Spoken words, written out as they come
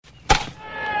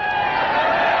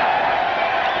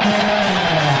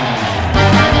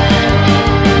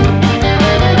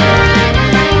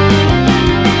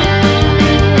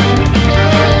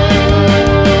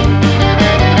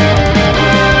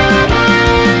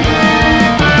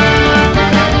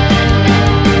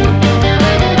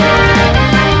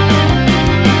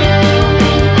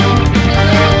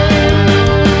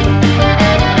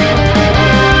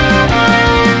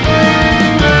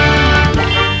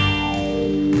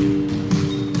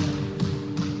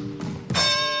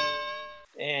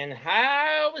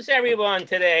How's everyone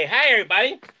today? Hi,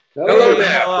 everybody. Hello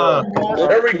there.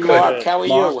 Very good. Mark, how are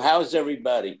you? How's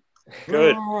everybody?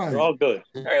 Good. Right. We're all good.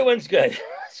 Everyone's good,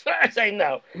 as far as I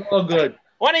know. All good.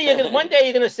 One day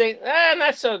you're gonna say,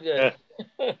 not so good.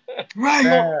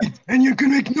 Right, and you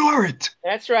can ignore it.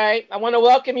 That's right. I want to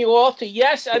welcome you all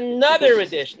to another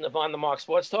edition of On the Mark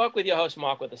Sports Talk with your host,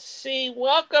 Mark with a C.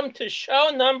 Welcome to show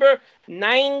number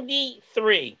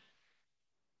 93.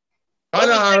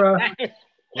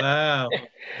 Wow.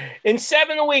 In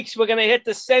 7 weeks, we're going to hit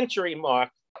the century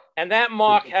mark, and that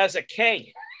mark has a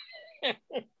K.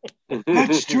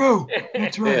 That's true.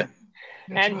 That's right. Yeah.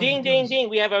 And ding, ding, ding,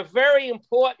 we have a very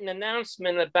important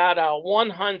announcement about our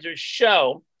 100th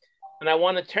show. And I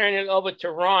want to turn it over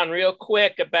to Ron real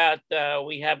quick about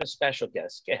we have a special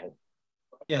guest. Go ahead.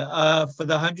 Yeah, for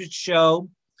the 100th show,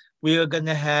 we are going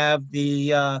to have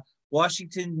the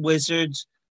Washington Wizards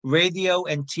radio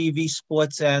and TV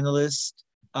sports analyst,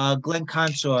 Glenn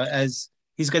Consor, as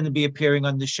he's going to be appearing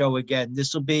on the show again.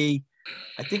 This will be,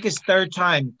 I think, his third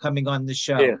time coming on the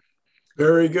show. Yeah.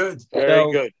 Very good.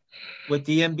 Very good. With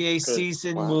the NBA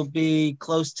season, we'll be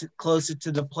closer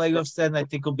to the playoffs. Then I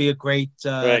think will be a great,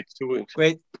 2 weeks.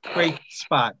 great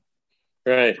spot.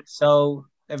 Right. So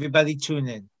everybody tune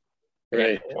in.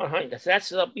 Right. 100. That's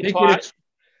the part.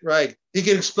 Right. He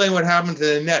can explain what happened to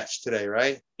the Nets today,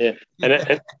 right? Yeah.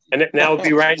 And now it'll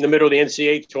be right in the middle of the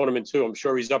NCAA tournament too. I'm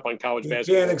sure he's up on college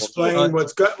basketball. Can't explain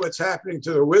what's happening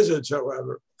to the Wizards,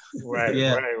 however. Right,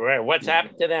 yeah. right. What's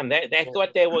happened to them? They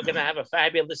thought they were going to have a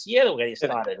fabulous year the way they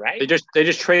started, right? They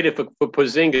just traded for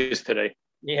Porzingis today.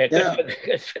 Yeah,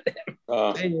 good for them.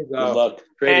 There you Good go. luck.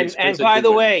 And by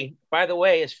the way,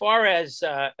 as far as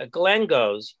Glenn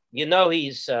goes, you know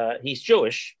he's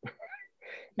Jewish,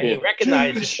 and he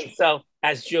recognizes himself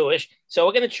as Jewish. So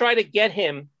we're going to try to get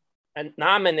him and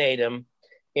nominate him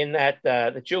in that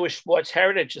the Jewish Sports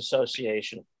Heritage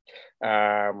Association.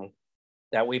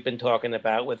 That we've been talking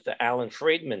about with Alan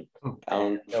Friedman.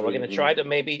 So we're going to try to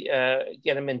maybe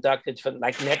get him inducted for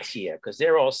like next year because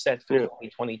they're all set for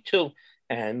 2022,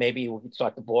 and maybe we can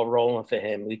start the ball rolling for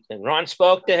him. And Ron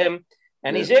spoke to him,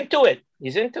 and he's into it.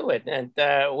 And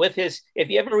with his, if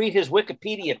you ever read his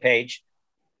Wikipedia page,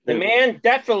 the man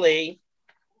definitely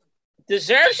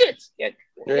deserves it.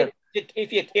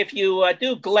 If you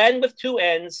do Glenn with 2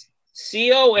 N's,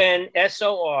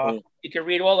 Consor, you can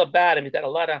read all about him. He's got a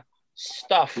lot of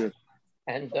stuff,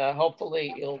 and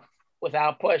hopefully he'll,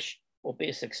 without push, will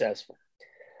be successful.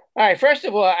 All right, first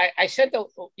of all, I sent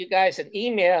you guys an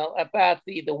email about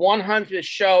the 100th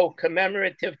show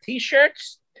commemorative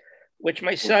t-shirts, which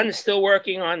my son is still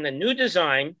working on the new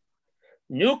design,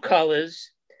 new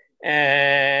colors,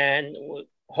 and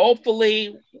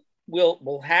hopefully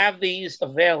we'll have these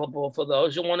available for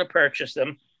those who want to purchase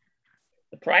them.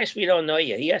 The price we don't know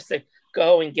yet. He has to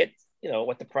go and get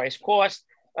what the price costs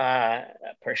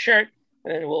per shirt,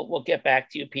 and then we'll get back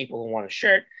to you people who want a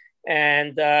shirt,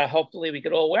 and hopefully we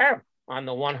could all wear them on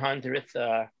the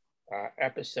 100th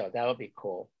episode. That would be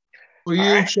cool. Will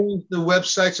you change the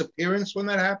website's appearance when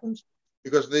that happens?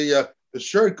 Because the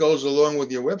shirt goes along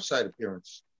with your website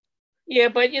appearance. Yeah,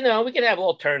 but we could have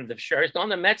alternative shirts. Don't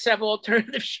the Mets have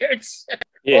alternative shirts?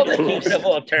 Yeah. All the teams have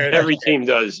alternative Every shirts. team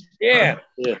does. Yeah.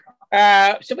 Yeah.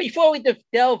 So before we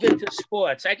delve into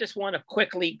sports, I just want to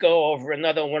quickly go over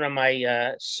another one of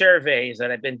my surveys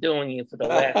that I've been doing for the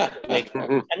last week.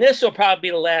 And this will probably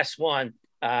be the last one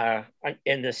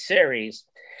in the series,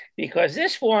 because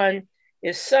this one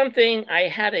is something I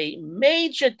had a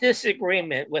major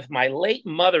disagreement with my late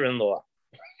mother-in-law.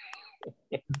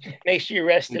 May she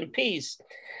rest in peace.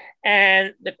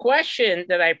 And the question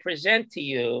that I present to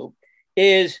you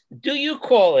is, do you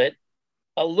call it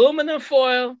aluminum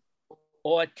foil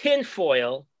or tin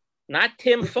foil, not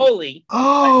Tim Foley?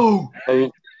 Oh,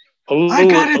 I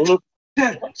got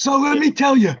it. So let me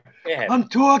tell you, I'm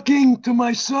talking to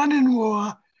my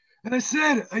son-in-law, and I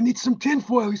said, I need some tin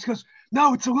foil. He goes,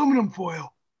 no, it's aluminum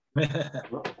foil.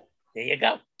 There you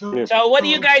go. So what do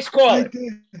you guys call it?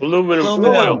 Aluminum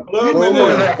foil.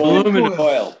 Aluminum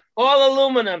foil. All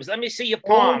aluminums. Let me see your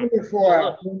palm.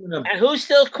 And who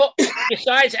still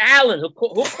besides Alan, who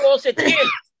calls it tin?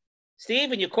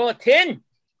 Steven, you call it tin?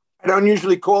 I don't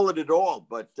usually call it at all,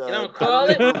 but you don't call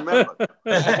it? Remember.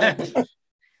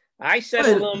 I said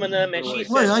aluminum, and she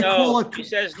says no. She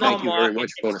says no, Mark.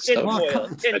 It's tin foil.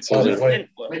 Tin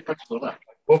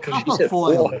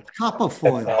foil. Copper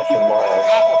foil.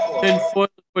 Tin foil,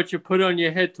 what you put on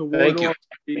your head to ward off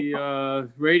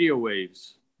the radio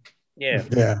waves. Yeah.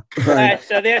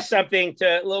 So there's something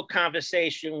a little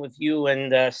conversation with you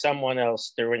and someone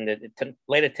else during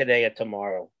later today or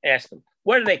tomorrow. Ask them,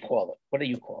 what do they call it? What do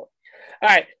you call All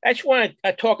right, I just want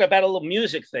to talk about a little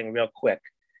music thing real quick.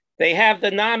 They have the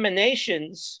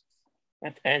nominations,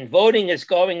 and voting is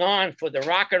going on for the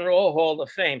Rock and Roll Hall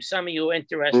of Fame. Some of you are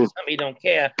interested, some of you don't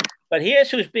care. But here's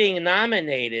who's being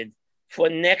nominated for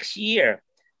next year.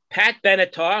 Pat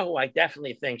Benatar, who I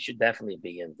definitely think should definitely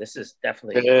be in. This is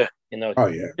definitely, you know. Oh,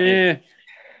 yeah.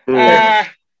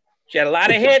 She had a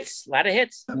lot of hits,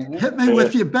 Hit me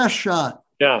with your best shot.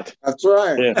 Yeah. That's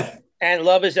right. Yeah. And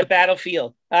Love is a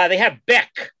Battlefield. They have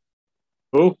Beck.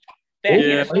 Who? Beck,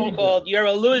 a song called You're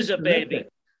a Loser, Baby.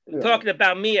 Talking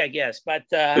about me, I guess. But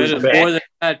more than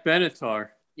Pat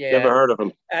Benatar. Yeah. Never heard of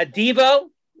him. Devo,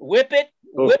 Whip It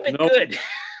Good.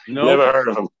 Never heard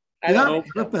of him.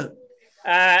 Whip It.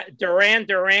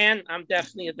 Duran. I'm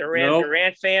definitely a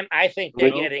Duran fan. I think they're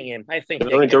getting in. I think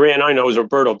the only Duran I know is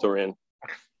Roberto Duran.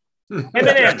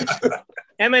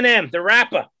 Eminem, the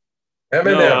rapper. Eminem.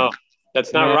 No,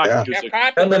 that's not rock music.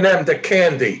 Eminem, the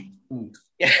candy.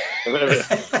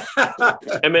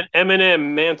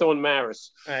 Eminem, Mantle and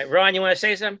Maris. All right, Ron, you want to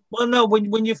say something? Well, no.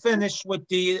 When you finish with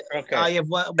the, I have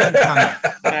one comment.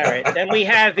 All right. Then we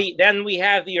have the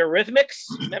Eurythmics.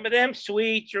 Remember them?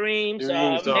 Sweet Dreams.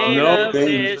 Yeah.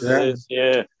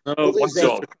 One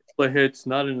song. Hits,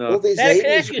 not enough.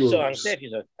 Ask you songs.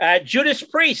 Judas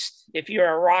Priest. If you're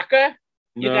a rocker,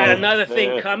 you got another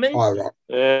thing coming.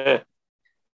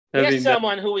 Here's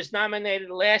someone who was nominated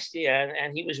last year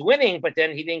and he was winning, but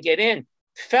then he didn't get in.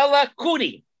 Fela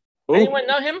Kuti. Anyone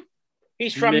know him?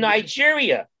 He's from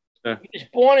Nigeria. He was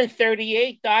born in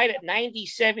 1938, died at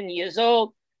 97 years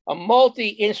old, a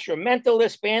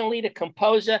multi-instrumentalist, band leader,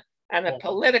 composer, and a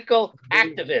political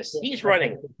activist. He's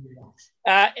running.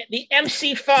 The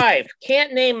MC5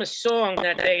 can't name a song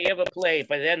that they ever played,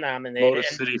 but they're nominated. Motor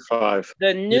City 5.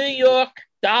 The New York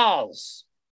Dolls.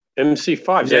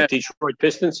 MC5, is that Detroit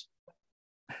Pistons?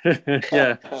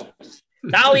 Yeah.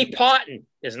 Dolly Parton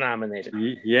is nominated.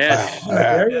 Yes.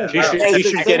 She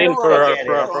should get in for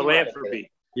philanthropy.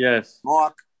 Yes.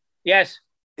 Mark. Yes.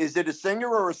 Is it a singer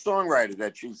or a songwriter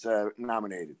that she's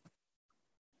nominated?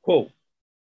 Who?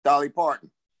 Dolly Parton.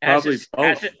 As a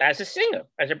singer,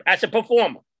 as a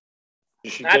performer.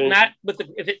 Not with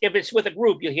if it's with a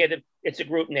group, you hear that it's a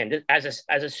group name. As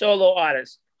a solo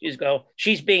artist,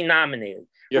 she's being nominated.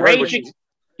 You heard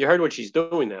what she's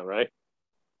doing now, right?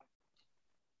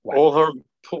 What? All her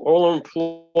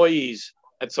employees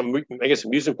at some, I guess,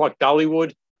 amusement park,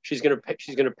 Dollywood. She's gonna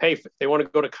pay for. They want to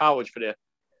go to college for their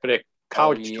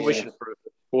college tuition for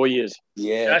 4 years.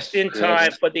 Yeah, just in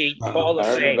time for the Hall of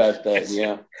Fame. I heard about that.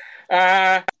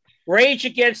 Yeah. Rage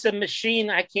Against the Machine.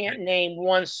 I can't name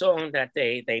one song that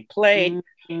they played.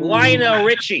 Lionel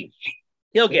Richie.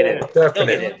 He'll get in. He'll get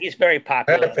in. He's very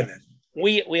popular. Definitely.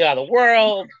 We Are the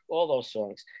World. All those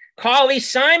songs. Carly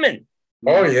Simon.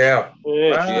 Oh yeah.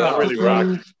 Wow. Really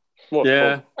rock.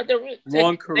 Yeah.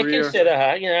 Long career. They consider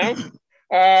her,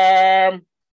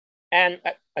 and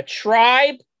a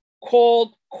tribe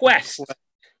called Quest.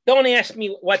 Don't ask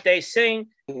me what they sing.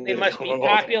 They must be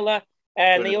popular.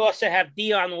 And they also have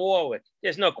Dionne Warwick.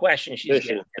 There's no question she's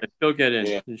getting in. She'll get in.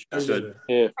 Yeah.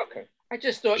 Okay. I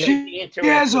just thought you'd be interested. She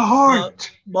has a heart.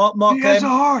 Mark, she has a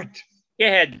heart. Go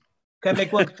ahead. Can I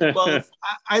make one? Well,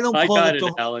 I don't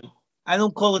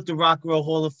call it the Rock and Roll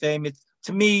Hall of Fame.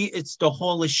 To me, it's the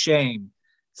Hall of Shame.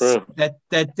 That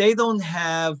they don't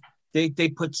have. They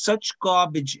put such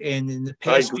garbage in the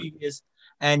past few years,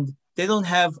 and they don't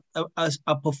have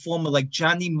a performer like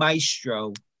Johnny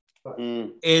Maestro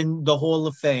in the Hall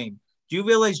of Fame. Do you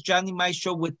realize Johnny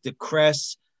Maestro with the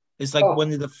Crest is like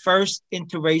one of the first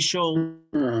interracial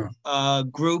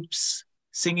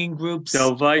singing groups?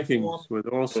 The Vikings with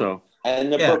also.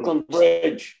 And the Brooklyn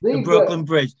Bridge. The Brooklyn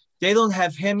Bridge. They don't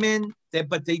have him in there,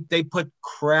 but they put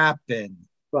crap in.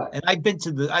 Right. And I've been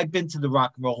to the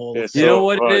Rock and Roll Hall of Fame. You know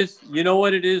what it is? You know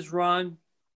what it is, Ron?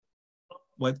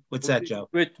 What's that, Joe?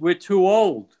 We're too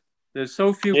old. There's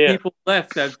so few people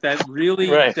left that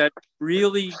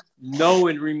really know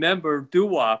and remember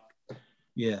doo-wop.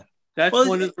 Yeah. That's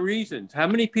one of the reasons. How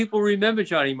many people remember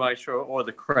Johnny Maestro or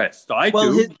the Crest? I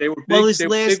do. They were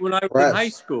big when I was in high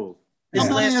school. His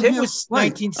last hit was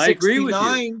 1969. I agree with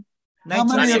you.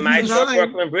 Johnny Maestro,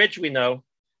 Brooklyn Bridge, we know.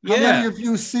 How many of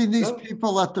you seen these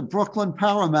people at the Brooklyn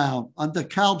Paramount on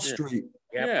DeKalb Street?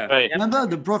 Yeah. Right. Remember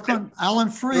the Brooklyn Alan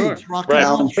Freed?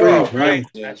 Alan Freed, right.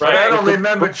 But I don't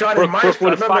remember Johnny Maestro.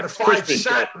 I remember the Five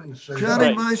Satins.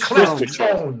 Johnny Maestro. Cliff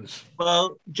Jones.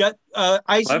 Well,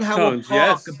 Eisenhower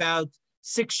Park about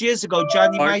 6 years ago,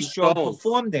 Johnny Maestro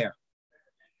performed there.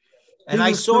 And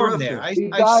I saw him there. He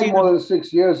died more than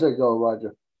 6 years ago,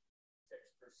 Roger.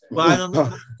 Well, I don't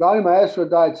know. Johnny Maestro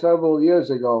died several years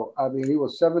ago. I mean, he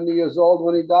was 70 years old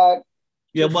when he died.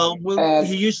 Yeah, well,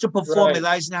 he used to perform at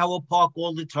Eisenhower Park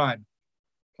all the time.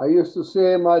 I used to see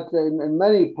him in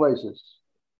many places.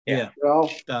 Yeah. You know,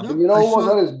 and you know who was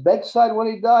at his bedside when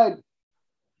he died?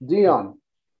 Dion.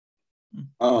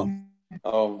 Oh,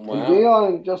 wow. And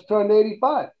Dion just turned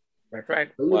 85. That's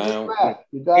right. Wow.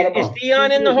 He died Is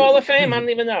Dion in the Hall of Fame? I don't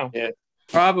even know. Yeah,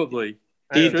 probably.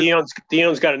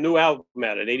 Dion's got a new album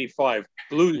out at 85.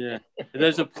 Blues. Yeah.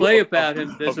 There's a play about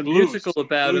him. There's a musical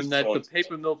about him that the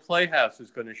Paper Mill Playhouse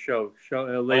is going to show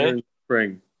later in the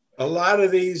spring. A lot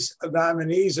of these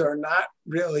nominees are not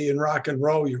really in rock and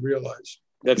roll, you realize.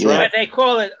 That's right. They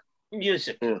call it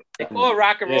music. They call it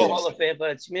Rock and Roll Hall of Fame,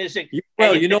 but it's music.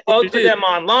 Well, you know, vote for them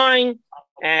online,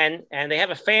 and they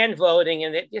have a fan voting,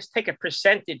 and they just take a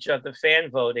percentage of the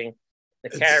fan voting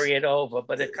to carry it over.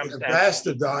 But it comes down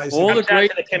bastardized. All the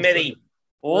great to the committee.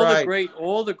 All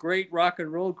the great rock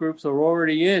and roll groups are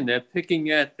already in. They're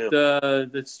picking at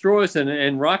the straws,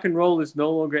 and rock and roll is no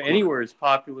longer anywhere as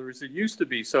popular as it used to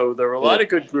be. So there are a lot of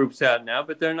good groups out now,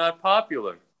 but they're not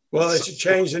popular. Well, they should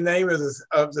change the name of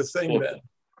the thing then.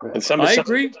 And I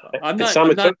agree. I'm not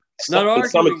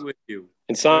arguing with you.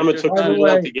 And some it took too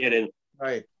long to get in.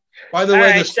 Right. By the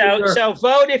way, so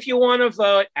vote if you want to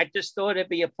vote. I just thought it'd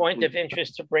be a point of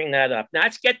interest to bring that up. Now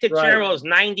let's get to Gerald's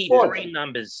 93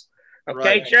 numbers.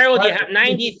 Okay, Gerald, you have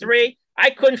 93.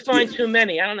 I couldn't find too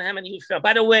many. I don't know how many you found.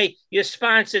 By the way, you're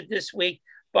sponsored this week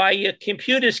by your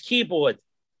computer's keyboard.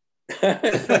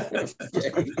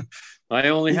 I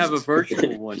only have a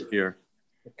virtual one here.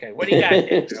 Okay, what do you got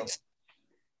here,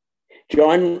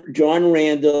 John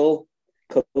Randall,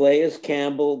 Calais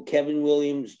Campbell, Kevin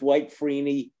Williams, Dwight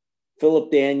Freeney,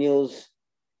 Philip Daniels,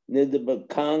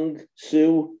 Nidabakang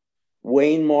Sue,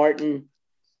 Wayne Martin,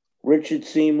 Richard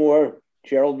Seymour,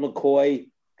 Gerald McCoy,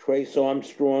 Trace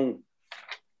Armstrong,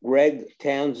 Greg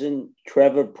Townsend,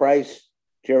 Trevor Price,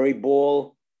 Jerry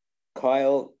Ball,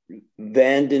 Kyle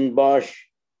Vandenbosch,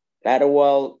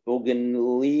 Adewale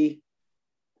Ogun Lee,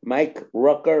 Mike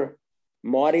Rucker,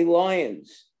 Marty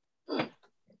Lyons,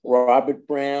 Robert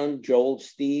Brown, Joel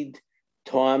Steed,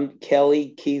 Tom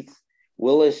Kelly, Keith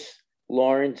Willis,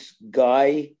 Lawrence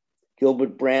Guy,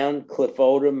 Gilbert Brown, Cliff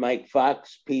Odom, Mike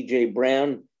Fox, PJ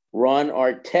Brown, Ron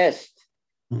Artest,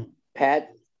 Pat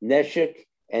Neshek,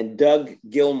 and Doug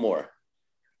Gilmore.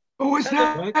 Oh, is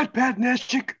that Pat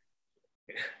Neshek?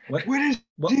 Where does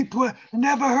he play?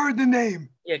 Never heard the name.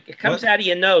 Yeah, it comes out of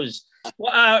your nose.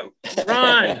 Ron.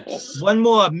 One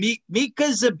more. Mika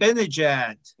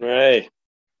Zibanejad. Right.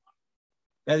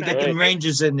 Gotta get the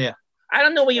Rangers in there. I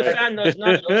don't know where you found those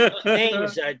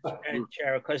names,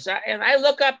 Chero, because I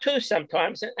look up too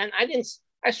sometimes, and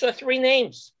I saw 3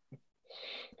 names.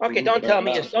 Okay, don't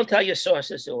tell your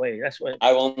sources away. That's what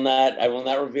I will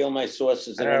not reveal my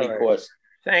sources at any cost.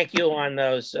 Thank you on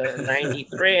those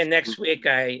 93, and next week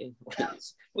we're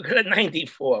good at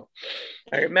 94.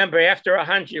 I remember after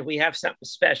 100 we have something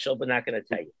special, but not going to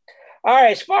tell you. All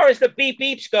right, as far as the beep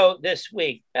beeps go this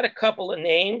week, got a couple of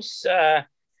names.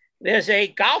 There's a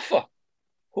golfer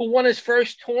who won his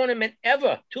first tournament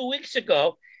ever 2 weeks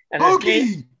ago, and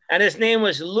his name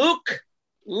was Luke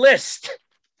List,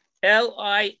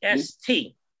 List.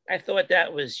 I thought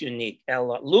that was unique.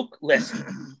 Luke List.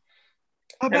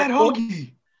 How about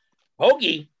Hoagie?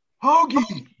 Hoagie.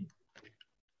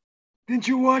 Didn't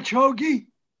you watch Hoagie?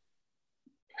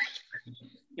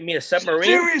 You mean a submarine?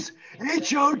 Serious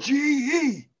Hoge.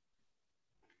 He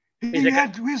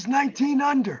was 19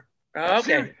 under. Oh,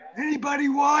 okay. Anybody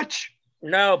watch?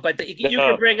 No, but you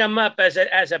can bring him up as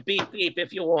a beep beep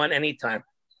if you want anytime.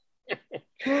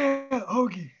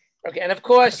 Hoagie. Okay, and of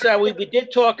course, we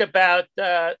did talk about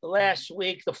last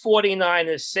week the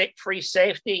 49ers free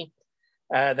safety.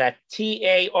 That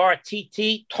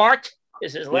Tartt, Tart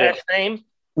is his last name.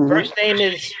 Mm-hmm. First name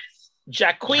is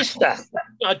Jaquiski.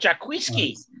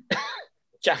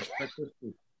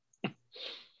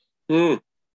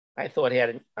 I thought he had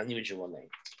an unusual name.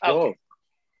 Okay.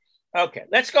 Okay,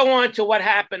 let's go on to what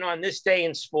happened on this day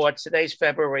in sports. Today's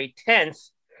February 10th.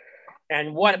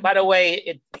 And by the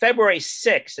way, February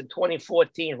 6th in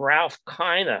 2014, Ralph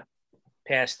Kiner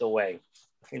passed away.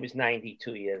 He was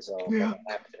 92 years old. Yeah.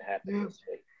 It happened this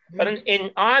week. But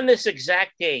on this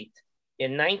exact date,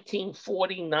 in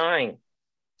 1949,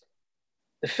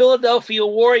 the Philadelphia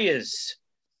Warriors,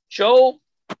 Joe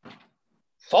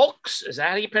Fulks, is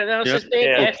that how you pronounce his name?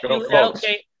 Yeah,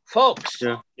 F-U-L-K, Fulks.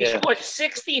 Yeah. He scored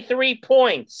 63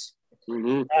 points.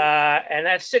 Mm-hmm. And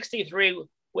that 63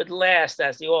 would last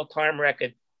as the all-time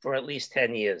record for at least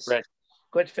 10 years. Right.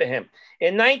 Good for him.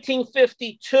 In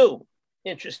 1952,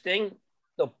 interesting,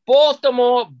 the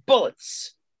Baltimore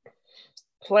Bullets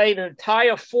played an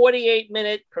entire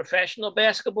 48-minute professional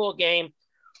basketball game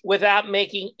without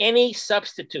making any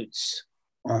substitutes.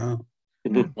 Wow.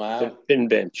 Wow. Thin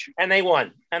bench. And they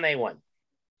won. In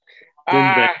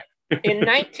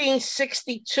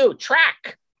 1962,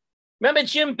 track. Remember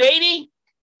Jim Beatty?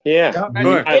 Yeah.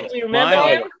 You remember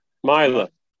him? Myla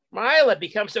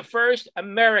becomes the first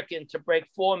American to break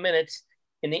 4 minutes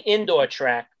in the indoor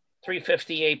track,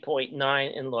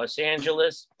 358.9 in Los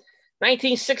Angeles.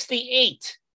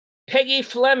 1968, Peggy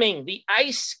Fleming, the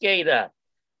ice skater,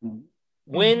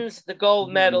 wins the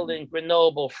gold medal in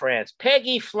Grenoble, France.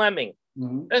 Peggy Fleming.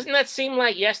 Doesn't that seem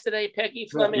like yesterday, Peggy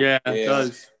Fleming? Yeah, it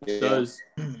does. It does.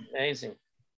 Amazing.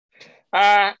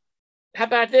 How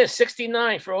about this?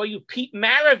 69 for all you Pete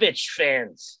Maravich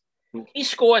fans. He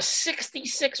scores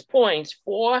 66 points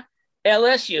for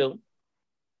LSU,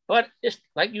 but just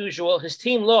like usual, his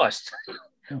team lost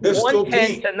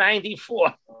 110 to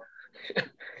 94.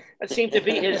 That seemed to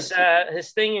be his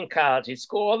thing in college. He'd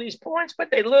score all these points,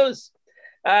 but they lose.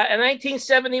 In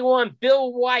 1971,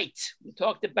 Bill White, we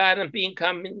talked about him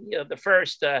becoming the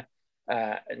first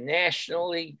National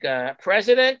League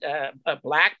president, a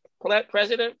black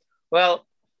president. Well,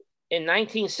 in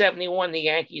 1971, the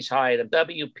Yankees hired him.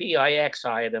 WPIX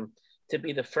hired him to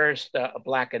be the first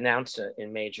black announcer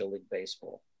in Major League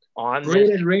Baseball.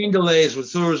 Graded rain delays with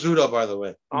Rizzuto, by the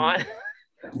way. On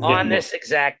this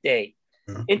exact date.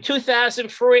 In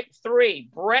 2003,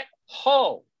 Brett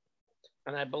Hull,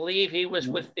 and I believe he was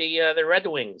with the Red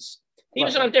Wings. He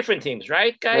was on different teams,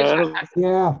 right, guys?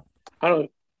 Yeah. I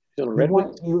don't. He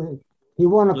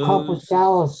won a cup with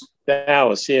Dallas.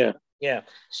 Dallas, yeah. Yeah.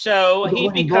 So he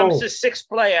becomes the sixth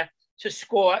player to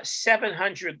score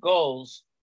 700 goals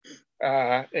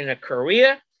in a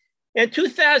career. And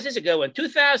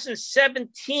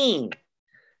 2017,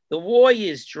 the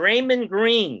Warriors, Draymond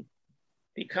Green,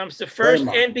 becomes the first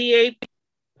NBA.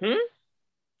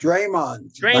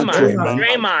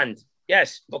 Draymond.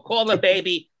 Yes, we'll call the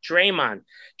baby Draymond.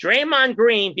 Draymond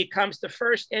Green becomes the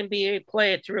first NBA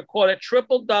player to record a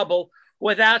triple-double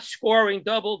without scoring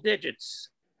double digits.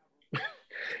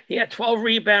 He had 12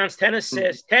 rebounds, 10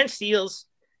 assists, 10 steals,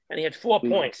 and he had 4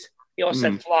 points. He also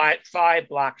had five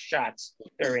block shots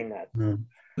during that. All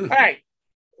right,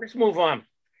 let's move on.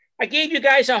 I gave you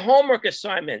guys a homework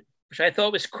assignment, which I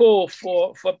thought was cool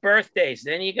for birthdays.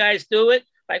 Didn't you guys do it?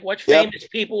 Like what famous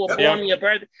people were born on your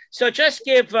birthday? So just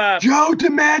give... Joe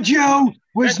DiMaggio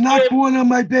was not born on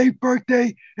my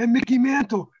birthday, and Mickey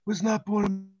Mantle was not born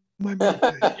on my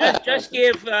birthday. just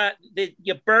give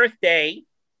your birthday,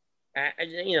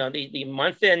 the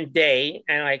month and day,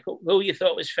 and like who you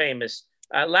thought was famous.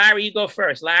 Larry, you go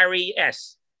first. Larry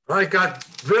S. I got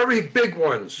very big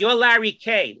ones. You're Larry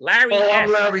K. Larry S.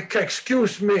 I'm Larry K.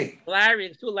 Excuse me.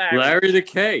 Larry the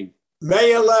K.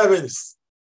 May 11th.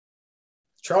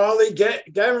 Charlie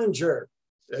Gehringer,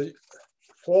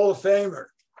 Hall of Famer.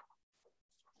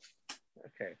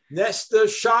 Okay. Nestor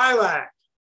Shilak,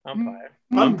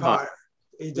 umpire.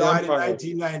 He died in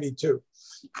 1992.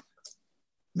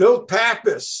 Milt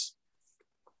Pappas,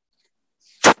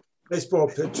 baseball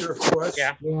pitcher, of course.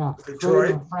 Yeah.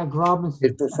 Detroit. Frank Robinson.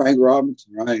 It's for Frank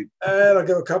Robinson, right. And I'll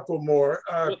give a couple more.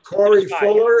 Corey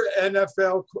Fuller,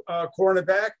 NFL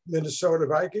cornerback, Minnesota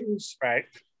Vikings. Right.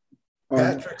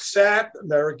 Patrick Sapp,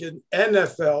 American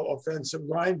NFL offensive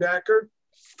linebacker.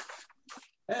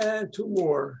 And two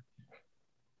more.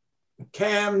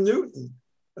 Cam Newton,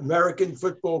 American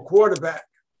football quarterback.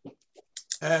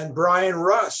 And Brian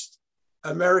Rust,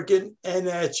 American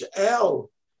NHL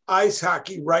ice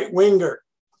hockey right winger.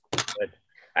 Good.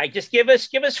 All right, just give us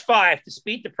 5 to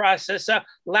speed the process up.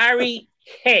 Larry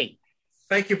K.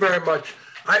 Thank you very much.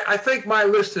 I think my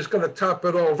list is going to top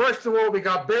it all. First of all, we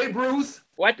got Babe Ruth.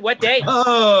 What day?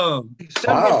 Oh,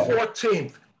 December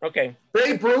 14th. Okay.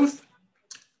 Babe Ruth,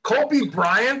 Kobe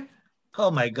Bryant. Oh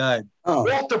my God.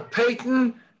 Walter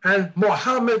Payton and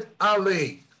Muhammad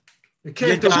Ali. You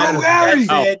can't do Larry.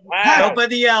 Wow.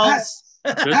 Nobody else.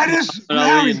 That's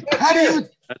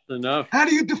enough. How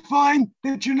do you define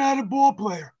that you're not a ball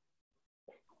player?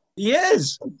 He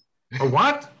is. A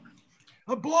what?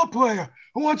 A ball player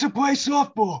who wants to play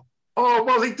softball. Oh,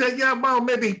 well, he did. Yeah, well,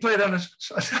 maybe he played on his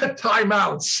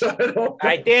timeouts. All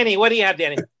right, Danny, what do you have,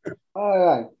 Danny? All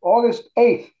right, August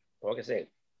 8th. August 8th.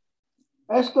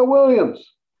 Esther Williams.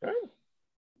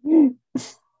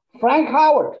 Frank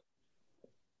Howard.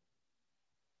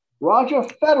 Roger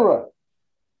Federer.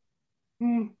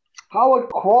 Howard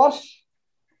Cross.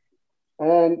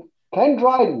 And Ken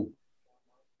Dryden.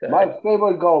 Good. My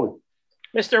favorite goalie.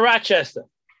 Mr. Rochester.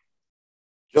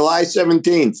 July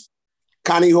 17th.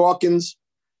 Connie Hawkins,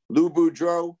 Lou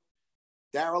Boudreau,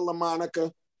 Darryl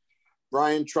LaMonica,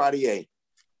 Brian Trottier.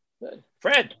 Good.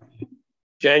 Fred.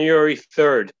 January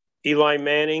 3rd. Eli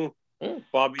Manning,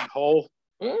 Bobby Hull,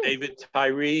 David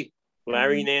Tyree,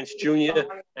 Larry Nance Jr.,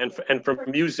 and from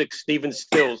music, Stephen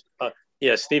Stills.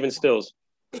 Stephen Stills.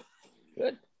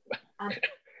 Good.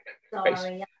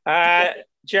 Sorry.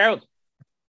 Gerald.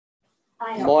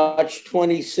 March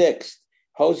 26th,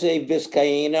 Jose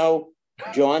Vizcaino,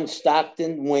 John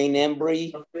Stockton, Wayne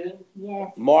Embry,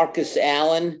 Marcus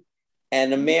Allen,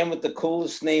 and a man with the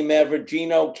coolest name ever,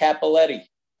 Gino Cappelletti.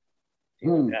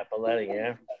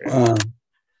 Cappelletti, yeah.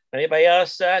 Anybody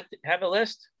else have a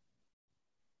list?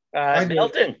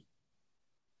 Milton.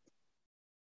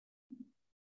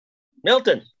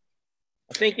 Milton,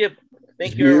 I think you're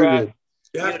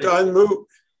you have to unmute.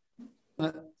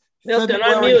 Milton,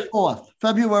 February unmute. 4th.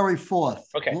 February 4th.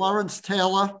 Okay. Lawrence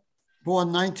Taylor,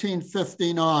 born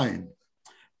 1959.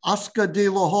 Oscar De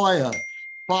La Hoya,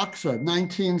 boxer,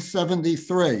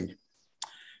 1973.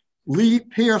 Lee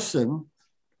Pearson,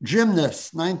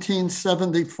 gymnast,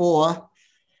 1974.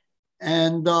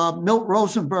 And Milt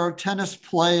Rosenberg, tennis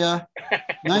player,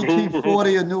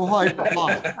 1940 in New Hyde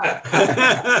Park.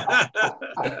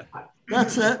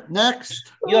 That's it.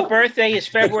 Next. Your birthday is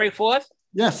February 4th?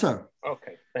 Yes, sir.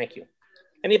 Okay, thank you.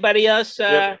 Anybody else?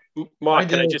 Mark,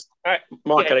 can I just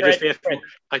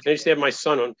have my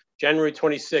son on January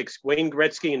 26th, Wayne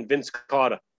Gretzky and Vince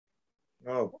Carter.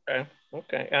 Oh.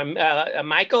 Okay.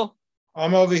 Michael?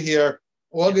 I'm over here.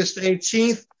 August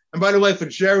 18th. And by the way, for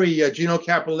Jerry, Gino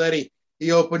Cappelletti,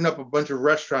 he opened up a bunch of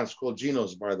restaurants called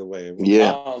Gino's, by the way.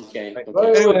 Yeah. Oh, okay.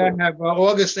 Anyway, I have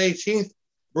August 18th,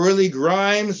 Burley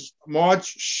Grimes, Marge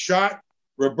Schott,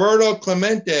 Roberto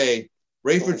Clemente,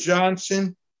 Rayford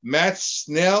Johnson, Matt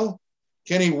Snell,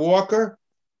 Kenny Walker,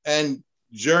 and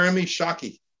Jeremy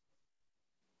Shockey.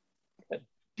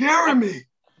 Jeremy.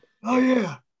 Oh,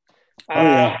 yeah.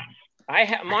 I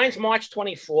have mine's March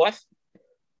 24th.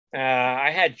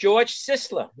 I had George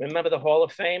Sisler. Remember the Hall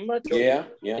of Famer? Yeah.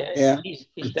 He's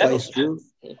dead.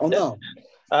 Oh, no.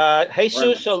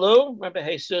 Jesus Alou. Remember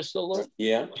Jesus Alou?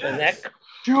 Yeah. The neck.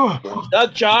 Sure.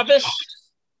 Doug Jarvis.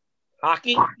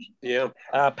 Hockey. Yeah.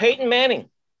 Peyton Manning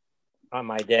on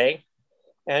my day.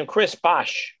 And Chris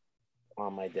Bosh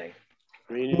on my day.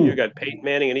 I mean, you got Peyton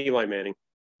Manning and Eli Manning.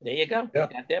 There you go. Yeah.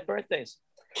 Got their birthdays.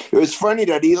 It was funny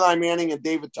that Eli Manning and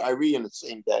David Tyree in the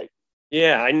same day.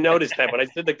 Yeah, I noticed that, but I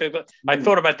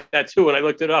thought about that too when I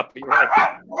looked it up. You're right.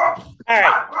 All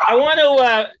right. I want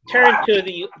to turn to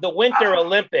the Winter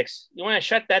Olympics. You want to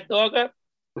shut that dog up?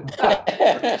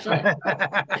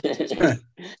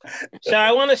 So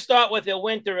I want to start with the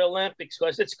Winter Olympics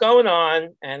because it's going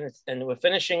on, and we're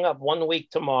finishing up 1 week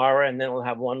tomorrow, and then we'll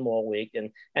have one more week.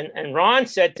 And Ron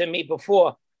said to me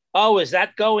before, "Oh, is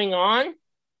that going on?"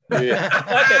 Yeah.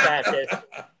 Talk about this.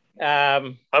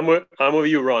 I'm with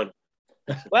you, Ron.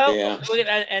 Well,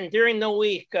 and during the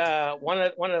week, one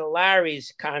of the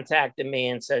Larrys contacted me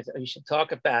and said, "You should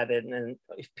talk about it, and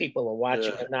if people are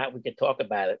watching or not, we could talk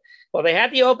about it." Well, they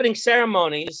had the opening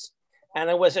ceremonies, and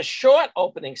it was a short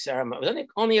opening ceremony. It was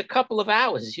only a couple of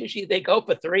hours. Usually they go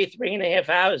for 3.5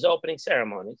 hours opening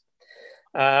ceremonies.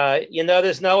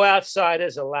 There's no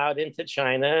outsiders allowed into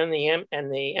China, and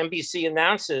the NBC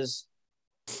announcers,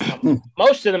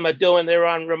 most of them are doing their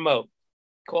own remote,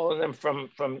 calling them from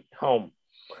home.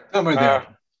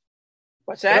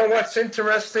 What's that? You know what's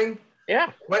interesting?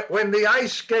 Yeah. When the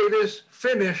ice skaters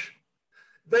finish,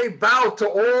 they bow to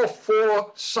all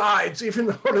four sides, even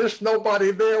though there's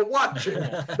nobody there watching.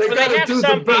 They got to do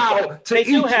the bow to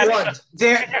each one.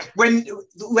 When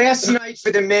last night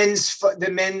for the men's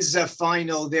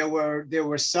final, there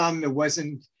were some. It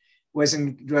wasn't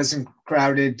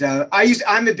crowded.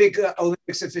 I'm a big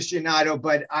Olympics aficionado,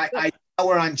 but I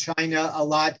cover on China a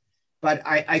lot. But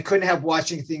I couldn't have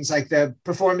watching things like the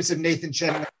performance of Nathan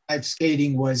Chen live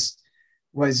skating was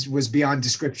beyond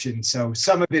description. So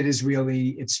some of it is really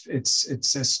it's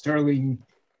a sterling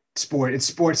sport. It's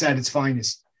sports at its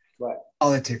finest. Right.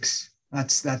 Politics.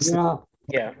 That's yeah. All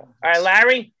right,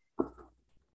 Larry.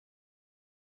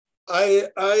 I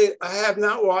have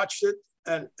not watched it,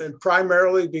 and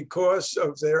primarily because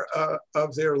of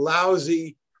their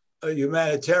lousy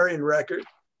humanitarian record,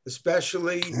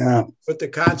 especially with the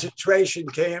concentration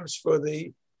camps for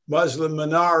the Muslim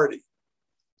minority.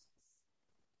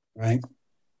 Right.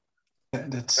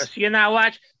 So you're not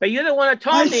watching, but you're the one that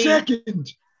told me.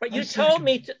 Second. But you told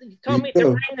me to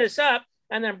bring this up,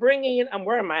 and I'm bringing it. I'm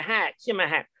wearing my hat. See my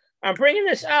hat. I'm bringing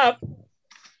this up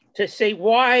to say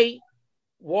why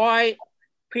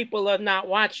people are not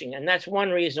watching, and that's one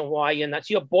reason why you're not.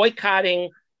 So you're boycotting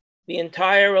the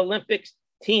entire Olympics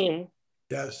team.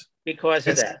 Yes. Because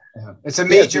of that. It's a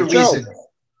major reason.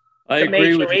 I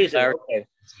agree with you, Larry. Okay.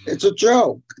 It's a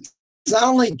joke. not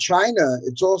only China,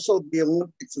 it's also the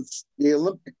Olympics. It's the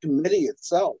Olympic Committee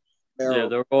itself.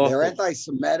 They're awful. They're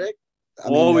anti-Semitic.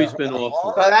 Always been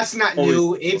awful. Well, that's not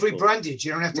new. Avery Brundage.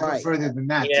 You don't have to go further than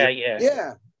that.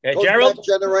 Yeah. Gerald?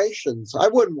 Generations. I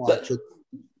wouldn't watch it.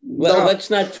 Well, let's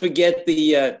not forget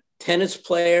the tennis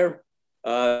player.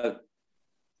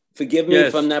 Forgive me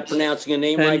if I'm not pronouncing her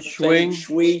name right. Feng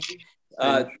Shui.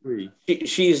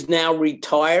 She's now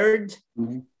retired.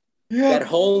 Mm-hmm. Yeah.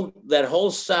 That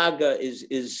whole saga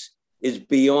is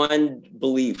beyond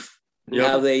belief.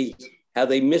 Yep. How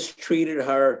they mistreated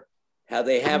her, how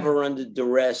they have her under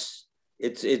duress.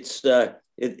 It's not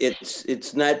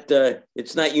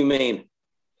humane.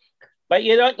 But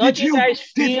don't you guys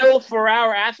feel for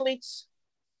our athletes?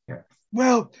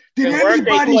 Well, did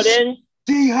anybody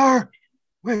see her?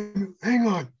 Wait, hang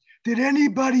on. Did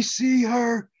anybody see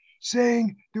her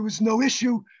saying there was no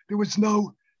issue, there was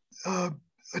no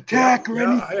attack or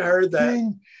anything? I heard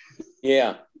that.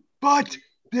 Yeah. But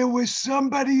there was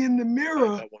somebody in the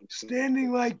mirror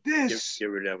standing like this.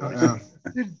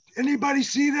 Did anybody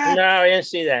see that? No, I didn't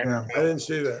see that. Yeah, I didn't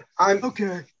see that.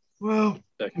 Okay. Well,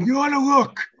 you ought to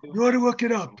look. You ought to look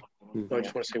it up. I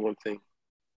just want to say one thing.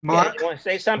 Mark, you want to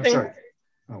say something?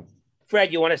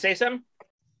 Fred, you want to say something?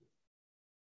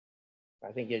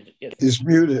 I think he's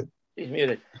muted. He's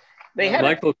muted.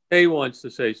 Michael K wants to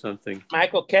say something.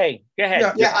 Michael K, go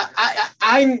ahead. Yeah,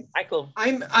 I'm Michael.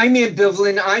 I'm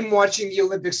ambivalent. I'm watching the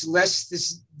Olympics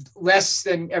less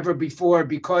than ever before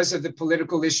because of the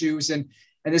political issues and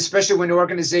especially when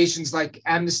organizations like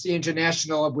Amnesty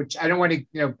International, which I don't want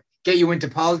to get you into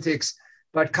politics,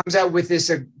 but comes out with this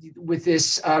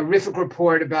horrific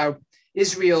report about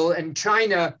Israel and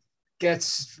China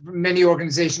gets many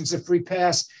organizations a free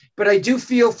pass. But I do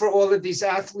feel for all of these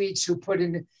athletes who put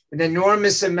in an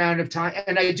enormous amount of time.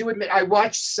 And I do admit, I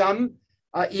watched some,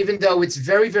 even though it's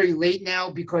very, very late now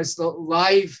because the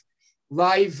live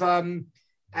prime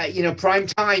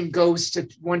time goes to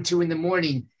 1, 2 in the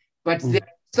morning. But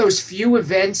those few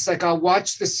events, like I'll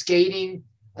watch the skating,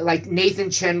 like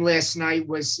Nathan Chen last night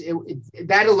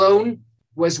that alone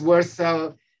was worth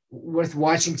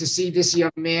watching to see this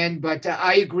young man. But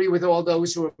I agree with all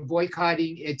those who are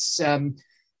boycotting. It's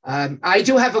I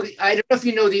do have I don't know if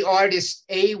you know the artist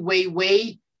Ai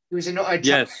Weiwei, who's an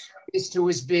artist who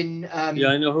has been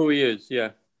I know who he is. Yeah,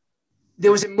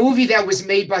 there was a movie that was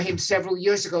made by him several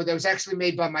years ago that was actually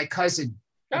made by my cousin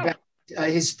about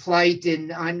his plight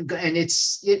and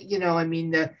it's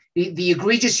the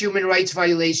egregious human rights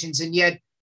violations, and yet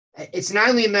it's not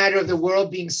only a matter of the world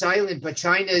being silent, but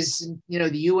China's the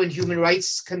UN Human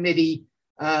Rights Committee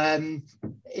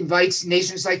invites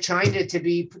nations like China to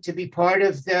be part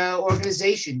of the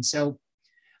organization. So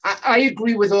I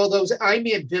agree with all those. I'm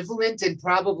ambivalent and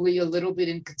probably a little bit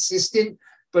inconsistent,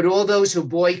 but all those who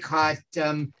boycott,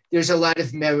 there's a lot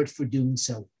of merit for doing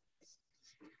so.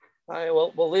 All right,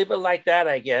 well, we'll leave it like that,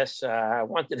 I guess. I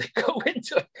wanted to go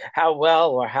into how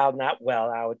well or how not well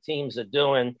our teams are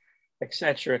doing, et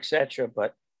cetera,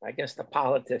 but I guess the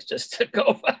politics just took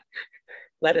over.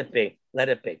 Let it be.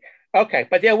 Okay,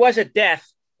 but there was a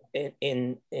death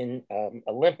in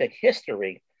Olympic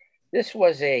history. This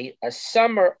was a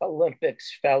Summer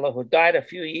Olympics fellow who died a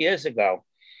few years ago.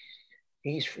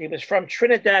 He was from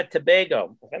Trinidad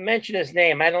Tobago. If I mention his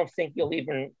name, I don't think you'll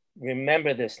even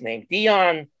remember this name.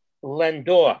 Dion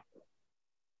Lendor.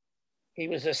 He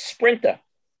was a sprinter,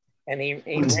 and he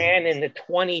ran in the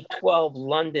 2012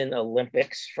 London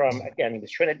Olympics from, again, he was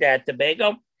Trinidad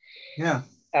Tobago. Yeah.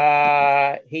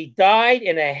 He died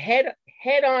in a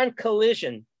head-on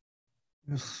collision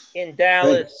in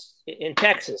Dallas, in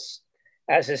Texas,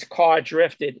 as his car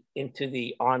drifted into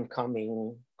the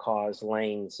oncoming car's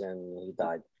lanes, and he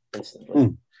died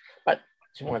instantly. But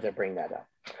just wanted to bring that up.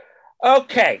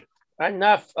 Okay,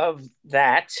 enough of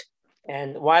that.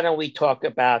 And why don't we talk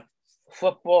about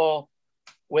football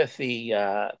with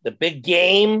the big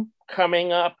game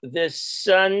coming up this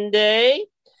Sunday?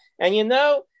 And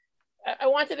I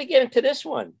wanted to get into this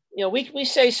one. We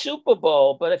say Super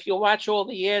Bowl, but if you watch all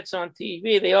the ads on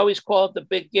TV, they always call it the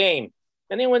big game.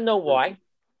 Anyone know why?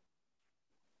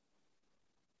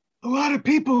 A lot of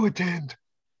people attend.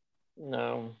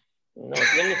 No.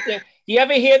 Do you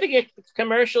ever hear the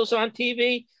commercials on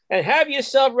TV? And have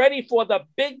yourself ready for the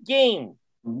big game.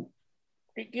 Do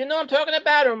you know what I'm talking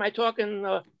about, or am I talking?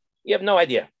 You have no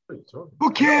idea.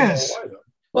 Who cares?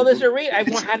 Well, there's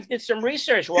I did some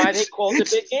research why they call it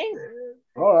the big game.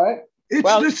 All right. It's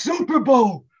the Super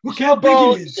Bowl. Look how big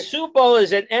it is. The Super Bowl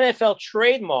is an NFL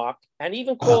trademark, and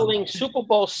even calling Super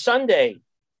Bowl Sunday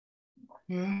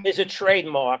is a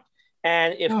trademark.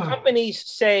 And if companies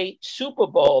say Super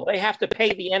Bowl, they have to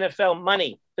pay the NFL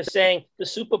money for saying the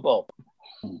Super Bowl.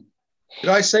 Did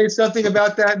I say something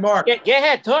about that, Mark? Go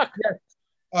ahead, talk.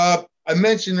 I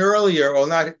mentioned earlier, or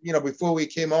not, before we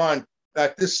came on,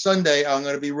 that this Sunday I'm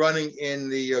going to be running in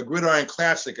the Gridiron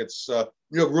Classic. It's New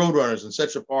York Roadrunners in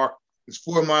Central Park. It's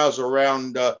 4 miles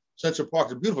around Central Park.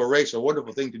 It's a beautiful race, a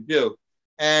wonderful thing to do.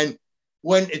 And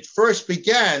when it first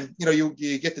began,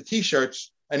 you get the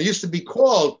T-shirts, and it used to be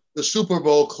called the Super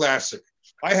Bowl Classic.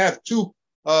 I have 2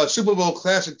 Super Bowl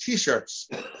Classic T-shirts.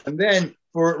 And then,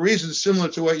 for reasons similar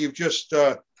to what you've just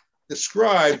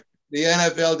described, the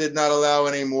NFL did not allow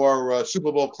any more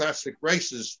Super Bowl Classic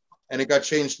races, and it got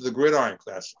changed to the Gridiron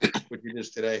Classic, which it is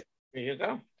today. There you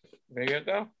go.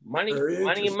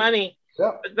 Money.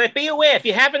 Yep. But be aware, if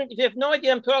you have no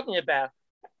idea what I'm talking about,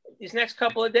 these next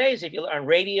couple of days, if you're on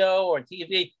radio or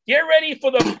TV, get ready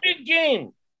for the big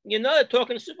game. They're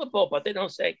talking Super Bowl, but they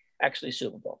don't say actually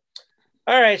Super Bowl.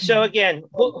 All right. So again,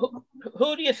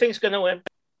 who do you think is going to win?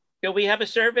 Did we have a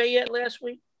survey yet last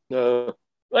week? No.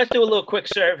 Let's do a little quick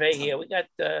survey here. We got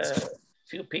a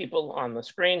few people on the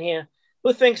screen here.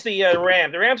 Who thinks the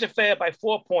Rams? The Rams are favored by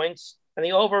 4 points, and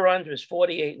the over-under is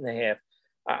 48.5.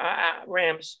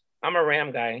 Rams. I'm a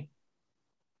Ram guy.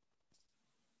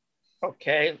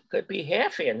 Okay, could be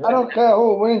half here. I don't care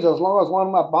who wins as long as one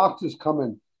of my boxes come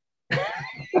in.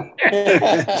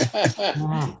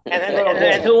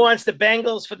 and who wants the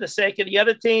Bengals for the sake of the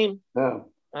other team? No.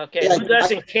 Okay, who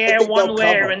doesn't care one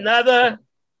way or another?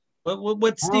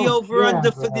 What's the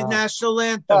over-under for the national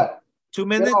anthem? 2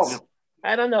 minutes?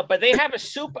 I don't know, but they have a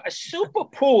super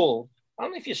pool. I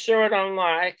don't know if you saw it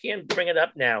online. I can't bring it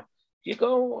up now. You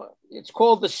go, it's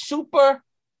called the Super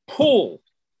Pool.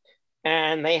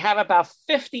 And they have about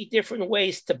 50 different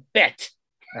ways to bet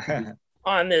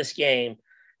on this game.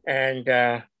 And,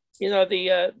 the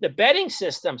betting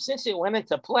system, since it went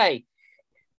into play,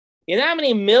 you know how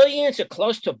many millions or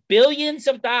close to billions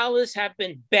of dollars have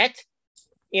been bet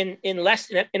in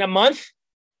a month?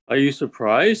 Are you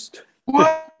surprised?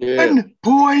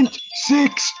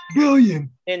 1.6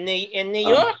 billion in New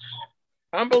York.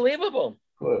 Unbelievable.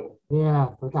 Yeah,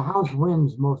 but the house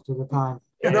wins most of the time.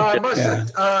 I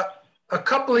must a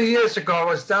couple of years ago, I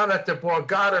was down at the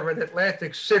Borgata in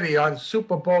Atlantic City on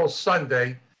Super Bowl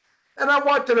Sunday, and I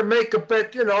wanted to make a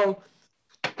bet,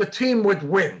 the team would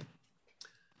win.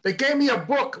 They gave me a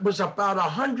book. It was about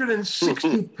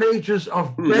 160 pages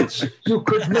of bets you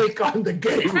could make on the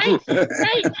game. Right.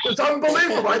 It was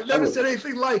unbelievable. I've never seen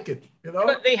anything like it,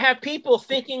 But they have people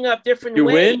thinking of different you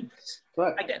ways. Win?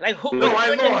 Like who, no,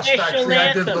 I lost, actually.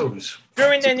 I did lose.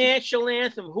 During the national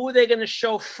anthem, who are they going to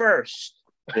show first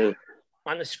on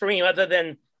the screen other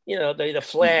than, the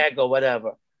flag or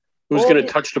whatever? Who's going to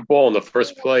touch the ball in the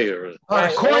first play? Or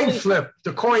coin flip.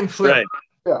 The coin flip. Right.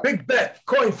 Yeah. Big bet,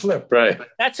 coin flip. Right.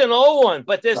 That's an old one,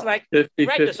 but there's 50,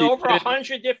 there's over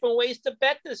 100 different ways to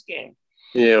bet this game.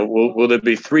 Yeah, will there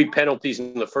be 3 penalties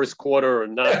in the first quarter or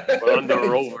not? Or under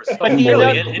or over? But you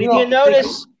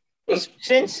notice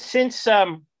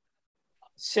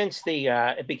since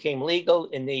it became legal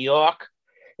in New York,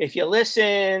 if you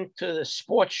listen to the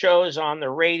sports shows on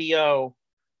the radio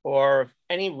or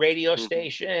any radio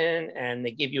station, and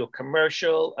they give you a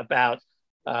commercial about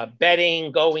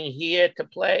betting, going here to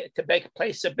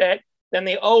place a bet, then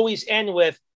they always end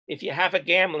with, if you have a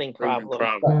gambling problem,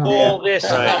 call this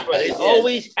number. It's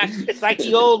always, it's like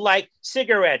the old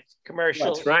cigarette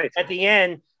commercials. That's right. At the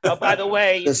end, oh, by the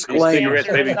way, cigarettes,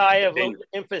 die of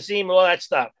emphysema, all that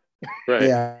stuff. Right.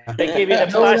 Yeah. They give you the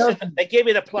plus. They give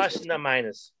you the plus and the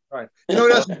minus. Right.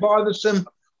 That's bothersome.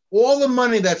 All the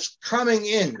money that's coming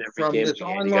in from this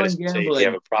online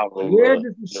gambling, where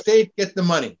does the state get the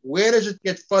money? Where does it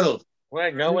get funneled?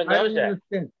 Well, no one knows that.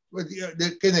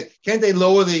 Can't they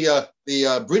lower the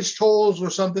bridge tolls or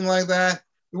something like that?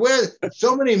 Where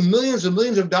so many millions and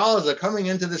millions of dollars are coming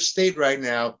into the state right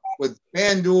now with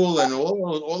FanDuel and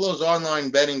all those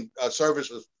online betting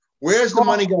services. Where's the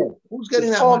money going? Who's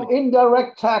getting that money?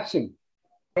 Indirect taxing.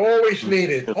 Always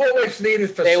needed. Always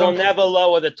needed for. They will never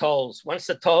lower the tolls. Once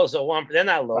the tolls are one, they're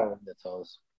not lowering the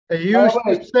tolls. They used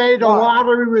to say the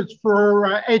lottery was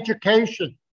for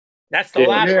education. That's the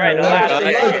lottery, right?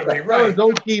 That was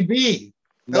OTB.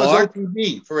 That was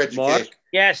OTB for education. Mark?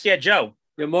 Yes, Joe.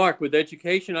 Yeah, Mark, with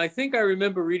education, I think I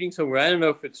remember reading somewhere, I don't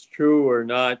know if it's true or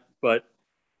not, but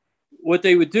what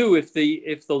they would do if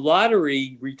the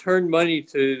lottery returned money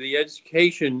to the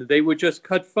education, they would just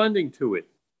cut funding to it.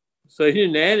 So they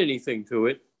didn't add anything to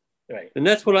it. Right. And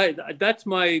that's that's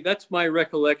my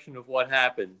recollection of what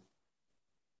happened.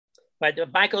 But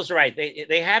Michael's right.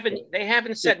 They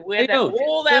haven't said where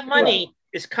all that money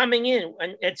is coming in,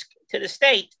 and it's to the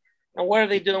state. And what are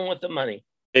they doing with the money?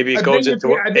 Maybe it goes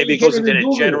into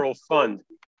a general fund.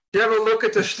 You ever look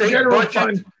at the state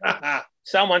budget?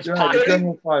 Someone's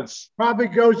funds. Probably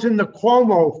goes in the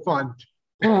Cuomo fund.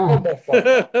 Hey,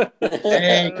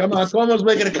 come on. Cuomo's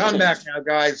making a comeback now,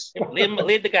 guys.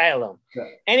 Leave the guy alone.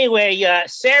 Anyway,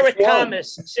 Sarah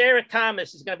Thomas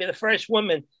is going to be the first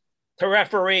woman to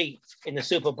referee in the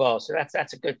Super Bowl. So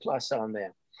that's a good plus on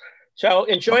there. So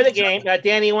enjoy the game.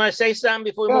 Danny, you want to say something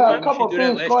before we move on? A couple of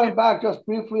things going back just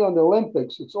briefly on the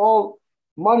Olympics. It's all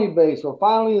money-based. So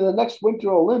finally, the next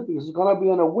Winter Olympics is going to be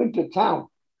in a winter town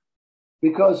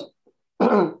because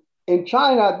in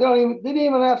China, they didn't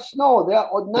even have snow.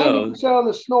 90% of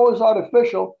the snow is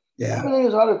artificial. Yeah. Everything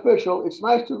is artificial. It's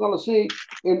nice to going to see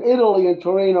in Italy, in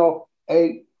Torino,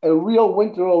 a real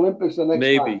Winter Olympics the next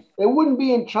time. It wouldn't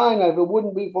be in China if it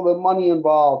wouldn't be for the money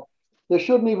involved. There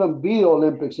shouldn't even be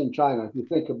Olympics in China, if you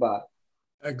think about it.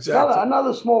 Exactly.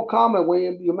 Another small comment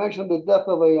when you mentioned the death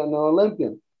of an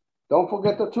Olympian. Don't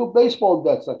forget the 2 baseball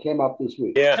deaths that came up this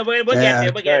week. Yeah, we'll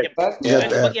get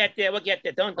there.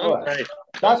 Don't. Right.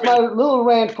 That's my little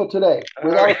rant for today,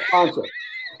 without a sponsor.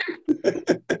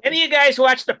 Any of you guys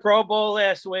watch the Pro Bowl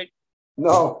last week?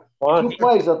 No. 2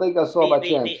 plays I think I saw by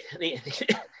chance.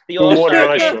 The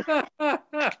All-Star game.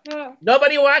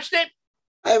 Nobody watched it?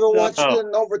 I haven't watched it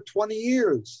in over 20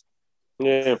 years.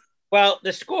 Yeah. Well,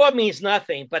 the score means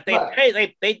nothing, but there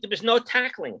was no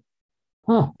tackling.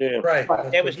 Huh. Yeah. Right.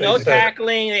 There was no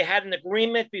tackling. They had an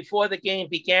agreement before the game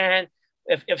began.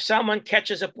 If someone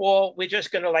catches a ball, we're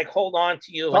just going to hold on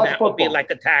to you, and that will be like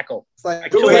a tackle. It's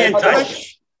like 2-hand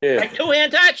touch. Yeah. Like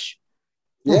 2-hand touch.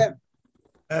 Yeah.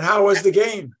 And how was the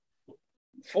game?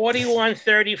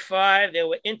 41-35. There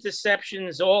were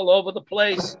interceptions all over the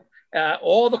place.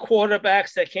 All the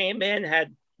quarterbacks that came in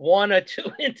had 1 or 2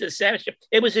 interceptions.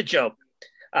 It was a joke.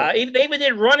 They even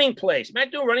did running plays.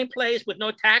 Might do running plays with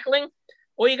no tackling.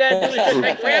 All you got to do is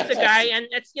just grab the guy and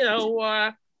it's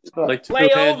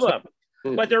play over.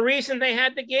 But the reason they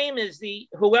had the game is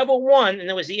whoever won, and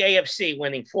it was the AFC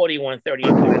winning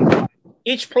 41-35.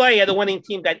 Each player, the winning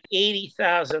team got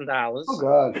 $80,000. Oh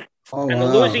God! And the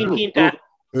losing team got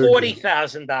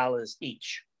 $40,000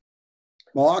 each.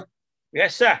 Mark?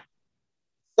 Yes, sir.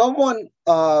 Someone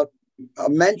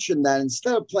mentioned that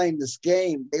instead of playing this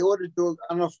game, they ought to do,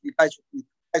 I don't know if you guys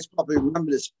probably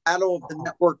remember this, Battle of the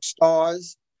Network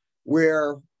Stars,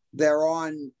 where they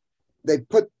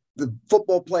put the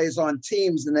football players on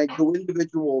teams and they do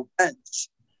individual events.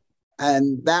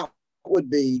 And that would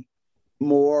be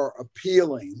more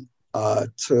appealing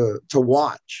to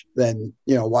watch than,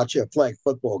 watching a flag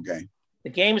football game. The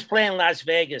game was playing in Las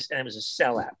Vegas and it was a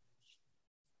sellout.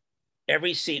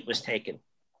 Every seat was taken.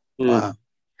 Wow.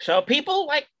 So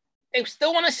people they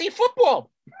still want to see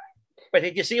football. But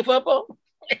did you see football?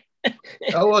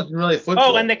 That wasn't really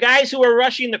football. Oh, and the guys who were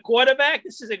rushing the quarterback,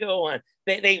 this is a good one.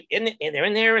 They're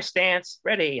in their stance,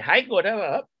 ready, hike,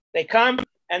 whatever. They come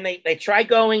and they try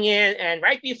going in, and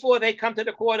right before they come to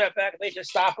the quarterback, they just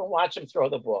stop and watch them throw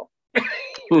the ball.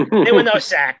 There were no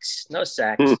sacks.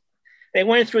 They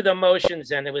went through the motions,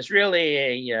 and it was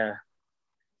really a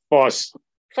farce.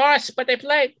 But they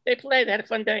played. They had a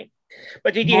fun day.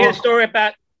 But did you hear the story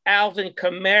about Alvin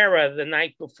Kamara the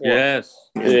night before? Yes.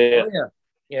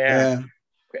 Yeah.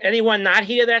 Anyone not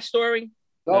hear that story?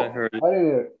 No, I didn't hear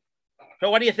it.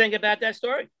 So what do you think about that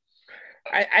story?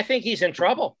 I think he's in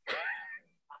trouble.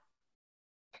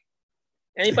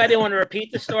 Anybody want to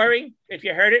repeat the story if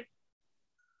you heard it?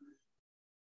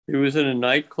 He was in a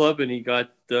nightclub and he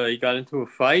got into a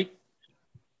fight,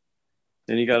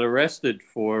 and he got arrested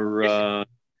for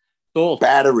assault.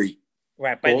 Battery.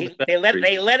 Right, but they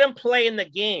let him play in the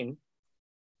game,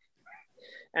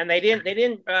 and they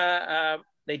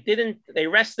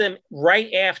arrested him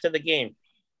right after the game.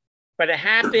 But it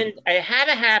had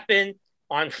to happen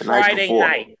on Friday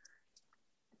night.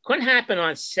 Couldn't happen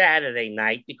on Saturday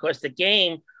night because the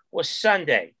game was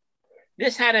Sunday.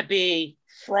 This had to be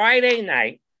Friday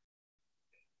night.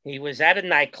 He was at a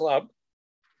nightclub,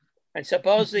 and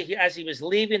supposedly as he was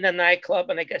leaving the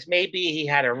nightclub, and I guess maybe he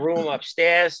had a room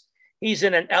upstairs, he's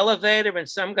in an elevator and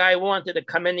some guy wanted to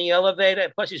come in the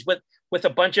elevator. Plus he's with a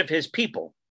bunch of his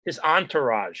people, his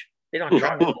entourage. They don't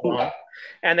drive along.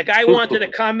 And the guy wanted to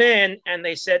come in and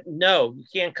they said, no, you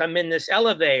can't come in this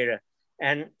elevator.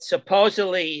 And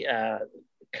supposedly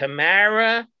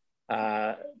Kamara,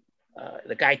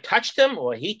 the guy touched him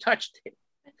or he touched him.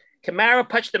 Kamara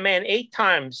punched the man 8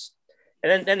 times.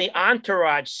 And then the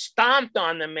entourage stomped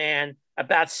on the man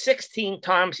about 16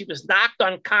 times. He was knocked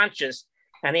unconscious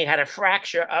and he had a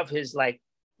fracture of his, they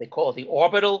call it the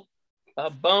orbital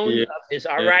bone of his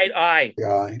right eye.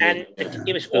 Yeah. And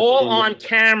it was all on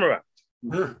camera.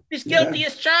 He's guilty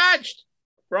as charged,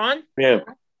 Ron. Yeah.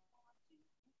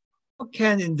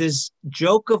 can in this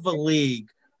joke of a league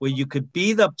where you could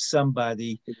beat up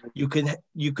somebody, you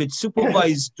could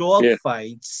supervise dog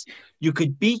fights, you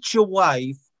could beat your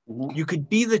wife, you could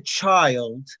be the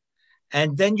child,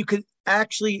 and then you could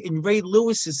actually, in Ray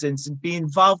Lewis's instance, be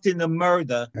involved in a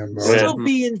murder, still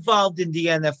be involved in the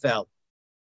NFL.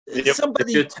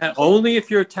 Somebody only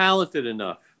if you're talented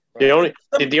enough. The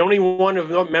only one of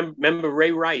remember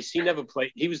Ray Rice. He never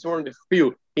played. He was one of the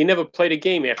few. He never played a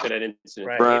game after that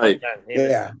incident. Right.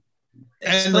 Yeah.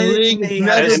 And the league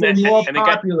has never been more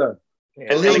popular.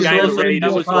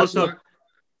 That was also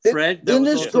Fred. That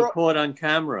was also caught on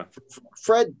camera.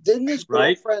 Fred, didn't his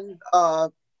girlfriend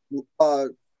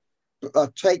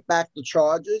take back the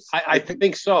charges? I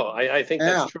think so. I think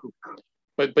that's true.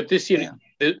 But this year,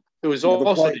 there was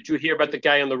also. Did you hear about the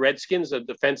guy on the Redskins, the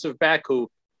defensive back who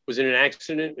was in an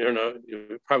accident? You know,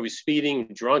 probably speeding,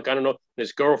 drunk. I don't know.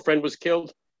 His girlfriend was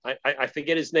killed. I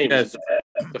forget his name. Yes.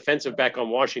 Defensive back on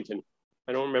Washington.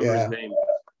 I don't remember his name.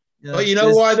 But you know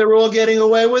why they're all getting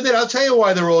away with it? I'll tell you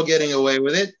why they're all getting away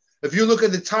with it. If you look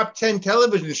at the top 10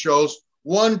 television shows,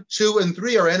 1, 2, and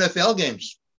 3 are NFL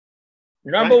games.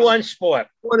 Number one sport.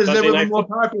 What has never been more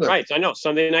popular? Right, I know.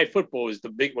 Sunday Night Football is the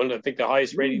big one. I think the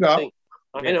highest rated thing.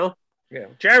 I know. Yeah,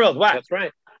 Gerald, what? That's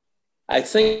right. I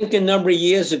think a number of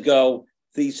years ago,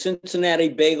 the Cincinnati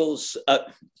Bengals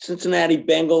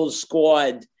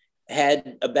squad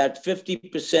had about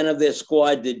 50% of their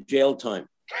squad did jail time.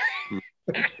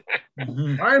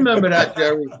 I remember that,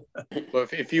 Jerry.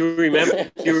 But if you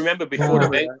remember before the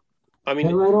Bengals, I mean,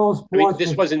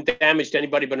 this wasn't damage to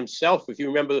anybody but himself. If you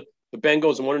remember the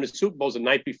Bengals and one of the Super Bowls the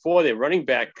night before, their running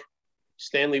back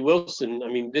Stanley Wilson. I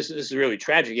mean, this is really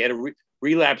tragic. He had a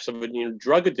relapse of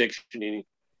drug addiction. And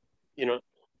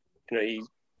he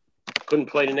couldn't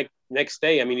play the next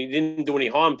day. I mean, he didn't do any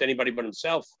harm to anybody but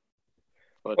himself.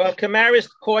 But, well, Kamara's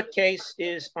court case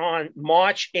is on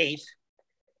March 8th.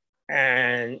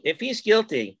 And if he's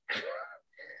guilty,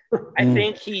 I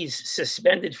think he's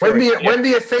suspended for when do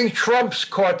you think Trump's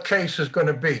court case is going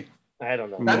to be? I don't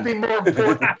know. That'd be more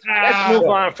important. Let's move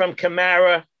on from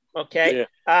Kamara. Okay.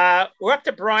 Yeah. We're up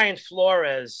to Brian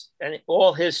Flores and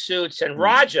all his suits. And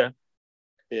Roger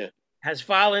has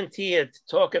volunteered to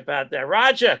talk about that.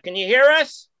 Roger, can you hear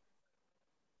us?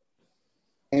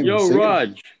 Yo,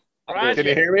 Raj. Can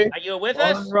you hear me? Are you with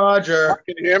us? Roger.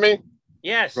 Can you hear me?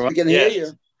 Yes. We can hear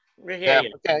you. We hear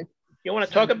you. Okay. You want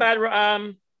to talk about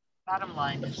bottom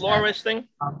line the Flores thing?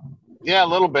 Yeah, a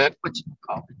little bit.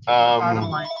 Bottom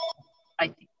line, I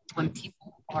think when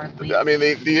people are leaving, I mean,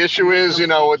 the issue is, there's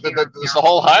the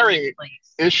whole hiring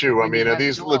issue. I mean, are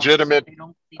these legitimate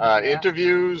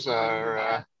interviews?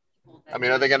 Or,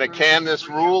 are they going to can this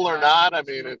rule or not? I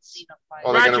mean, it's.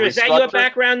 Roger, is that your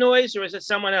background noise or is it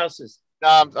someone else's?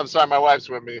 No, I'm sorry. My wife's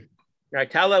with me. All right,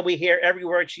 tell her we hear every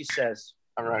word she says.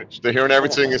 All right. They're hearing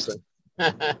everything you say.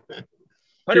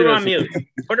 Put her on mute.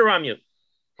 Put her on mute.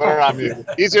 Put her on mute.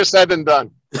 Easier said than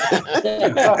done.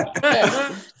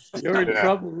 You're in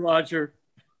trouble, Roger.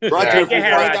 Roger, if you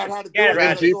find out how to do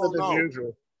it, deeper than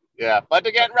usual. Yeah, but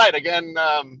again,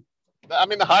 the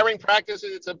hiring practice,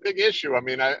 it's a big issue. I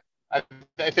mean, I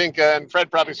think, and Fred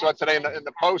probably saw it today in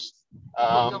the Post,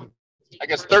 I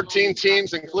guess 13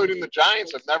 teams, including the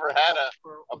Giants, have never had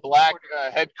a black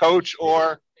head coach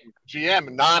or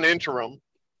GM, non-interim.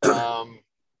 I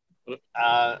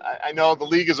know the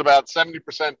league is about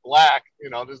 70% black.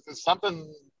 There's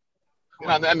something,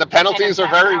 and the penalties are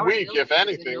very weak, if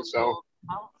anything. So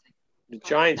the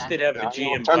Giants did have a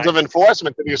GM. In terms of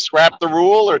enforcement, do you scrap the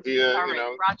rule, or do you,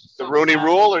 the Rooney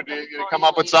rule, or do you come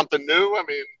up with something new? I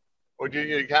mean, or do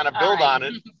you kind of build on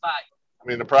it? I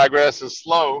mean, the progress is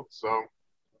slow, so.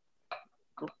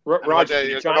 Roger,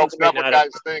 you can open up what guys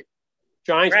think.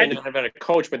 Giants may not have had a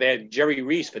coach, but they had Jerry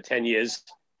Reese for 10 years.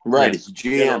 Right, it's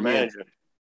GM manager.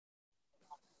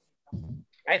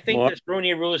 I think this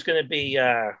Rooney rule is going to be.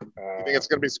 You think it's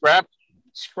going to be scrapped?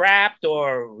 Scrapped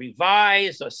or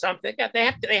revised or something. They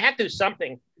have to do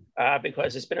something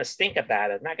because there's been a stink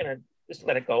about it. Not going to just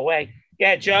let it go away.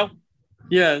 Yeah, Joe.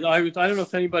 Yeah, I don't know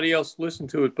if anybody else listened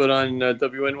to it, but on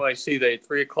WNYC, at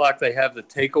 3:00 they have the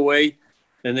takeaway.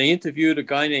 And they interviewed a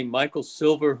guy named Michael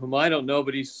Silver, whom I don't know,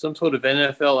 but he's some sort of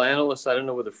NFL analyst. I don't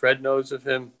know whether Fred knows of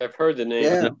him. I've heard the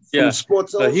name. Yeah.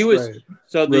 Sports so he was.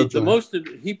 So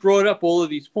he brought up all of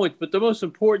these points, but the most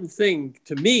important thing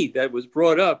to me that was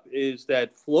brought up is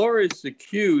that Flores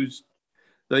accused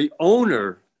the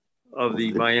owner of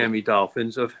the Miami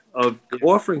Dolphins of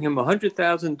offering him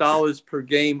 $100,000 per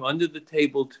game under the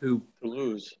table to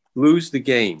lose the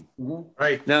game. Mm-hmm.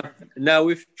 Right now,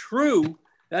 if true.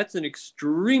 That's an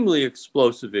extremely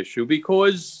explosive issue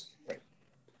because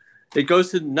it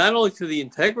goes to not only to the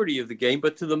integrity of the game,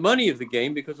 but to the money of the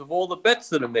game because of all the bets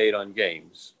that are made on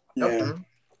games. Yeah.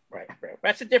 Right.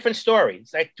 That's a different story.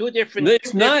 It's like two different.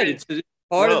 It's not. It's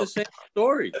part of the same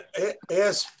story.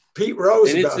 Ask Pete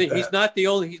Rose and about that. He's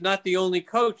not the only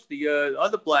coach. The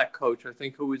other black coach, I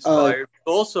think, who was fired,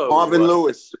 also Marvin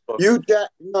Lewis. Hugh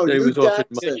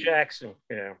Jackson.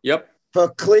 Yeah. Yep. For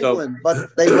Cleveland,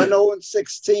 but they went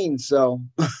 0-16, so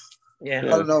yeah, I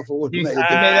don't know if it would he make made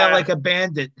out like a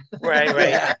bandit.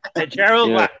 Right.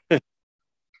 Gerald,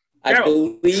 I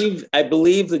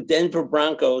believe the Denver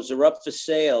Broncos are up for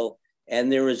sale, and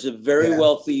there is a very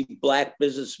wealthy black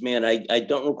businessman, I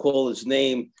don't recall his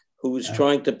name, who was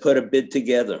trying to put a bid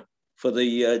together for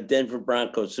the Denver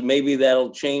Broncos. So maybe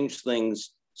that'll change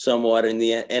things somewhat in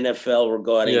the NFL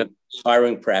regarding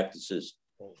hiring practices.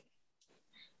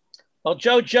 Well,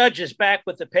 Joe Judge is back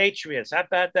with the Patriots. How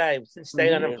about that? He didn't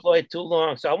stay unemployed too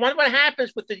long. So I wonder what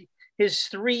happens with his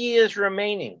 3 years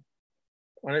remaining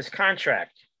on his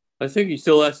contract. I think he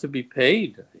still has to be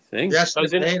paid, I think. Yes, I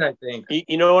think.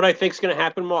 You know what I think is going to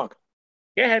happen, Mark?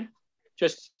 Go ahead.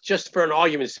 Just for an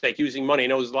argument's sake, using money. I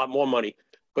know there's a lot more money.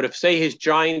 But if, say, his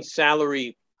Giants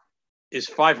salary is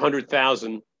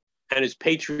 $500,000 and his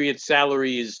Patriots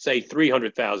salary is, say,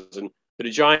 $300,000, do the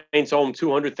Giants owe him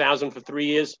 $200,000 for 3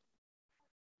 years?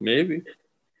 Maybe.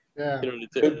 Yeah. The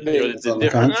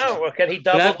difference. No, can he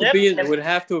double dip? It would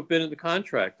have to have been in the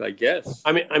contract, I guess.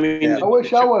 I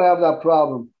wish I would have that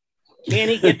problem. Can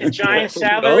he get the Giants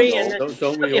salary?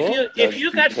 Don't we all? If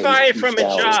you got fired from a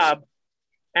job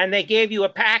and they gave you a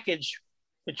package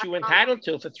that you were entitled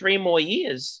to for 3 more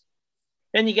years,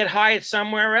 then you get hired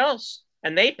somewhere else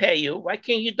and they pay you. Why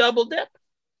can't you double dip?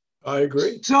 I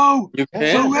agree. So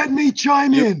let me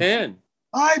chime in. Can.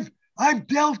 I've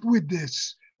dealt with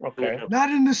this. Okay.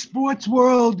 Not in the sports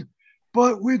world,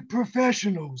 but with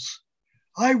professionals.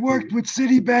 I worked with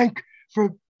Citibank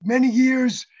for many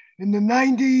years in the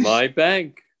 90s. My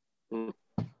bank.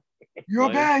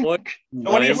 Your bank.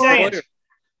 What are you saying?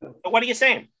 What are you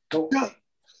saying?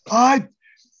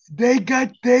 They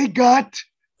got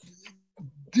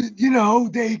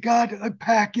a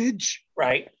package.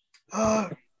 Right.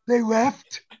 They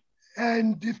left,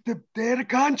 and they had a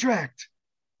contract.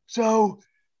 So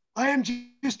I am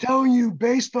just telling you,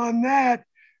 based on that,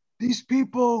 these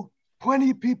people,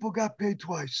 plenty of people got paid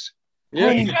twice. Yeah,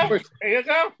 there you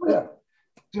go. Yeah.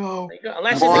 So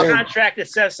unless in the contract it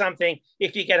says something,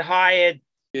 if you get hired,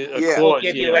 we'll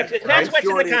give you extra. That's what's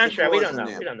in the contract. We don't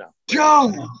know.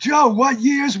 Joe, what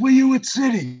years were you at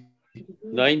Citi?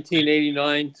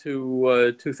 1989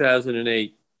 to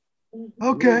 2008.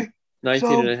 Okay.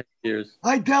 19 and a half years.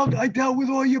 I dealt with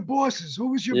all your bosses.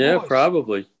 Who was your boss? Yeah,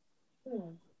 probably.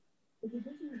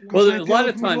 Well, a lot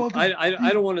of times,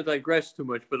 I don't want to digress too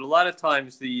much, but a lot of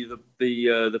times the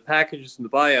packages and the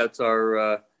buyouts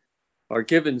are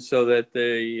given so that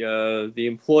the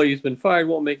employee who's been fired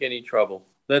won't make any trouble.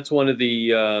 That's one of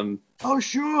the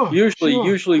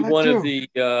usually one of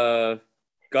the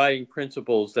guiding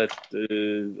principles that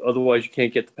otherwise you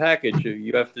can't get the package.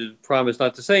 You have to promise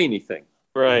not to say anything.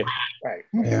 Right.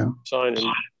 Yeah. Sign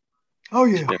him. Oh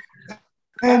yeah.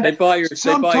 And they buy your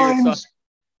sometimes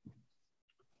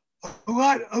a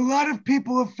lot of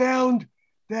people have found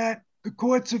that the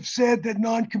courts have said that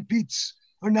non-competes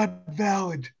are not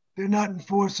valid. They're not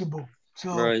enforceable.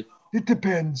 So it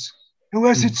depends,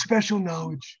 unless it's special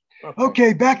knowledge.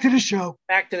 Okay, back to the show.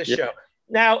 Show.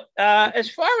 Now, as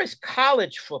far as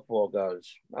college football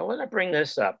goes, I want to bring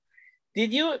this up.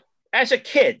 Did you, as a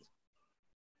kid,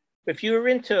 if you were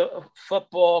into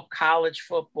football, college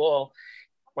football,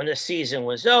 when the season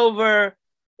was over,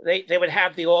 they would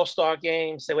have the All-Star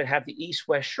games, they would have the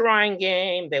East-West Shrine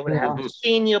game, they would have the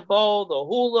Senior Bowl, the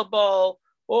Hula Bowl,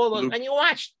 all those, and you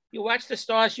watched the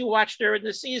stars you watched during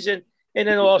the season in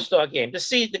an All-Star game, the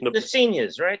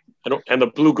seniors, right? And the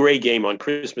Blue-Gray game on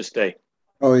Christmas Day.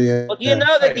 Oh, yeah. Well, do you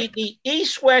know that the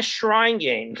East-West Shrine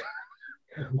game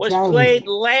was played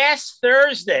last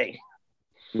Thursday?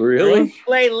 Really?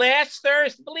 Played last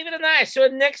Thursday, believe it or not. So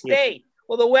the next day,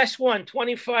 well, the West won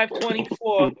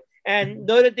 25-24, and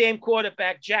Notre Dame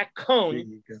quarterback Jack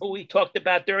Cohn, who we talked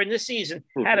about during the season,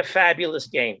 had a fabulous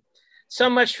game. So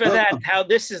much for that. How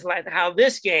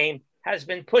this game has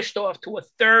been pushed off to a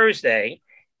Thursday,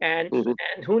 and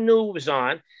who knew it was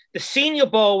on? The Senior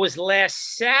Bowl was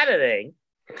last Saturday,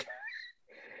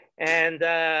 and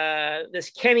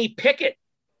this Kenny Pickett,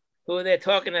 who they're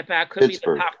talking about could be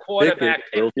the top quarterback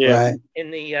in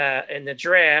the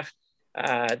draft,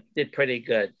 did pretty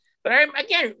good. But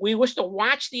again, we used to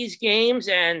watch these games,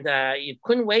 and you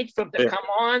couldn't wait for them to come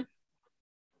on.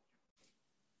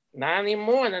 Not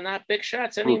anymore. They're not big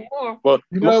shots anymore. Well,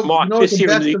 Mark, this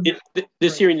year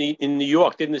in New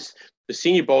York, didn't the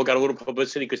Senior Bowl got a little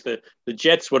publicity because the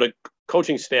Jets were the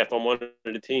coaching staff on one of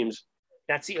the teams.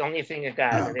 That's the only thing that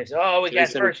got it. We got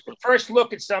first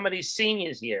look at some of these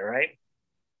seniors here, right?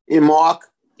 Hey, Mark.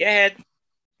 Go ahead.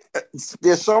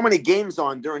 There's so many games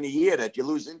on during the year that you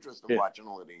lose interest in watching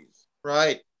all of these.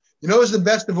 Right. You know what's the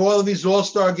best of all of these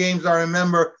All-Star games? I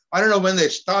remember, I don't know when they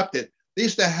stopped it. They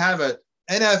used to have an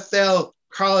NFL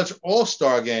college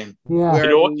All-Star game. Yeah.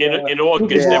 In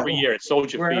August every year at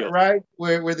Soldier Field. Right,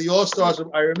 where the All-Stars,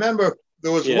 I remember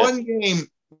there was one game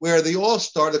where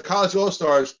the college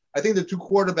All-Stars, I think the two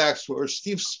quarterbacks were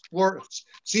Steve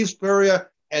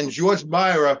Spurrier and George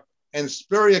Myra, and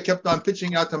Spurrier kept on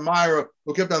pitching out to Myra,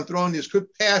 who kept on throwing these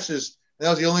quick passes. And that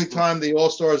was the only time the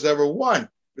All-Stars ever won.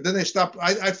 But then they stopped.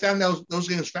 I found those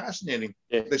games fascinating.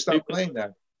 Yeah. They stopped playing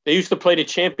that. They used to play the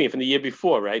champion from the year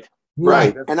before, right?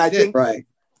 Right. And I think,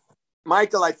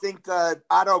 Michael,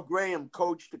 Otto Graham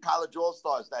coached the college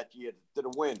All-Stars that year to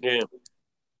the win. Yeah.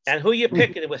 And who you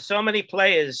picking? With so many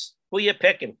players, who you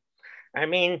picking? I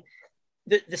mean,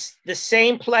 the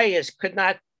same players could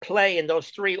not play in those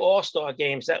 3 All-Star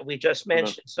games that we just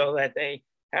mentioned, so that they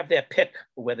have their pick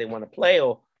where they want to play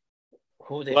or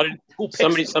who picks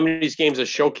some of these games are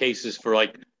showcases for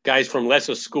like guys from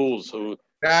lesser schools who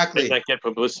not get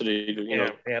publicity. You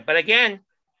know. Yeah. But again,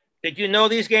 did you know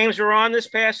these games were on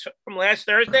from last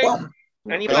Thursday?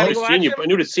 Anybody watch them? I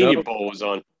knew the Senior Bowl was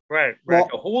on. Right.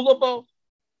 The Hula Bowl.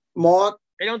 Mark,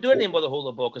 they don't do anything with the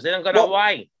Hula Bowl because they don't go to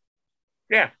Hawaii.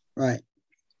 Yeah. Right.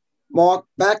 Mark,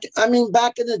 back in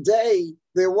the day,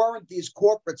 there weren't these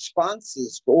corporate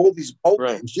sponsors for all these bowl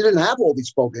games. You didn't have all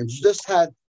these bowl games. You just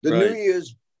had the New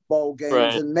Year's bowl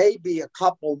games and maybe a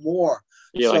couple more.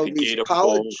 Yeah, so like these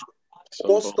college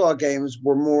All-Star games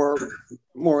were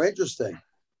more interesting.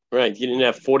 Right. You didn't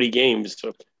have 40 games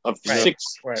of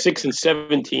 6 and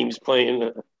 7 teams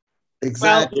playing.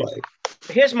 Exactly. Well,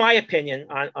 here's my opinion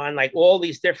on like all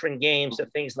these different games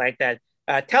and things like that.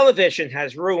 Television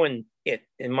has ruined it,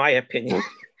 in my opinion.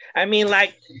 I mean,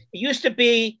 like it used to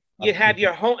be, you'd have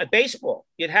your home baseball.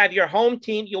 You'd have your home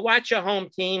team. You watch your home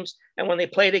teams, and when they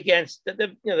played against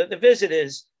the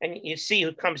visitors, and you see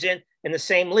who comes in the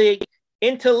same league,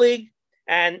 interleague,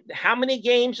 and how many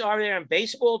games are there in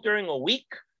baseball during a week?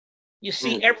 You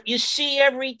see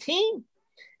every team,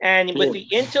 and with the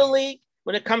interleague,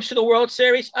 when it comes to the World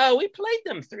Series, we played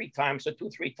them 3 times or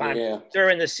 2-3 times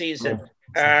during the season.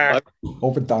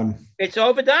 Overdone. It's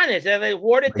overdone. They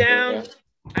watered down.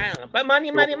 I don't know. But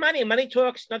money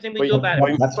talks. Nothing we do about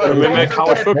it. Remember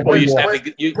college football used to have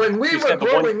when we were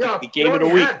growing up, you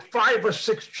only had 5 or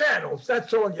 6 channels.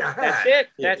 That's all you had.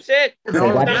 That's it.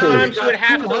 Sometimes you would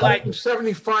have to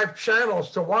 75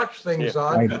 channels to watch things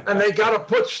on, and they got to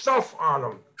put stuff on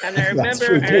them. And I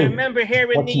remember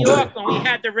here in New York when we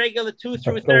had the regular 2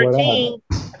 through 13.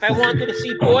 If I wanted to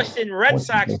see Boston Red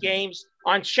Sox games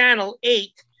on Channel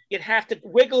 8, you'd have to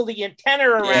wiggle the antenna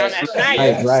around at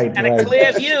night and a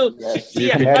clear view to see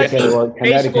a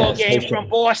baseball game from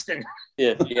Boston.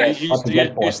 Yeah. You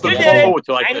did it.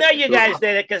 I know you guys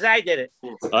did it because I did it.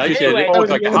 I did it.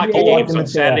 Like the hockey games on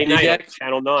Saturday night at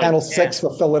Channel 9. Channel 6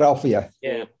 for Philadelphia.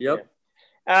 Yeah. Yep.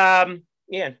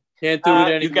 Yeah. Can't do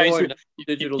it anymore.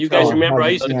 You guys remember I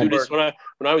used to do this when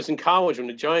I was in college when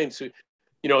the Giants, when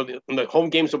the home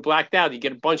games were blacked out, you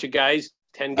get a bunch of guys,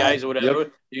 10 guys or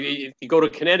whatever. You go to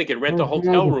Connecticut, rent a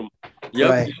hotel room.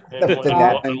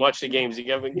 And watch the games.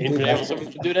 You ever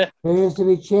something to do that? There used to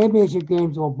be championship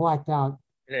games were blacked out.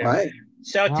 Yeah. Right.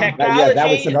 So technology. That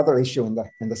was another issue in the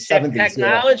 70s.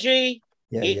 Technology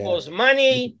equals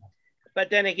money. But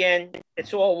then again,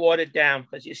 it's all watered down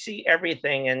because you see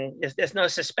everything and there's no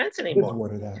suspense anymore.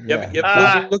 Look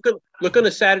on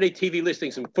the Saturday TV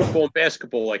listings in football and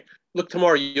basketball. Like, look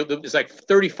tomorrow, there's like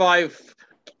 35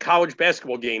 college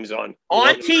basketball games on TV.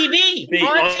 On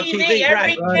TV,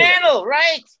 every channel,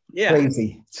 right? Yeah,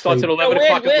 crazy. Starts at 11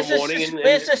 o'clock in the morning.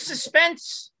 Where's the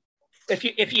suspense?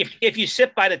 If you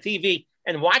sit by the TV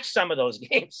and watch some of those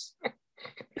games,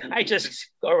 I just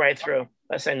go right through.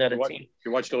 Unless I know the team.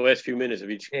 You watch the last few minutes of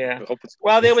each. Yeah.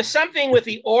 Well, there was something with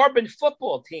the Auburn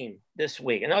football team this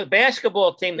week. The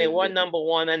basketball team, they won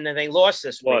 #1 and then they lost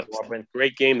this week. Auburn.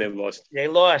 Great game they lost. They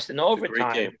lost in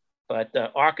overtime, but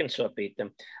Arkansas beat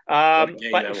them. But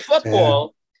in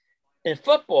football,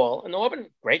 in Auburn,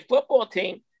 great football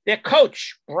team. Their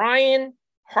coach, Brian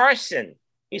Harsin,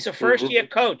 he's a first-year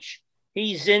coach.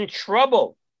 He's in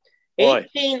trouble.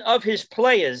 18 of his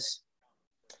players,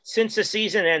 since the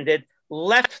season ended,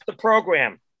 left the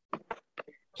program.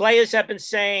 Players have been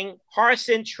saying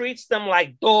Harsin treats them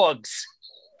like dogs.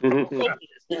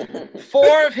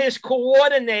 4 of his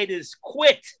coordinators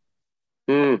quit.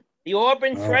 The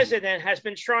Auburn president has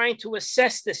been trying to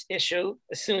assess this issue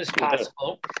as soon as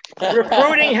possible.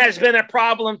 Recruiting has been a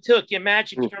problem too. Can you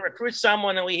imagine you can recruit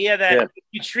someone and we hear that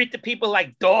you treat the people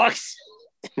like dogs?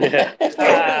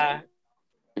 The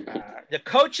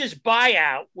coach's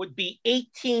buyout would be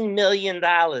 $18 million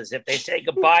if they say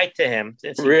goodbye to him.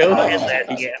 Since he retired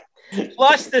last year.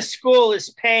 Plus, the school is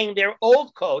paying their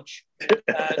old coach,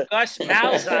 Gus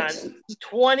Malzahn,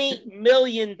 $20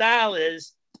 million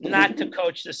not to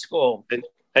coach the school.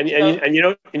 And you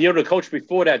know the coach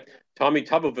before that, Tommy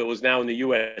Tuberville, was now in the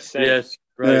USA. Yes,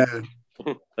 right.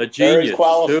 Yeah. A genius,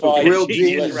 real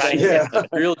genius, right? Yeah,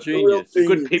 real genius. The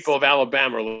good people of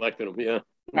Alabama elected him. Yeah.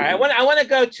 All right, I want to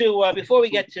go to before we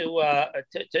get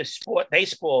to sport,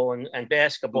 baseball and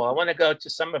basketball. I want to go to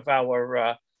some of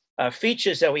our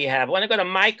features that we have. I want to go to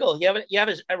Michael. You have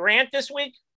a rant this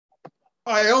week?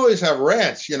 I always have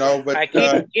rants, but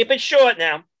right, keep it short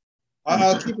now.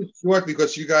 I'll keep it short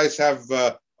because you guys have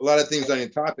a lot of things on your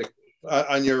topic,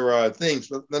 on your things.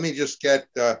 But let me just get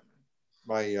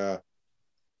my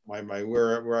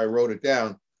where I wrote it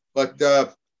down. But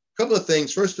a couple of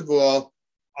things. First of all,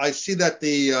 I see that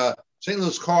the St.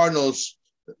 Louis Cardinals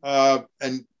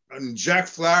and Jack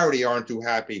Flaherty aren't too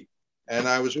happy. And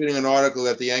I was reading an article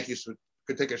that the Yankees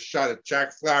could take a shot at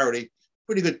Jack Flaherty.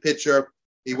 Pretty good pitcher.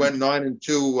 He went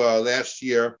 9-2 last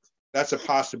year. That's a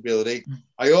possibility.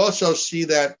 I also see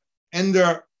that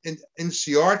Ender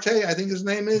Inciarte, I think his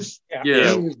name is.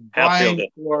 Yeah.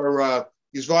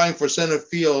 He's vying for center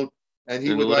field, and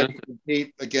he would like to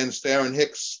compete against Aaron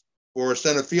Hicks for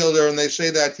center fielder. And they say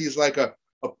that he's like a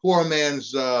poor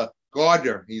man's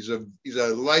Gardner. He's a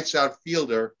lights out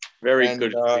fielder. Very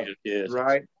good.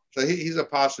 Right. So he's a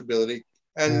possibility.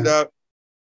 And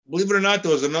believe it or not,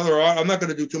 there was another. I'm not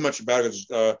going to do too much about it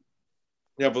because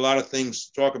we have a lot of things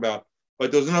to talk about.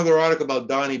 But there was another article about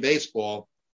Donnie Baseball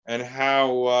and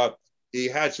how he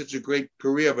had such a great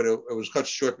career, but it was cut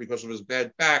short because of his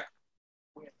bad back.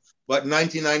 But in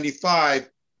 1995,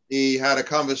 he had a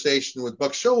conversation with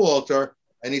Buck Showalter,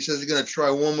 and he says he's going to try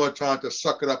one more time to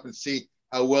suck it up and see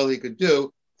how well he could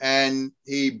do. And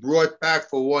he brought back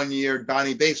for 1 year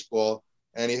Donnie Baseball,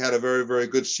 and he had a very, very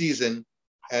good season.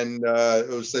 And it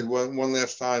was said one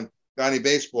last time, Donnie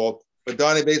Baseball. But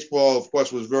Donnie Baseball, of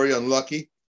course, was very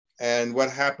unlucky. And what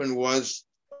happened was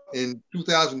in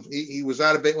 2000, he was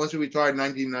out of baseball. Once he retired in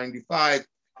 1995,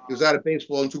 he was out of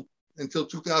baseball until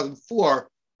 2004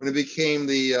 when he became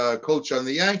the coach on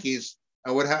the Yankees.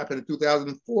 And what happened in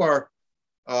 2004,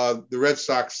 the Red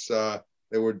Sox,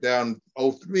 they were down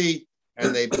 0-3,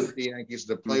 and they beat the Yankees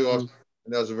in the playoffs.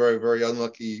 And that was a very, very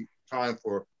unlucky time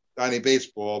for Donnie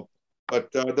Baseball.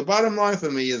 But the bottom line for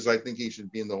me is I think he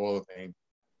should be in the Hall of Fame.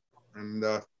 And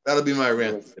that'll be my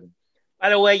rant. By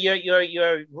the way,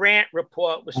 your rant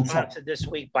report was sponsored this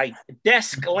week by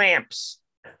Desk Lamps.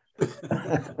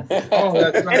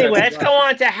 Anyway, let's go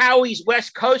on to Howie's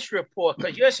West Coast report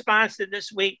because you're sponsored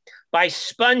this week by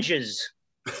Sponges.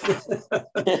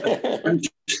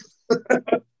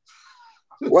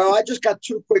 Well, I just got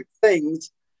two quick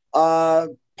things.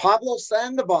 Pablo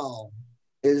Sandoval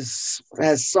has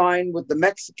signed with the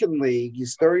Mexican League.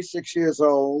 He's 36 years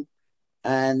old,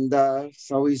 and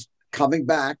so he's coming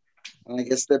back. And I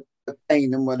guess they're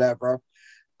paying him whatever.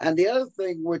 And the other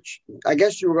thing, which I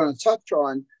guess you were going to touch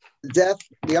on, the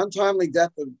untimely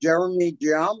death of Jeremy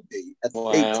Giambi at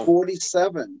age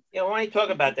 47. Yeah, why don't you talk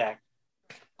about that?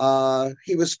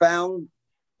 He was found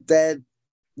dead.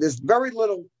 There's very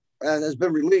little has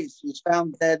been released. He was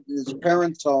found dead in his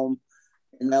parents' home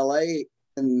in LA,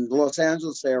 in the Los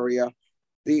Angeles area.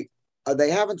 They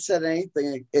haven't said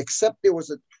anything except there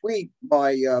was a tweet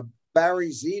by Barry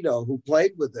Zito, who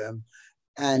played with him,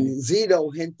 and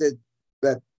Zito hinted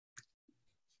that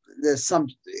there's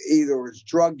either it's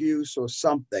drug use or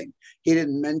something. He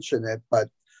didn't mention it, but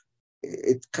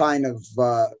it kind of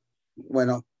went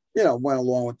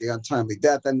along with the untimely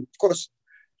death. And of course,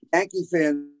 Yankee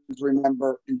fans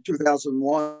remember in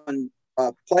 2001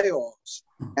 playoffs,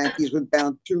 Yankees went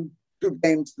down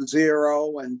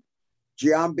 2-0, and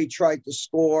Giambi tried to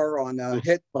score on a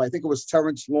hit, but I think it was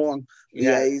Terrence Long, the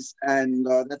A's, and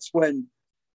that's when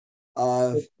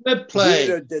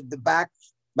Peter did the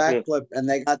backflip, and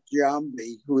they got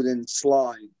Giambi, who didn't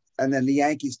slide, and then the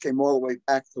Yankees came all the way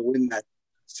back to win that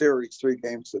series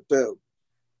 3-2.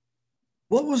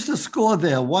 What was the score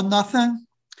there? 1-0?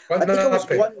 I think it was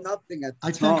 1-0 at the time.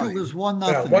 I think it was 1-0.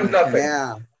 Yeah,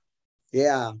 1-0.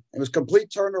 Yeah. It was complete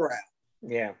turnaround.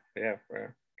 Yeah.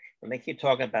 And they keep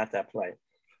talking about that play.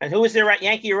 And who was the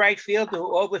Yankee right field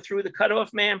who overthrew the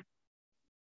cutoff man?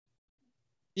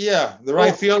 Yeah, the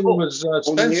right fielder was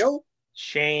Spencer.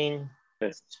 Shane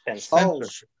Spencer. Oh,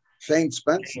 Shane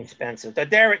Spencer. Shane Spencer.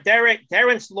 The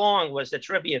Terrence Long was the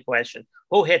trivia question.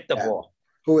 Who hit the ball?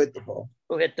 Who hit the ball?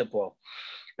 Who hit the ball?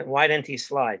 And why didn't he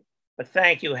slide? But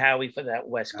thank you, Howie, for that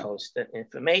West Coast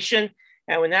information.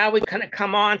 And now we're going to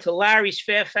come on to Larry's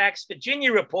Fairfax,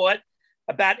 Virginia report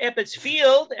about Ebbets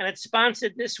Field, and it's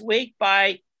sponsored this week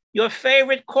by your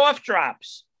favorite cough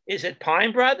drops. Is it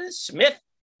Pine Brothers, Smith,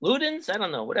 Luden's? I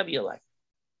don't know, whatever you like.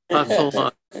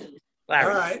 All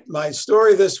right, my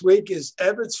story this week is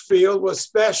Ebbets Field was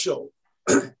special.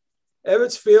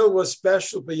 Ebbets Field was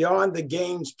special beyond the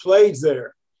games played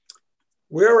there.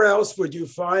 Where else would you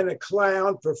find a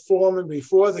clown performing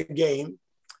before the game,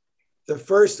 the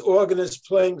first organist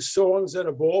playing songs at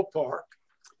a ballpark,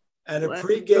 and a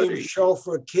pregame show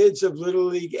for kids of Little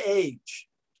League age?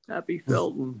 Happy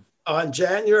Felton. On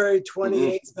January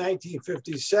 28,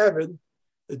 1957,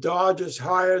 the Dodgers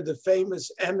hired the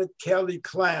famous Emmett Kelly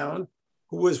clown,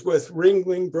 who was with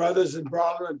Ringling Brothers and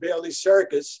Bronner and Bailey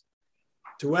Circus,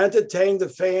 to entertain the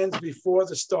fans before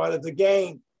the start of the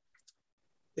game.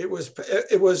 It was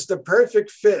the perfect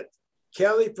fit.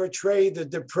 Kelly portrayed the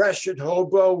Depression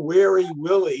hobo Weary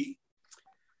Willie,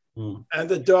 and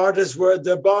the Dodgers were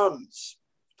the bums.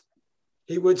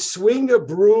 He would swing a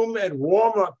broom at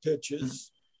warm-up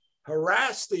pitches,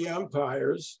 harass the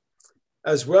umpires,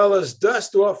 as well as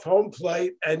dust off home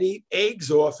plate and eat eggs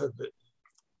off of it.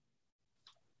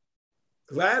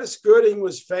 Gladys Gooding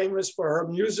was famous for her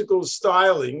musical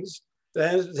stylings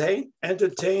that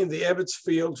entertained the Ebbets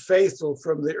Field faithful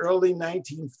from the early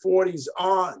 1940s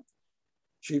on.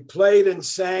 She played and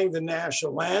sang the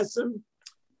national anthem.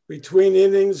 Between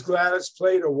innings, Gladys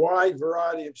played a wide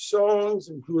variety of songs,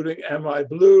 including Am I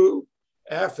Blue,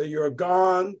 After You're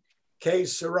Gone, Que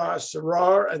Sera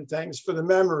Sera, and Thanks for the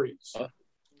Memories.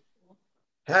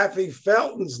 Happy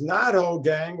Felton's Not-Ho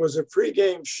Gang was a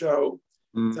pregame show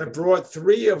that brought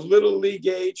 3 of Little League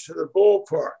age to the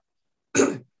ballpark.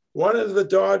 One of the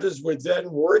Dodgers would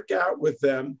then work out with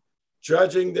them,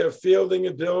 judging their fielding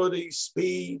ability,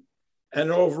 speed, and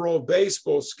overall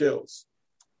baseball skills.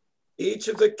 Each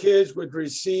of the kids would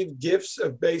receive gifts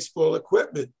of baseball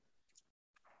equipment,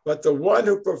 but the one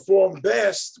who performed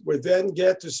best would then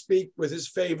get to speak with his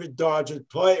favorite Dodger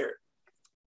player.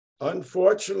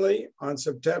 Unfortunately, on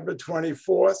September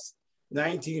 24th,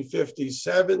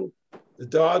 1957, the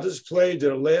Dodgers played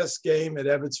their last game at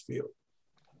Ebbets Field.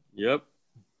 Yep.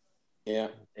 Yeah.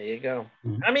 There you go.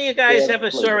 How many of you guys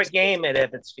ever saw a game at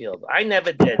Ebbets Field? I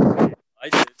never did. I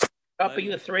did. Couple of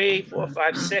you, 3, 4,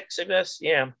 5, 6 of us.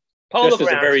 Yeah. Just as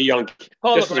a very young kid.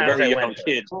 Polo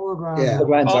Grounds I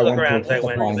went to,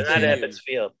 but not Ebbets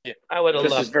Field. Yeah. I would have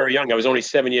loved. Just as very young. I was only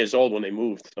 7 years old when they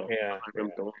moved. So yeah.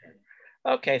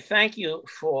 Okay, thank you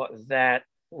for that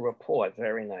report.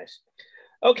 Very nice.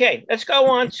 Okay, let's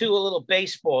go on to a little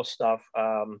baseball stuff.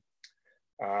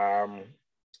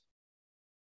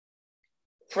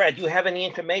 Fred, do you have any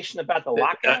information about the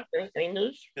lockout? Any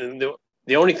news?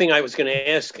 The only thing I was going to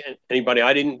ask anybody,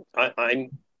 I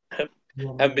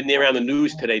haven't been there around the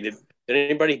news today.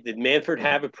 Did Manfred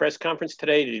have a press conference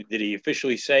today? Did he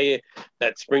officially say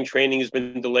that spring training has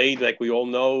been delayed, like we all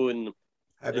know? And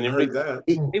I haven't heard that.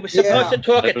 He was supposed to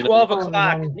talk at 12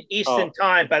 o'clock Eastern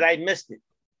time, but I missed it.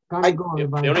 The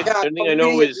only thing I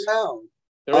know is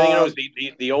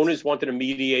the owners wanted a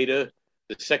mediator.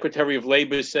 The Secretary of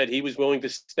Labor said he was willing to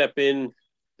step in,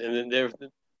 and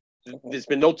there's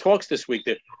been no talks this week.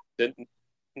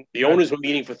 The owners were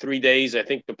meeting for 3 days. I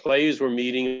think the players were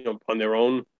meeting on their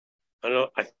own.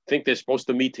 I think they're supposed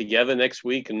to meet together next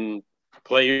week, and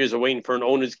players are waiting for an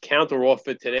owner's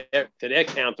counteroffer to their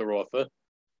counteroffer,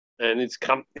 and it's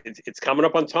coming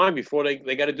up on time before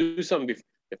they got to do something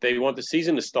if they want the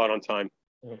season to start on time.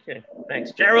 Okay,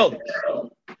 thanks, Gerald.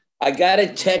 I got a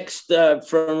text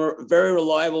from a very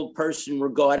reliable person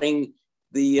regarding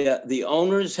the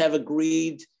owners have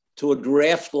agreed to a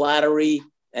draft lottery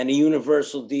and a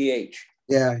universal DH.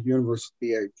 Yeah, universal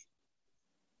DH.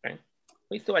 Okay.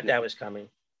 We thought that was coming.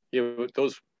 Yeah, were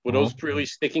those really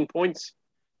sticking points?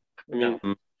 I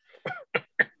mean,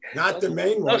 not the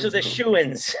main ones. Those are the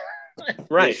shoo-ins.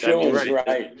 Right.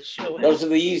 Right. Those are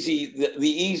the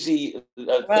easy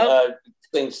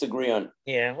things to agree on.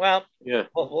 Yeah. Well,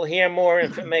 we'll hear more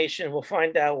information. We'll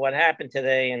find out what happened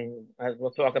today, and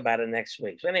we'll talk about it next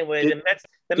week. So anyway,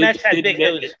 the Mets had big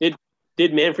news.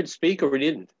 Did Manfred speak or he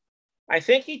didn't? I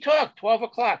think he talked 12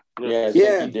 o'clock. Yeah, he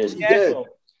did. He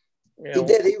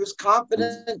did. He was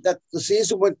confident that the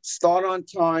season would start on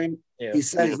time. Yeah. He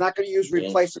said he's not going to use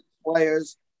replacement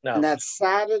players. No. And that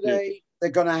Saturday, they're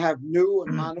going to have new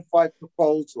and modified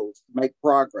proposals to make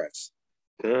progress.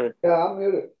 Yeah, I'm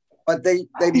muted. But they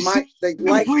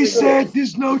Simply said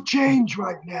there's no change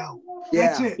right now.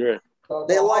 That's it. Yeah.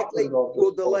 They likely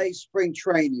will delay spring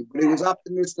training, but he was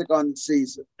optimistic on the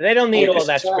season. They don't need all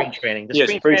that spring training. The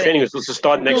spring training is supposed to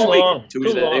start next week,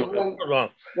 Tuesday. Too long.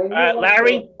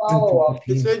 Larry?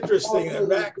 It's interesting.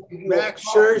 Max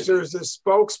Scherzer is a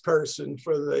spokesperson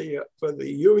for the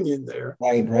union there.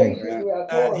 Right.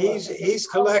 And he's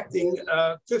collecting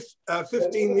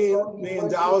 $15 million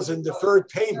in deferred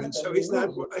payments. So he's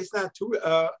not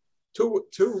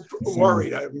too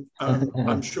worried.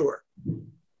 I'm sure.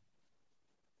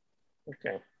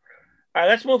 Okay. All right,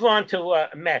 let's move on to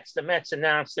Mets. The Mets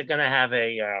announced they're going to have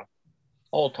a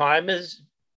old-timers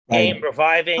game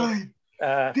reviving.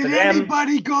 Did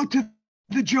anybody go to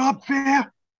the job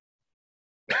fair?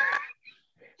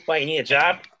 Why, you need a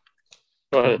job?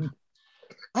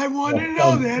 I want to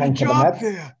know they had a job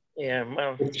fair. Yeah,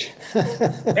 well,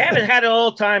 they haven't had an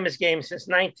old-timers game since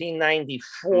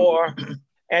 1994.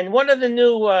 And one of the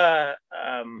new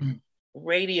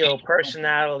radio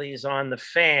personalities on the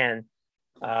Fan,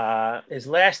 his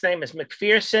last name is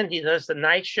McPherson. He does the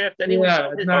night shift. Keith.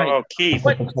 Keith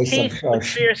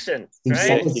McPherson,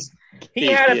 right? He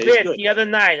had a bit the other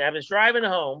night. I was driving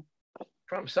home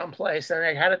from someplace, and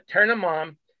I had to turn him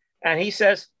on. And he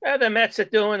says, the Mets are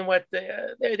doing what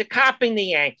they're copying the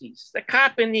Yankees. They're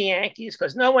copying the Yankees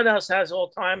because no one else has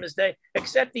Old-Timers Day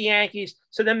except the Yankees.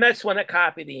 So the Mets want to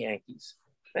copy the Yankees.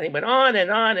 And he went on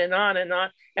and on and on and on.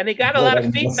 And he got a lot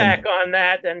of feedback on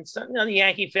that. And some, the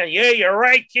Yankee fan, yeah, you're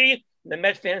right, Keith. And the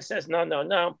Met fan says,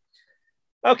 no.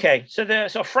 Okay,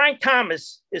 so Frank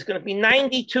Thomas is going to be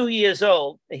 92 years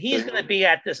old. He's going to be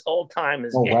at this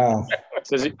Old-Timers game. Wow.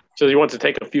 So he wants to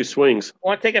take a few swings.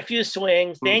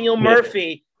 Daniel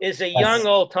Murphy is a young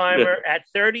old-timer at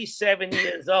 37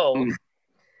 years old.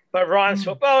 But Ron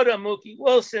Swoboda, Mookie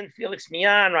Wilson, Felix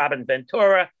Millan, Robin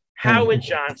Ventura, Howard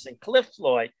Johnson, Cliff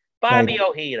Floyd, Bobby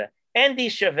Ojeda, Andy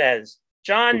Chavez,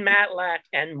 John Matlack,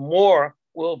 and more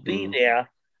will be there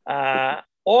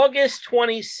August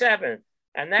 27th.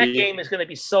 And that game is going to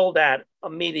be sold out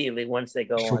immediately once they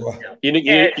go on.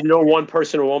 You know one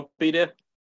person who won't be there?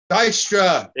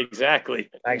 Dykstra. Exactly.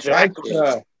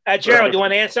 Gerald, you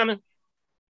want to add something?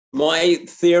 My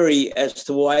theory as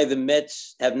to why the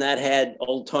Mets have not had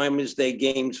Old-Timers Day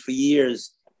games for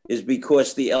years is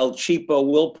because the El Cheapo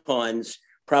Wilpons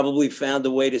probably found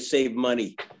a way to save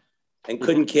money and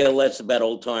couldn't care less about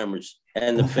old-timers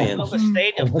and the fans.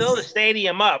 Fill the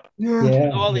stadium up.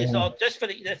 All these, just for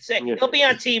the sake. He'll be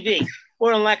on TV.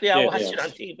 More than likely, I'll watch it on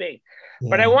TV. Yeah.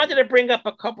 But I wanted to bring up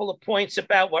a couple of points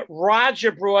about what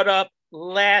Roger brought up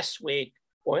last week,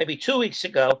 or maybe 2 weeks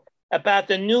ago, about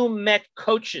the new Met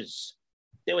coaches.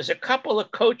 There was a couple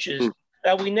of coaches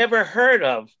that we never heard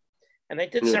of, and I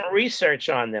did some research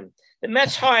on them. The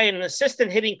Mets hired an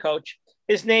assistant hitting coach.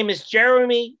 His name is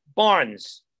Jeremy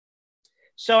Barnes.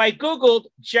 So I Googled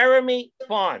Jeremy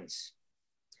Barnes,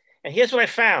 and here's what I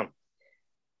found.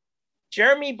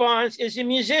 Jeremy Barnes is a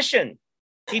musician.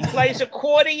 He plays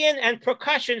accordion and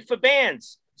percussion for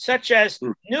bands such as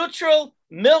Neutral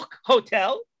Milk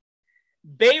Hotel,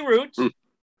 Beirut,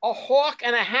 A Hawk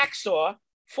and a Hacksaw,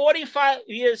 45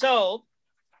 years old,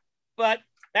 but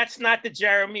that's not the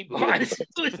Jeremy Barnes.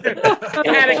 You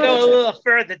had to go a little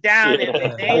further down in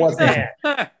the names there.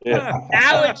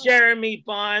 Now Jeremy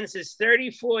Barnes is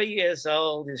 34 years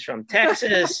old. He's from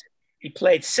Texas. He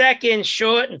played second,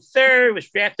 short, and third. Was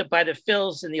drafted by the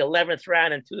Phils in the 11th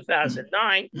round in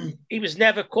 2009. He was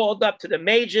never called up to the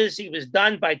majors. He was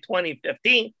done by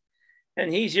 2015.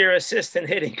 And he's your assistant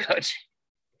hitting coach.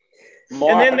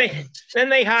 And then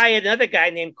they hired another guy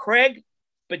named Craig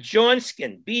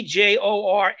Bjornsson,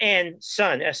 Bjorn,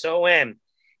 son, S-O-N.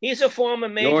 He's a former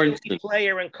major league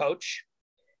player and coach.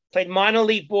 Played minor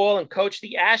league ball and coached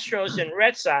the Astros and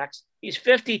Red Sox. He's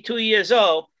 52 years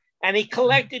old, and he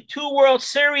collected 2 World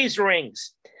Series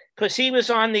rings because he was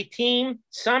on the team.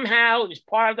 Somehow he was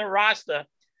part of the roster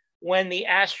when the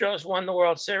Astros won the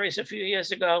World Series a few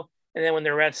years ago, and then when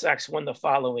the Red Sox won the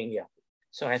following year.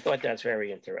 So I thought that's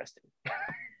very interesting.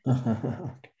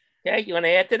 Yeah, you want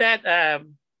to add to that,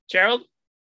 Gerald?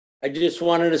 I just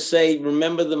wanted to say,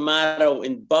 remember the motto,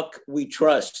 in Buck we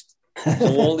trust.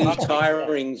 So all these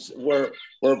hirings were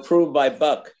approved by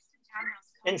Buck.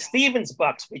 In Stevens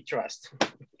Bucks we trust.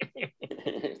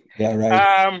 Yeah,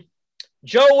 right.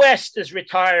 Joe West is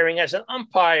retiring as an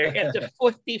umpire after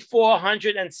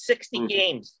 5,460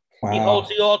 games. Wow. He holds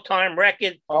the all-time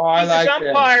record. Oh, I like that. He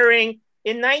was umpiring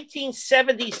in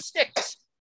 1976.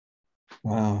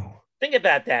 Wow. Think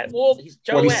about that. Well, he's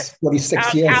Joe West.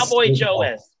 46 years. Cowboy Joe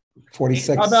West.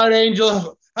 46. How about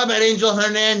Angel? How about Angel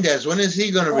Hernandez? When is he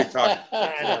going to retire?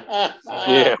 Yeah.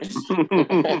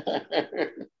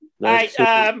 All right,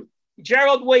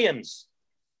 Gerald Williams.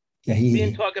 Yeah, we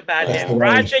didn't talk about him.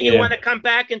 Right. Roger, you want to come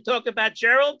back and talk about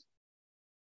Gerald?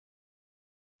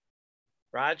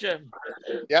 Roger?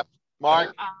 Yep.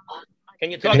 Mark?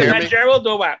 Can you talk about Gerald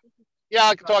or what? Yeah,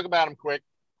 I can talk about him quick.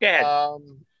 Go ahead.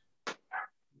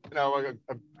 You know,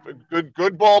 a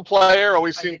good ball player.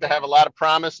 Always seemed to have a lot of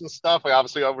promise and stuff.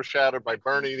 Obviously overshadowed by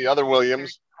Bernie, the other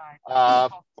Williams.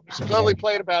 Only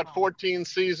played about 14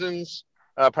 seasons,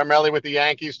 primarily with the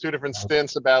Yankees, 2 different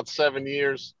stints, about 7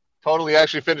 years. Totally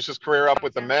actually finished his career up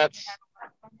with the Mets.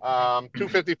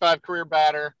 255 career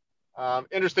batter.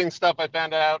 Interesting stuff I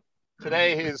found out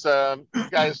today. His you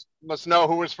guys must know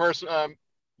who his first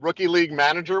rookie league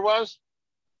manager was.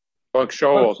 Buck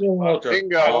Showalter.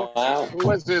 Bingo. Oh, wow. Who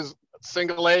was his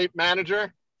single A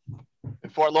manager in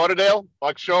Fort Lauderdale?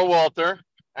 Buck Showalter.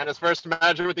 And his first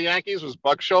manager with the Yankees was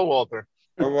Buck Showalter.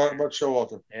 Buck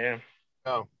Showalter. Yeah.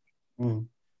 Oh.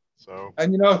 So.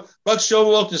 And you know, Buck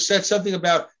Showalter said something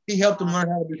about he helped him learn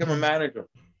how to become a manager.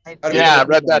 Yeah, I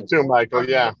read that too, Michael.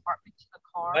 Yeah.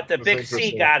 But the big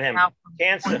C got him.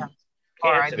 Cancer.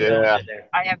 Yeah.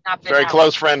 I have not been very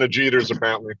close friend of Jeter's,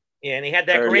 apparently. Yeah, and he had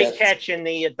that great catch in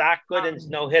the Doc Gooden's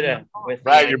no-hitter.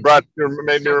 Right, you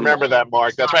made me remember that,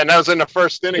 Mark. That's right. And that was in the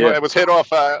first inning. Yeah. It was hit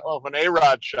off an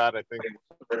A-Rod shot, I think.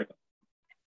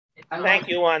 Thank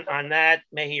you on that.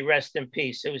 May he rest in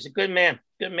peace. It was a good man.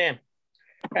 Good man.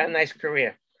 Had a nice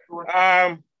career.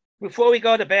 Before we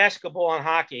go to basketball and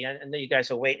hockey, I know you guys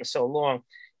are waiting so long.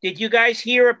 Did you guys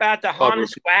hear about the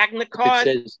Honus Wagner card?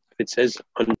 It says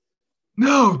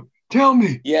no. Tell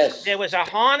me. Yes. There was a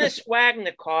Honus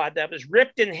Wagner card that was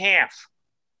ripped in half.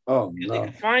 Oh, you no.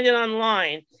 can find it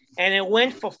online, and it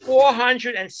went for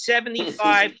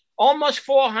 $475, almost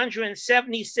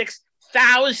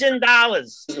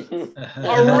 $476,000.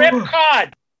 A rip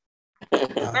card.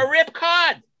 A rip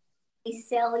card. They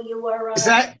sell you a. Is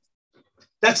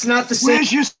that's not the same?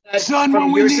 Where's your son from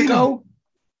when we years need ago?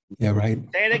 Yeah, right.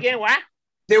 Say it again. What?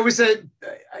 There was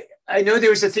I know there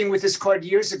was a thing with this card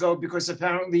years ago because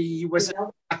apparently he was a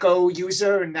tobacco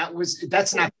user, and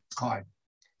that's not the card.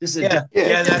 This is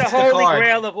that's the holy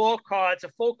grail of all cards. A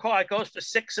full card goes for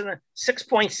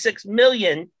 $6.6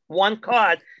 million. One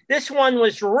card. This one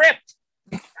was ripped,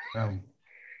 and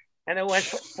it went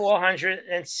for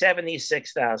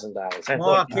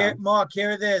 $476,000. Mark,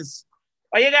 here it is.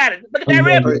 Oh, you got it. Look at that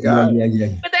rip. Yeah.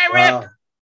 Look at that rip.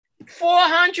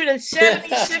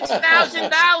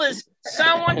 $476,000.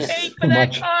 Someone paid for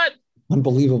that card.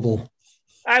 Unbelievable.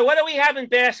 All right, what do we have in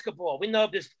basketball? We know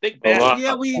this big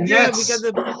basketball. We got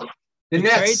the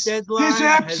trade deadline. There's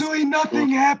absolutely nothing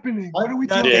happening. What are we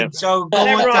doing? Yeah. So go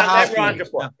on to hockey.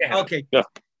 Okay. Yeah.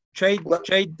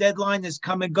 Trade deadline is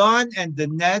come and gone, and the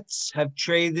Nets have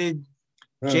traded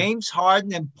James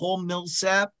Harden and Paul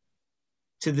Millsap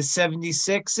to the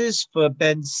 76ers for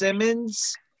Ben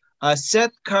Simmons,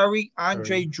 Seth Curry,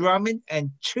 Andre Drummond,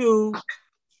 and 2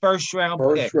 first-round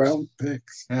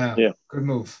picks. Yeah. Good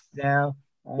move. Now,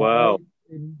 wow.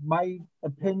 In my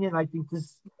opinion, I think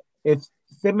if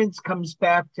Simmons comes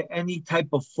back to any type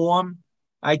of form,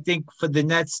 I think for the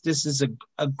Nets, this is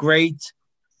a great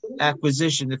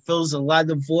acquisition. It fills a lot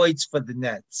of voids for the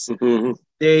Nets. Mm-hmm.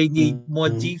 They need more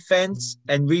defense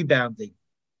and rebounding,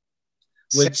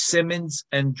 which Simmons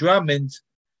and Drummond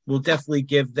will definitely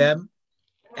give them.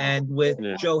 And with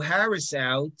Joe Harris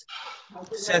out,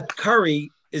 Seth Curry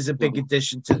is a big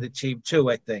addition to the team too,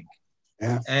 I think.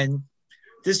 Yeah. And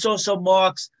this also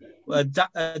marks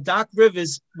Doc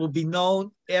Rivers will be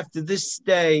known after this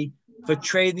day for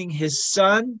trading his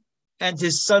son and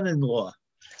his son-in-law.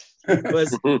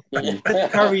 Because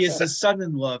Curry is his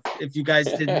son-in-law, if you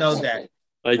guys didn't know that.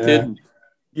 I didn't.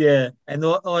 Yeah. And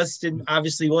Austin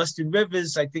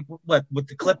Rivers, I think, with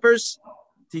the Clippers?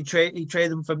 He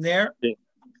traded him from there? Yeah.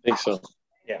 I think so.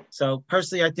 Yeah. So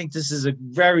personally, I think this is a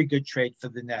very good trade for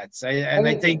the Nets.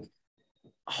 I think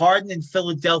Harden in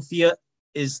Philadelphia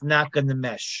is not going to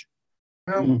mesh.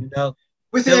 With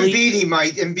Embiid, he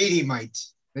might.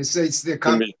 It's the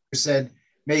commentator said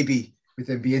maybe with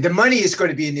Embiid. The money is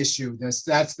going to be an issue. That's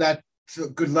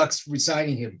good luck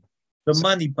resigning him. The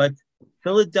money, but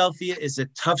Philadelphia is a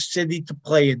tough city to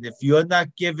play in. If you're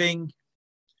not giving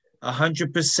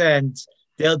 100%.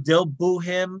 They'll boo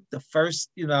him the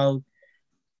first,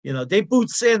 they booed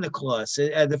Santa Claus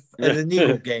at an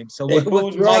Eagle game. So they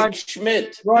booed Mike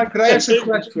Schmidt. Ron, could I ask a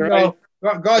question?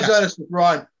 God's honest with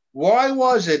Ron. Why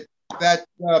was it that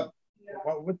what's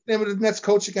the name of the Nets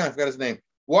coach again? I forgot his name.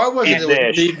 Why was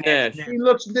Steve Nash. He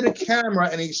looks into the camera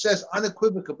and he says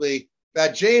unequivocally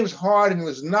that James Harden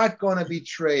was not going to be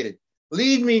traded.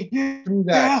 Lead me through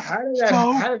that. How does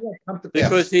that come to pass?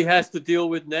 Because he has to deal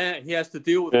with He has to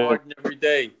deal with Harden every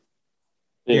day.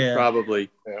 Yeah, probably.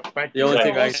 Yeah. The only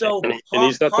thing and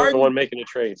he's not the one making the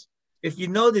trades. If you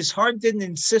notice, Harden didn't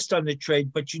insist on the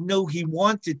trade, but you know he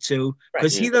wanted to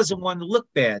because he doesn't want to look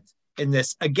bad in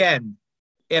this again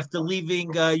after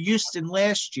leaving Houston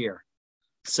last year.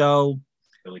 So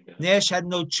Nash had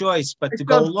no choice but to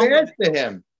go along.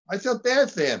 I felt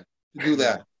bad for him to do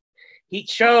that. He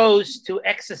chose to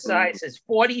exercise his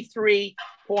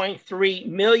 $43.3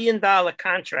 million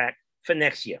contract for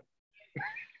next year.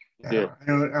 Yeah.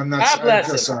 I'm not. God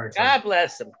bless him. Sorry. God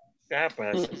bless him. God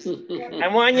bless him.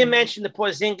 And why don't you mention the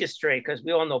Porzingis trade? Because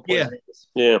we all know Porzingis.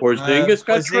 Yeah, Porzingis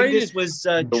got traded. Porzingis was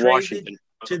traded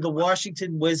to the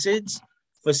Washington Wizards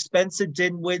for Spencer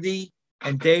Dinwiddie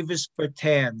and Davis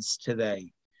Bertans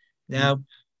today. Now,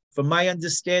 from my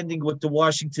understanding with the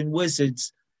Washington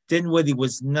Wizards, Dinwiddie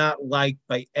was not liked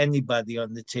by anybody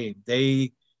on the team.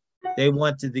 They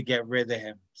wanted to get rid of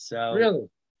him. So really,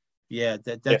 yeah,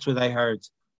 that's what I heard.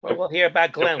 Well, we'll hear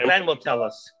about Glenn. Glenn will tell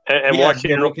us. And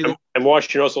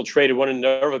Washington also traded one of the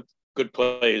other good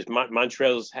players,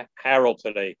 Montreal's Harold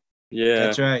today. Yeah,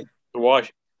 that's right.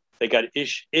 They got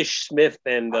Ish Smith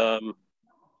and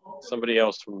somebody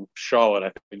else from Charlotte.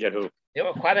 I forget who. There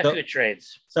were quite a few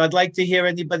trades. So I'd like to hear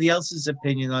anybody else's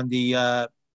opinion on the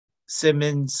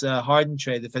Simmons Harden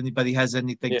trade. If anybody has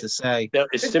anything to say. Now,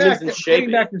 is Simmons in shape?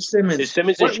 Getting back to Simmons. Is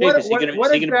Simmons in shape?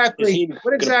 What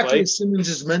exactly is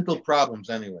Simmons' mental problems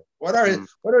anyway? What are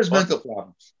his mental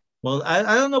problems? Well,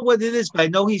 I don't know what it is, but I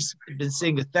know he's been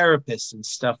seeing a therapist and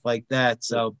stuff like that.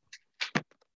 So,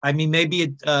 I mean,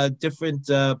 maybe a different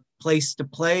place to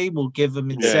play will give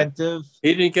him incentive.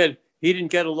 He didn't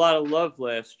get a lot of love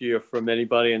last year from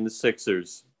anybody in the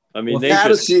Sixers. I mean, they got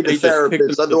to see the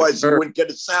therapist, otherwise he wouldn't get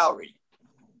a salary.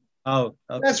 Oh,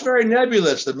 okay. That's very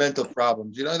nebulous. The mental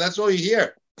problems, that's all you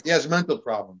hear. He has mental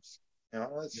problems.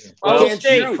 We'll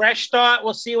see. Fresh start.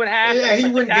 We'll see what happens. Yeah, he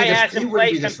wouldn't the guy hasn't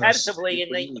played competitively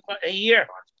in a year.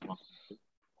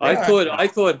 I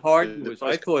thought Harden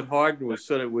was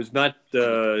sort of was not. He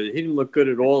didn't look good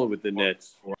at all with the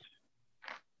Nets.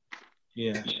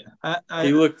 Yeah,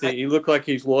 he looked like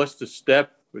he's lost a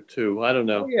step or two. I don't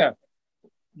know. Yeah.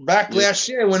 Back last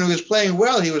year when he was playing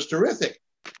well, he was terrific.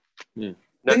 Yeah.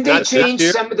 Didn't they change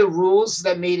some of the rules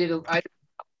that made it?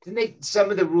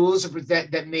 Some of the rules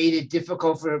that made it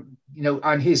difficult for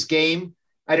on his game?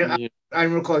 I don't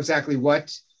recall exactly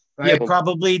what. Right? Yeah,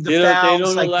 probably the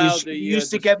fouls. Like you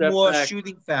used to get more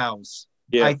shooting fouls.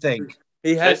 Yeah. I think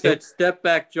he has that step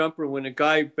back jumper when a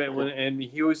guy and he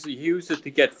used it to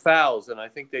get fouls, and I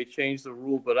think they changed the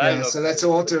rule. But I don't know. So that's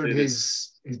altered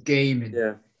his game.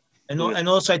 Yeah. And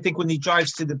also, I think when he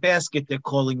drives to the basket, they're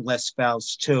calling less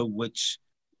fouls too, which.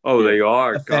 Oh, they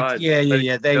are. God. Yeah, they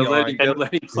are. They'll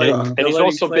let him play. And he's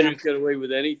also been get away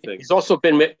with anything. He's also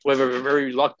been whether very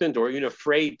reluctant or even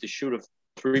afraid to shoot a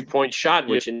 3-point shot,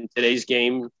 which in today's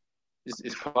game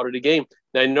is part of the game.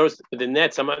 Now, I noticed the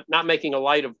Nets. I'm not making a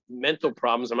light of mental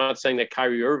problems. I'm not saying that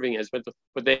Kyrie Irving has mental,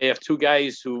 but they have two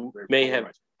guys who may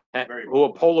have who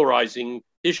are polarizing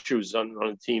issues on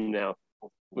the team now.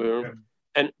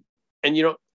 And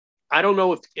I don't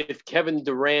know if Kevin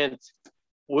Durant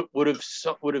would have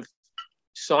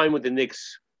signed with the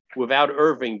Knicks without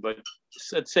Irving, but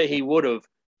let's say he would have.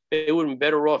 They would have been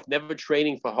better off never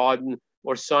trading for Harden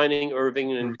or signing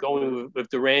Irving and going with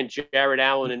Durant, Jared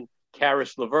Allen, and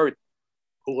Karis LeVert,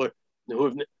 who have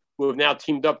now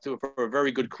teamed up for a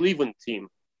very good Cleveland team.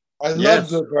 I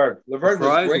love LeVert. LeVert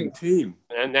was a great team,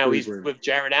 and now he's with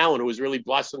Jared Allen, who has really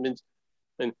blossomed.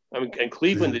 And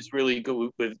Cleveland is really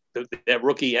good with that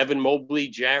rookie Evan Mobley,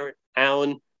 Jared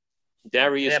Allen,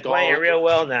 Darius. They're playing real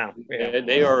well now. Yeah,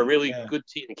 they are a really good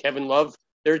team. And Kevin Love,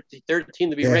 they're a team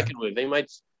to be reckoned with. They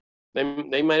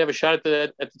might have a shot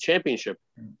at the championship.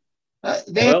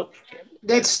 They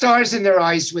had stars in their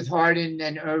eyes with Harden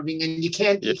and Irving, and you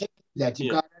can't do that.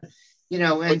 You got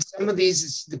and some of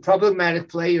these the problematic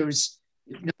players,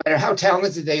 no matter how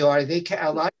talented they are,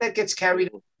 a lot of that gets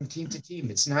carried from team to team.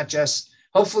 It's not just.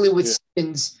 Hopefully, with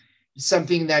Simmons,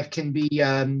 something that can be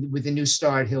with a new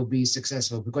start, he'll be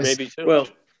successful. Because maybe too.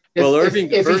 Irving,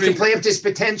 if he can play up to his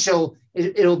potential,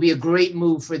 it'll be a great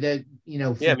move for the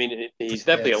I mean, he's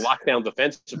definitely a lockdown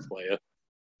defensive player.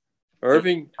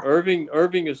 Irving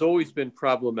has always been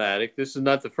problematic. This is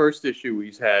not the first issue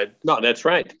he's had. No, that's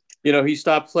right. He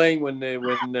stopped playing when they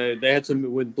had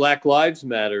when Black Lives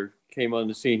Matter came on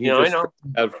the scene. He just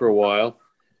out for a while.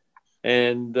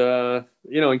 And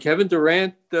and Kevin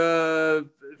Durant for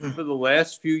the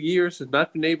last few years has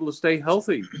not been able to stay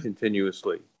healthy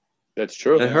continuously. That's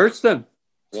true. It hurts them.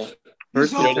 Yeah.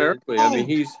 Hurts them terribly. I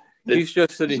mean, He's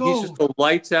just a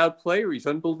lights out player. He's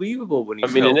unbelievable when he's.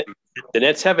 I mean, the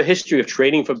Nets have a history of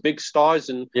trading for big stars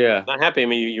and not happy. I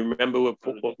mean, you remember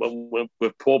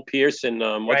with Paul Pierce and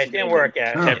right, it didn't work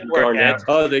out. Kevin Garnett.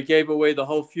 Oh, they gave away the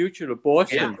whole future to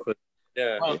Boston.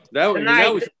 Well, that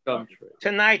was a dumb trade.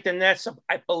 Tonight, the Nets,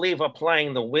 I believe, are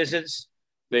playing the Wizards.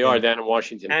 They are down in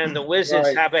Washington, and the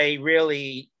Wizards have a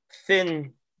really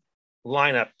thin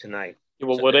lineup tonight.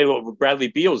 Well, Bradley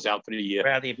Beal's out for the year.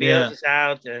 Bradley Beal is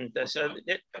out, and so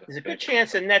there's a good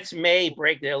chance the Nets may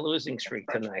break their losing streak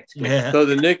tonight. Yeah. So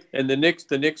the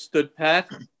Knicks stood pat.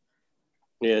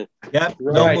 Yeah. Yep.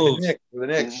 No moves. The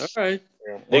Knicks. All right.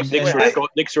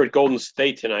 Knicks are at Golden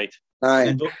State tonight.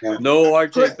 No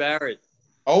RJ Barrett.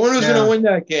 Owen was going to win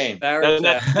that game. Now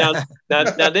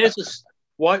there's this.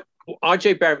 What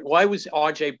RJ Barrett? Why was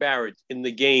RJ Barrett in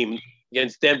the game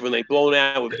against Denver when they blown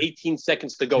out with 18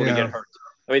 seconds to go to get hurt?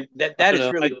 I mean, that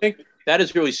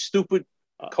is really stupid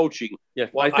coaching. Yeah,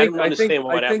 I don't understand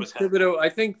why that was happening. I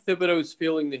think Thibodeau's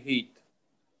feeling the heat.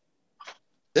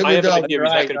 I have an idea he's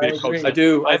not going to be the coach. I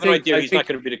do. I have an idea he's not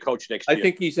going to be the coach next year. I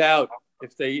think he's out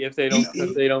if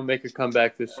they don't make a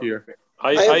comeback this year.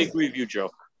 I agree with you, Joe.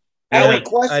 I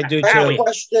do too.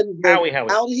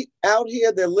 Out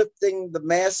here, they're lifting the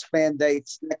mask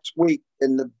mandates next week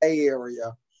in the Bay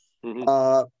Area.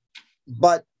 Mm-hmm.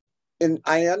 But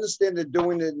I understand they're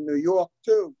doing it in New York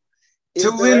too.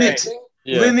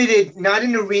 Limited, not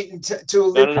in arena,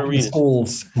 to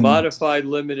schools. Modified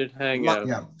limited hangout.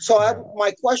 Yeah. So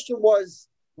my question was,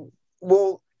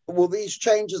 will these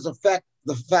changes affect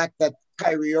the fact that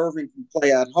Kyrie Irving can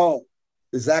play at home?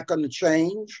 Is that going to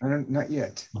change? Not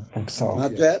yet. I think so.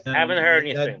 Not yet? Haven't heard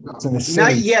anything.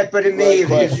 Not yet, but it may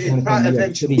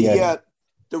eventually.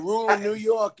 The rule in New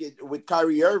York with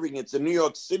Kyrie Irving, it's a New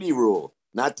York City rule,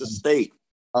 not the state.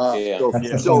 So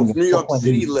if New York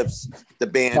City lifts the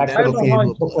ban, then it'll be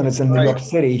able to. It's in New York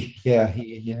City. Yeah.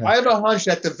 I have a hunch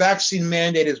that the vaccine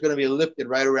mandate is going to be lifted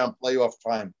right around playoff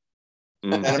time.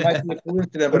 And it might be a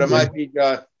coincidence, but it might be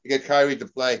to get Kyrie to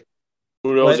play.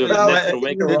 Who knows if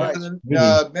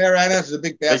Mayor Adams is a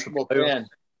big basketball fan.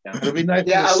 It'll be nice.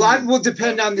 Yeah, a lot will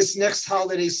depend on this next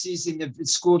holiday season of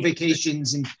school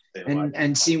vacations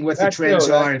and seeing what the trends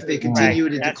are. If they continue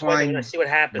to decline, let's see what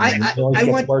happens. I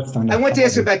want to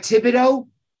ask about Thibodeau.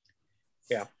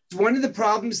 Yeah, one of the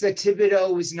problems that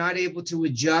Thibodeau is not able to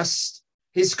adjust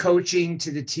his coaching to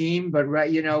the team, but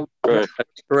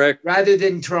correct. Rather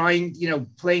than trying,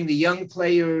 playing the young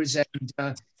players and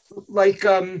like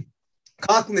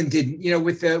Coughlin did,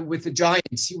 with the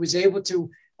Giants, he was able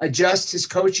to adjust his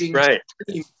coaching. Right.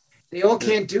 They all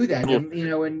can't do that,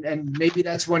 and maybe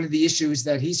that's one of the issues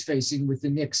that he's facing with the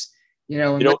Knicks.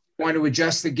 And they want to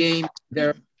adjust the game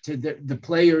to the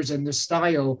players and the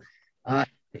style.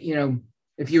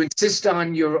 If you insist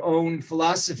on your own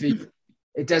philosophy,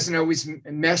 it doesn't always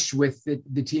mesh with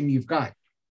the team you've got.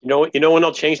 When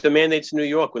they'll change the mandates in New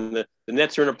York when the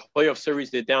Nets are in a playoff series,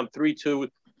 they're down 3-2.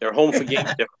 They're home for game.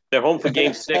 They're home for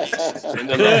game 6, and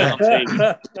then they'll change.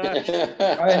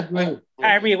 I agree.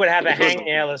 Kyrie would have a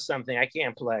hangnail or something. I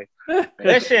can't play.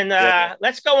 Listen,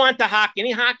 let's go on to hockey.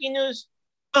 Any hockey news?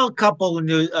 Well, a couple of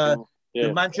news. The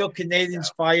Montreal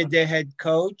Canadiens fired their head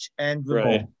coach and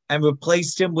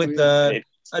replaced him with a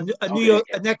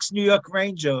next New York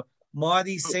Ranger,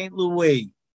 Marty St.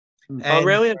 Louis. Oh,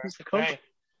 really? He's the coach?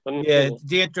 Yeah,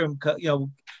 the interim.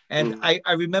 And I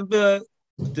remember.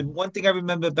 The one thing I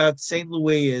remember about St.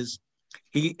 Louis is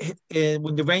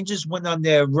when the Rangers went on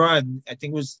their run, I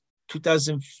think it was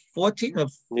 2014 or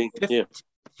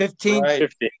 15.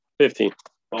 Right. 15.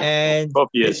 And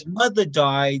his mother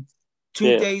died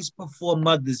 2 days before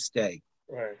Mother's Day.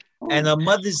 Right. And on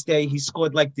Mother's Day, he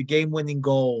scored like the game-winning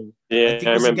goal. Yeah, I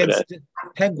remember against the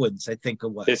Penguins, I think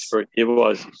it was. It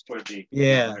was.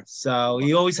 Yeah, so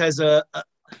he always has a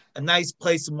nice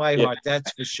place in my heart,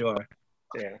 that's for sure.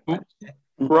 Yeah.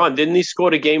 Ron, didn't he score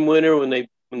the game winner when they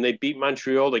beat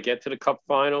Montreal to get to the Cup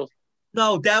Finals?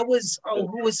 No, that was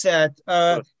who was that?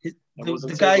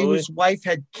 The guy whose wife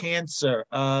had cancer.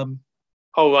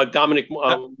 Dominic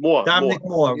Moore. Dominic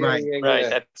Moore, right?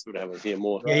 Right, that's what that was. Yeah,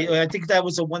 Moore. Yeah, I think that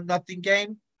was a 1-0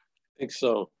 game. I think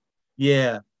so.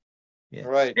 Yeah.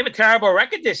 Right. They have a terrible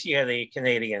record this year, the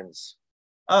Canadians.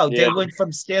 Oh, they went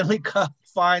from Stanley Cup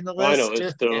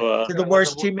finalists to the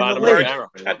worst team in the league.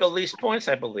 At the least points,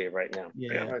 I believe, right now.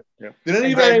 Yeah. Did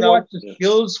anybody watch the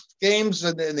skills games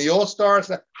and the All-Stars?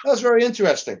 That was very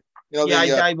interesting.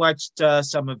 I watched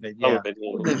some of it. Yeah.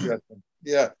 Interesting.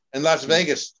 Yeah, in Las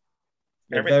Vegas.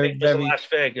 Everything was in Las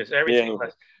Vegas. Everything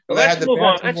was. Let's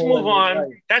move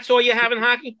on. That's all you have in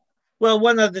hockey? Well,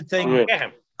 one other thing.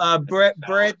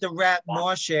 Brad the Rat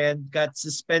Marchand got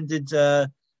suspended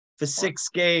for 6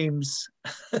 games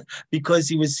because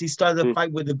he started a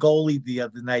fight with a goalie the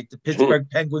other night, the Pittsburgh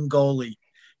Penguin goalie.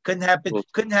 Couldn't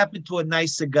happen to a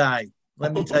nicer guy.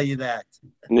 Let me tell you that.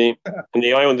 And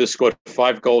the Islanders scored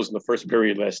 5 goals in the first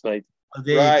period last night.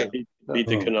 Right. Beat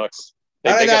the Canucks.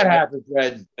 How did that happen,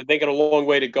 Fred? They got a long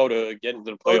way to go to get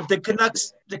into the playoffs.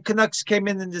 The Canucks came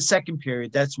in the second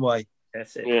period. That's why.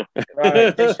 That's it. Yeah.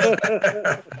 Right.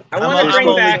 I'm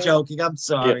only joking. I'm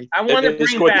sorry. I want to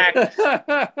bring back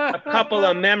a couple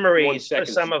of memories for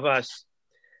some of us.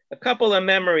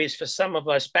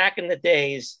 Back in the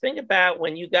days. Think about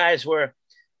when you guys were,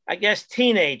 I guess,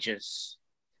 teenagers.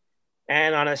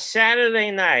 And on a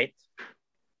Saturday night,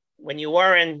 when you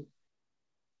weren't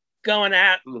going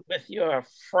out with your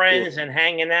friends and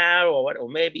hanging out, or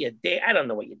maybe a day, I don't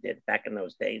know what you did back in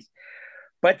those days.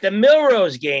 But the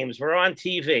Millrose games were on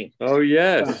TV. Oh,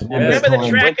 yes. Remember the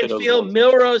track and field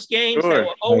Millrose games that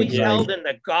were always held in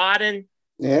the Garden?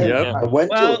 Yeah, I went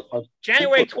to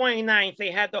January 29th, they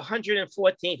had the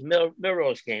 114th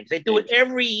Millrose games. They do it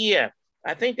every year.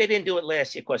 I think they didn't do it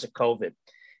last year because of COVID.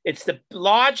 It's the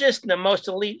largest and the most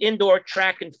elite indoor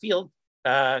track and field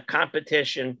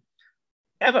competition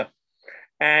ever.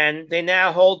 And they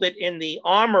now hold it in the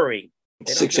Armory.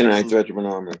 69th Regiment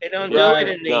Armory. They don't do it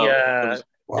in the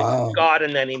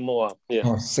Garden anymore. Yeah.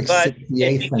 But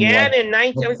it began in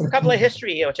a couple of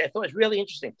history here, which I thought was really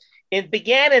interesting. It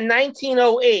began in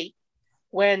 1908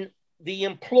 when the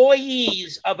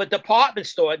employees of a department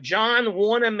store, John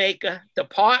Wanamaker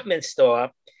Department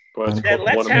Store, said,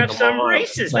 let's have some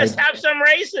races. Let's have some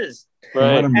races.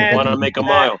 Right. Want to make a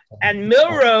mile. And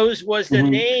Millrose was the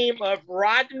name of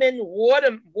Rodman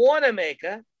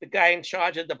Wanamaker, the guy in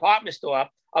charge of the department store,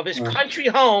 of his country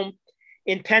home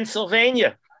in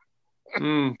Pennsylvania.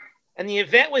 And the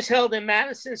event was held in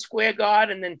Madison Square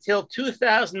Garden until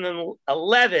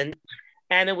 2011.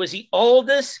 And it was the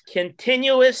oldest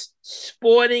continuous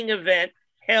sporting event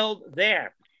held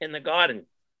there in the Garden,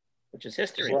 which is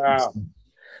history. Wow.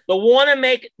 The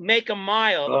Wanamaker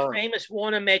Mile, the famous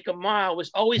Wanamaker Mile, was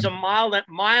always a mile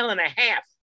and a half.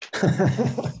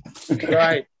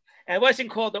 Right. And it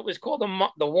wasn't called, it was called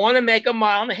the Wanamaker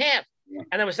Mile and a half.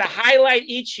 And it was a highlight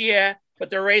each year, but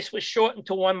the race was shortened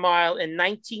to 1 mile in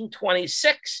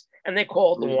 1926, and they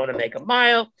called the Wanamaker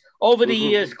Mile. Over the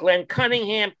years, Glenn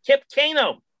Cunningham, Kip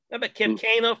Keino. Remember Kip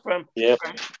Keino from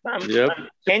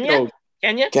Kenya?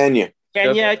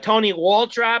 Tony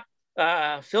Waldrop,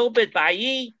 Philbert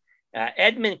Bailly,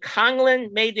 Edmund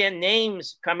Conglin made their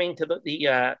names coming to the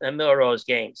Millrose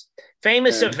games.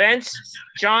 Famous events,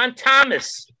 John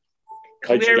Thomas,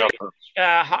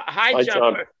 high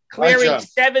jumper, clearing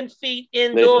 7 feet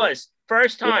indoors,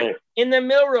 first time in the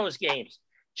Millrose games.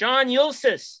 John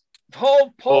Ulysses,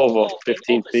 pole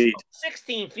 15 feet.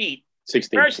 16 feet.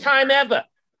 First time ever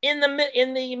in the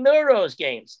Millrose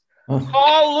games.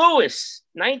 Carl Lewis,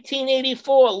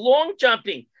 1984, long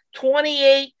jumping,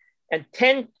 28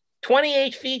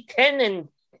 feet, 10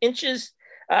 inches,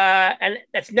 and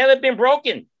that's never been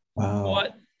broken. Wow.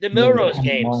 The Millrose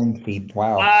games. 9 feet.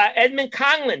 Wow. Edmund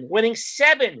Conglin winning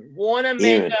 7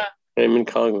 Wanamaker. Edmund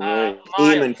Conglin,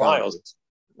 miles.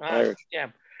 Yeah.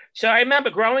 So I remember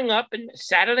growing up and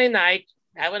Saturday night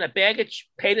having a bag of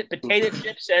potato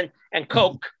chips and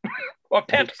Coke or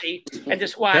Pepsi and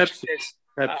just watch this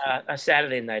a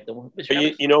Saturday night.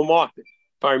 You know, Mark,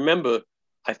 if I remember,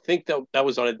 I think that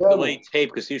was on a delayed tape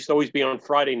because he used to always be on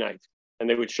Friday night and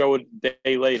they would show it a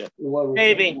day later.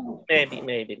 Maybe.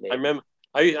 I remember.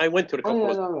 I went to the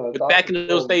couple but back in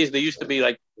those days, they used to be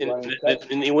like in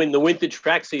the winter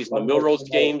track season, the Millrose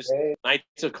games,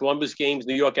 Knights of Columbus games,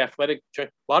 New York Athletic, a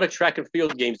lot of track and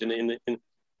field games in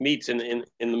meets in the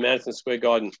Madison Square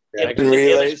Garden.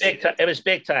 It was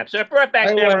big time. So it brought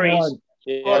back memories.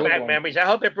 Memories. I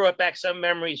hope it brought back some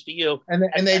memories for you.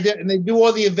 And they do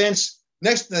all the events.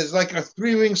 Next, there's like a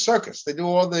 3-ring circus. They do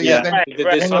all the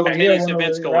there's simultaneous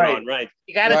events going on, right?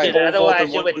 You got to do that,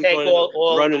 otherwise it would take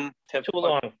all running too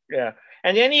long. Yeah.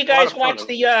 And then you guys watched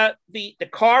the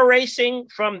car racing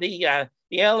from the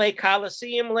LA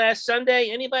Coliseum last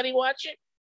Sunday. Anybody watch it?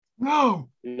 No.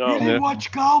 You didn't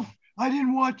watch golf? I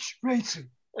didn't watch racing.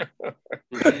 I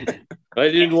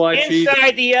didn't watch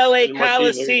inside the LA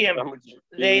Coliseum.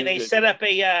 They set up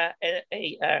a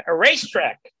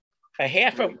racetrack.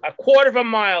 A quarter of a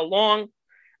mile long,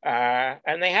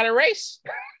 and they had a race.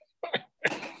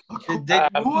 They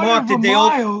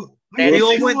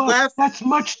all went left? That's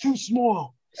much too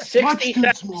small.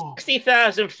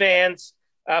 60,000 fans.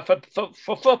 For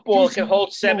football, it can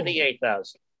hold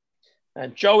 78,000.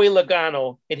 And Joey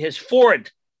Logano in his Ford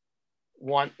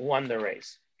won the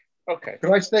race. Okay.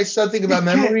 Can I say something about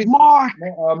memories? Mark.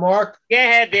 Mark? Go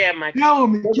ahead there, Mike. Tell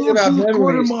me. Something about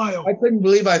memories. I couldn't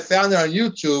believe I found it on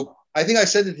YouTube. I think I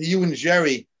sent it to you and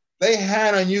Jerry. They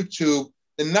had on YouTube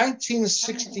the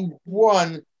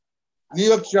 1961 New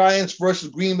York Giants versus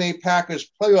Green Bay Packers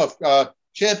playoff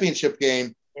championship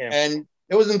game. Yeah. And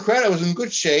it was incredible. It was in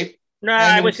good shape. No,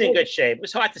 I was in good shape. It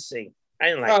was hard to see. I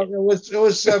didn't like it. It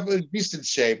was decent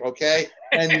shape, okay?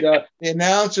 And the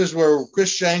announcers were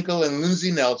Chris Schenkel and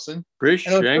Lindsey Nelson. Chris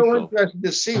and it was Schenkel. so interesting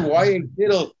to see Y.A.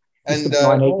 Kittle, and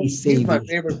he's my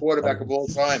favorite quarterback of all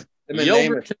time. It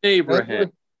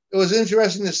was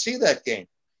interesting to see that game.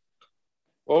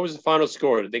 What was the final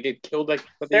score? Did they get killed?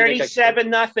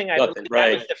 37-0, I believe.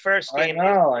 Right. That was the first game.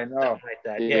 I know. Like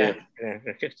that. Yeah.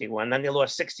 51. Then they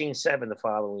lost 16-7 the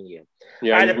following year.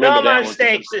 Yeah, all right, the Belmont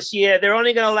Stakes this year, they're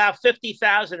only going to allow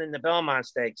 50,000 in the Belmont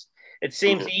Stakes. It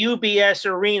seems the UBS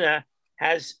Arena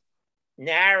has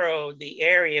narrowed the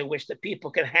area which the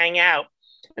people can hang out.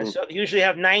 And so they usually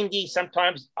have 90,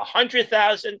 sometimes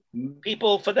 100,000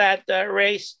 people for that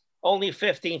race. Only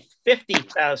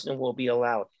 50,000 will be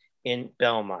allowed in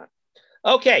Belmont.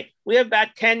 Okay, we have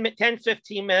about 10,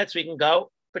 15 minutes. We can go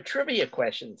for trivia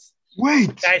questions. Wait,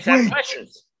 you guys have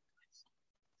questions?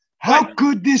 How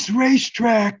could this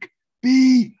racetrack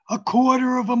be a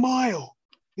quarter of a mile?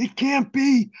 It can't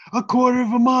be a quarter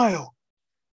of a mile.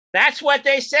 That's what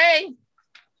they say.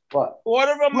 What?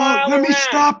 Quarter of a mile. Let me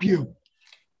stop you.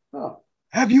 Oh.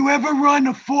 Have you ever run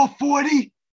a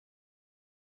 440?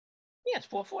 Yeah, it's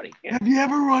 440. Yeah. Have you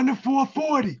ever run a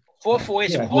 440? 440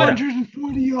 is a quarter.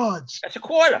 140 yards. That's a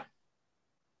quarter.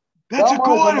 That's a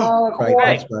quarter. Right,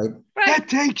 that's right. That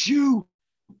takes you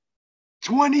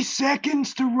 20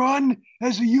 seconds to run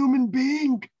as a human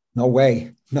being. No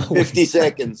way. No 50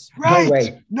 seconds. Right. No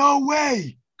way. No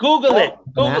way. Google it.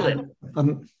 Google it. A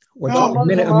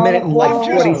minute and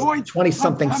like 20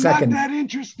 something seconds. I'm not that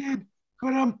interested,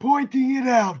 but I'm pointing it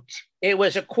out. It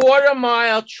was a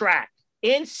quarter-mile track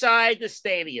inside the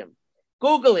stadium.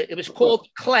 Google it. It was called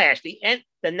Clash, the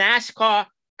NASCAR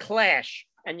Clash,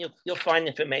 and you'll find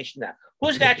information there.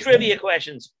 Who's got trivia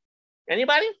questions?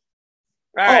 Anybody?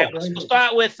 All right, we'll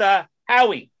start with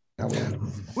Howie.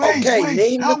 Wait,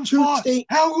 name the two teams.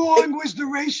 How long was the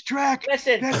racetrack?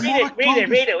 Listen, read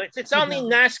it. It's only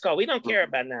NASCAR. We don't care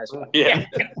about NASCAR. Yeah.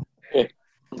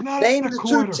 Name the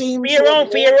two teams.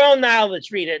 For your own knowledge,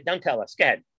 read it. Don't tell us. Go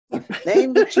ahead.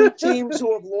 Name the two teams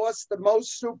who have lost the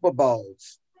most Super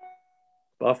Bowls.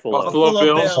 Buffalo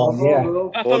Bills.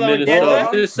 Buffalo,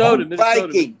 Minnesota.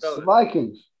 Vikings. The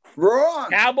Vikings.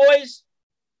 Wrong. Cowboys.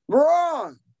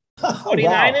 Wrong.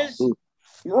 49ers.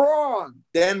 Wrong.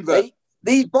 Denver.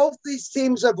 Both these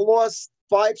teams have lost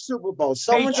 5 Super Bowls.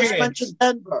 Someone just mentioned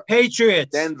Denver.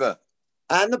 Patriots. Denver.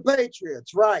 And the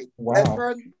Patriots, right. Wow.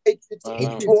 Denver and the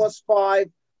Patriots lost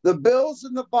 5. The Bills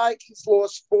and the Vikings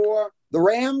lost 4. The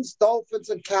Rams, Dolphins,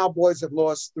 and Cowboys have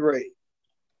lost 3.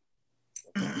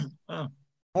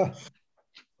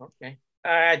 Okay.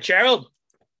 Gerald.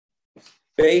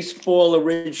 Baseball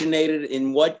originated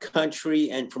in what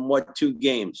country and from what 2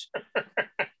 games?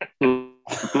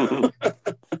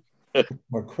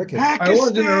 Or cricket. I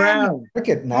wasn't around.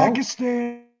 Cricket, no.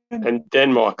 Pakistan. And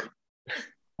Denmark.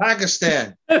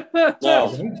 Pakistan.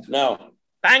 No.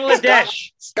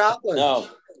 Bangladesh. Scotland. No.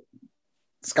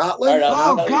 Scotland?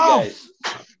 All right, I'll tell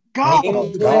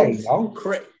you guys. Golf.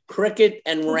 Cricket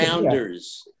and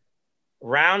rounders.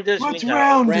 Rounders. What's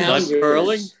rounders? Like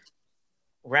curling?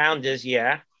 Rounders,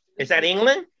 yeah. Is that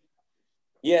England?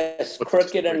 Yes,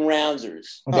 cricket and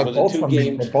rounders. They're Were the both 2 from-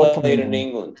 games they're both from played in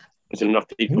England. England. Is it enough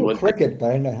to equal Cricket,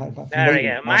 but I know how. There we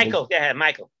go. Michael, go ahead,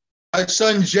 Michael. My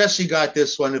son Jesse got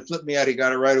this one. It flipped me out. He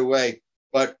got it right away.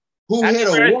 But who Happy hit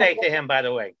a birthday to him, by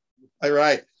the way. All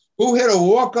right. Who hit a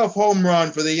walk-off home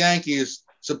run for the Yankees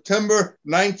September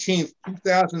 19th,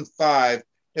 2005?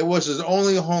 It was his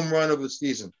only home run of the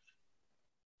season.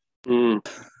 September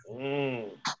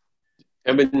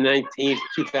 19th,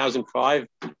 2005.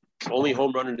 Only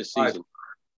home run in the season.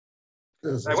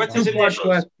 Right, what's his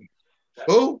initials?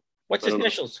 Who? What's his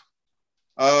initials?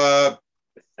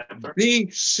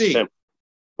 BC.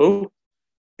 Who?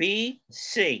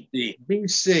 BC.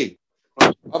 BC.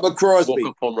 Bubba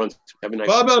Crosby. Home runs.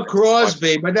 Bubba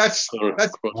Crosby, but that's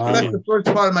the first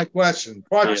part of my question.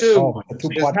 Part 2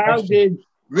 is how did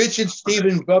Richard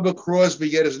Stephen Bubba Crosby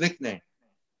get his nickname?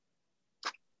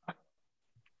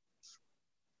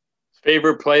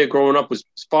 Favorite player growing up was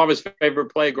his father's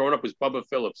favorite player growing up was Bubba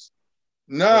Phillips.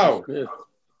 No.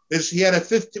 He had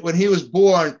when he was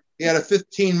born, he had a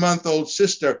 15-month-old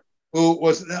sister who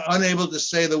was unable to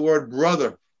say the word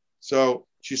brother. So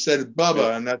she said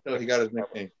Bubba, and that's how he got his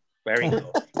nickname. Very good.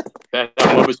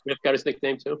 Bubba Smith got his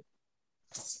nickname too?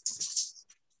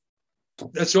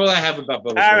 That's all I have about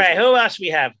Bubba. All right, who else we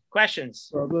have?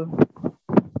 Questions?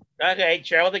 Okay,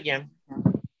 Gerald again.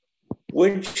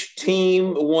 Which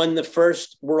team won the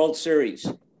first World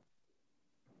Series?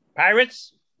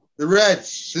 Pirates? The Reds,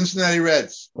 Cincinnati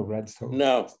Reds. The Reds. Too.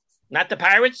 No. Not the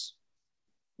Pirates?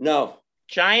 No.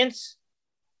 Giants?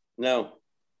 No.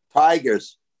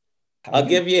 Tigers. I'll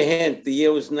give you a hint. The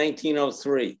year was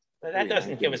 1903. Well, that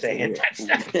doesn't give us a hint. That's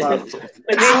not.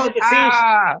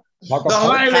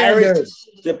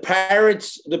 The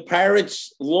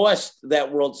Pirates lost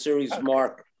that World Series,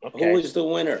 Mark. Okay. Who was the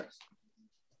winner?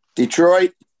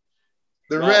 Detroit.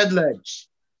 The Redlegs.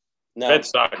 No. Red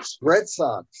Sox. Red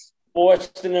Sox.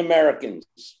 Boston Americans.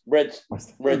 Red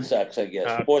Sox, I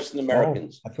guess. Boston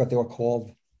Americans. That's what they were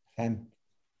called. And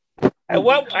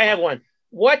I have one.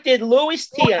 What did Luis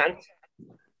Tiant,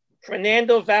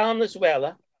 Fernando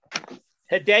Valenzuela,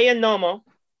 Hideo Nomo,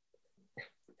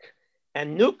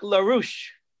 and Nuke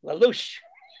LaLoosh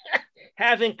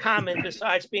have in common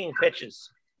besides being pitchers?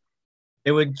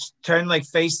 They would turn like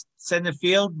face center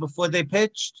field before they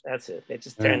pitched. That's it. They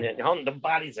just turned it, hung the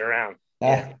bodies around.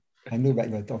 I knew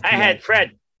that. I had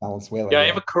Fred. Valenzuela. Yeah, I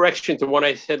have a correction to what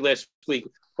I said last week.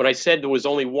 When I said there was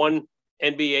only one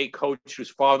NBA coach whose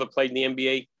father played in the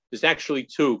NBA, there's actually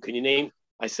two. Can you name?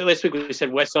 I said last week we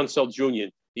said Wes Unseld Jr. Do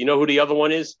you know who the other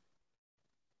one is?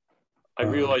 I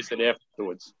realized it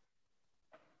afterwards.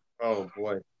 Oh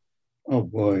boy. Oh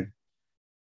boy.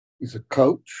 He's a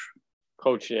coach.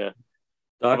 Coach, yeah.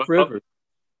 Doc Rivers.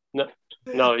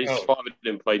 No, his father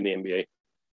didn't play in the NBA.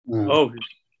 Oh.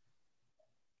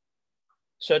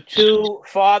 So two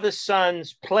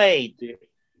father-sons played.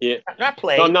 Yeah. Not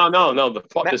played. No. The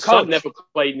coach. son never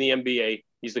played in the NBA.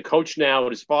 He's the coach now,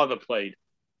 and his father played.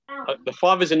 The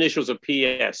father's initials are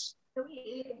PS.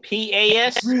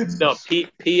 PAS? No,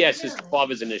 PS is the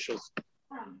father's initials.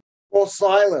 Paul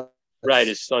Silent. Right,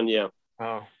 his son, yeah.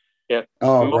 Oh. Yeah.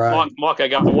 Oh, right. Mark, I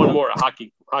got one more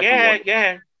hockey Yeah, one.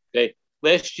 yeah. Okay.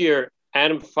 Last year,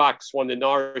 Adam Fox won the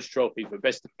Norris Trophy for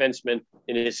best defenseman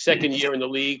in his second year in the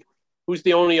league. Who's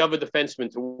the only other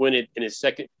defenseman to win it in his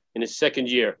second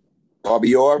year?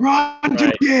 Bobby Orr. Ron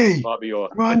Duguay. Bobby Orr.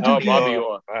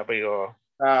 Bobby Orr.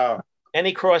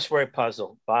 Any crossword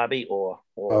puzzle. Bobby Orr.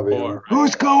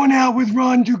 Who's going out with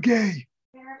Ron Duguay?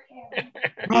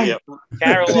 Right. Yeah.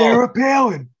 Carol Sarah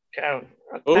Palin.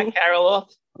 Not Carol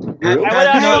Off. Really?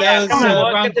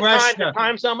 Ron Greshner. The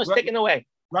time's almost ticking away.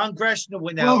 Ron Greshner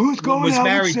went Well, out. who's going was out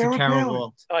with married Sarah to Carol Palin?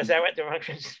 Walt. Oh, is that right? The Ron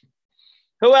Greshner.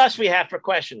 Who else we have for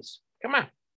questions? Come on. All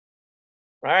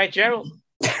right, Gerald.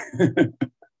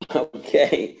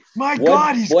 Okay. My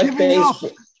God, he's giving up.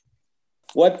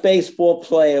 What baseball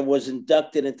player was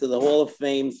inducted into the Hall of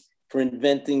Fame for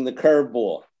inventing the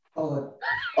curveball?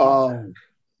 I'll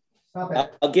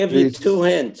give you two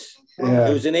hints. Yeah.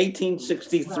 It was in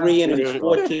 1863 and he was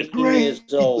 14 years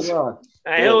old.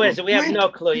 Who is it? We have no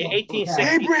clue. 1860.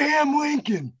 Abraham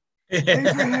Lincoln.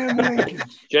 Abraham Lincoln.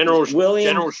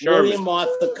 William Sherman.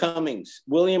 Arthur Cummings.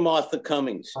 William Arthur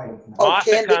Cummings.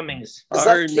 Arthur Cummings. Is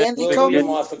that Candy William Cummings?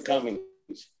 Arthur Cummings.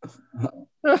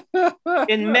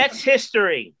 In Mets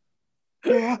history,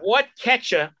 Yeah. what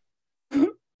catcher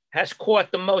has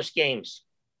caught the most games?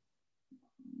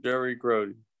 Jerry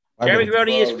Grody. Jerry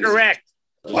Grody is correct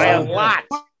by a lot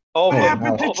over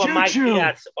Mike Choo-Choo?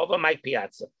 Piazza. Over Mike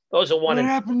Piazza. Those are one What and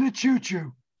happened to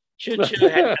Choo-Choo? Choo-Choo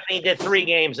did 3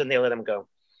 games and they let him go.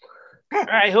 All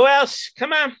right, who else?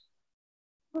 Come on.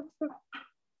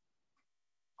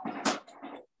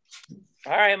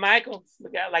 All right, Michael.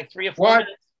 We got like 3 or 4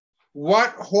 minutes. What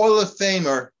Hall of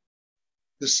Famer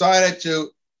decided to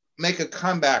make a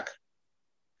comeback,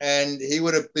 and he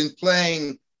would have been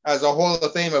playing as a Hall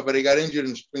of Famer, but he got injured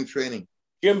in spring training?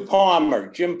 Jim Palmer.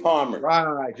 Right, Jim Palmer.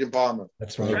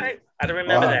 That's All right. I don't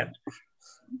remember that.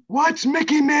 What's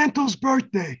Mickey Mantle's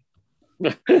birthday?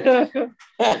 Someone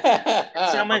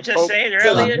just said it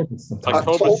earlier.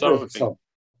 October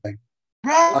something.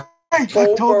 Right,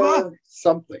 October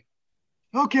something.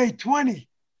 Okay, 20.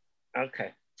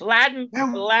 Okay. Vlad How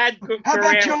about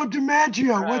Guerrero. Joe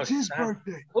DiMaggio? Oh, What's his stop.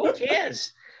 birthday? Who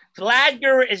cares? Vlad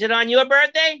Guerrero. Is it on your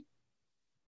birthday?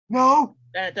 No,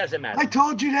 Then it doesn't matter. I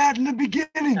told you that in the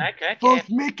beginning. Okay. Both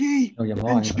Mickey Oh, you're and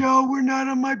lying. Joe were not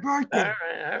on my All birthday.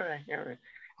 right.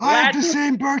 I have the Vlad-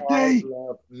 same birthday I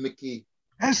love Mickey.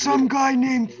 as some guy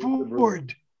named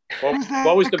Ford. Who's that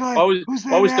What was the guy? what Who's was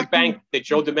that the actor? bank that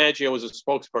Joe DiMaggio was a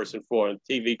spokesperson for in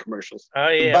TV commercials? Oh,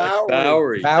 yeah.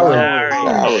 Bowery.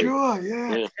 Oh, sure,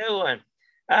 yeah. Yeah. Good one.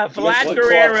 Vlad What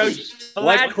Guerrero.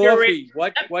 coffee?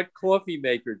 What coffee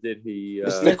maker did he?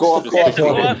 Mr. Coffee.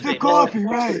 The coffee,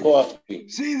 right. Coffee.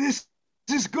 See, this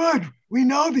is good. We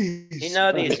know these. You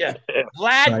know these, yeah.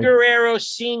 Vlad Guerrero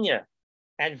Sr.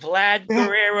 and Vlad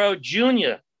Guerrero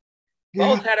Jr.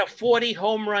 both had a 40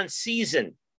 home run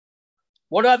season.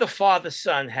 What other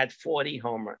father-son had 40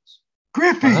 home runs?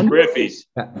 Griffey's.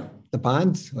 The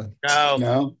Bonds?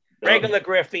 No. Regular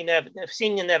Griffey,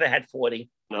 Senior never had 40.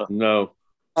 No.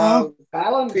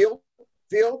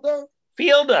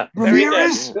 Fielder.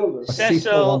 Ramirez?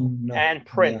 Cecil and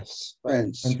Prince.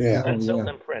 Cecil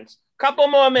and Prince. Couple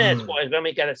more minutes, boys. Then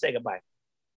we got to say goodbye.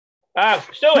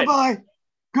 Stuart.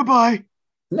 Goodbye.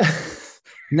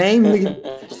 Name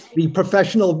the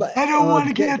professional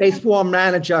baseball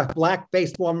manager, black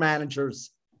baseball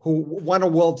managers who won a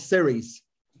World Series.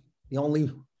 The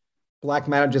only black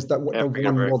managers that won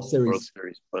World Series.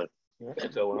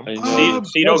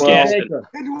 Cito Gaston.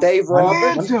 Dave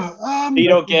Roberts.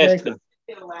 Cito Gaston.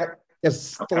 There's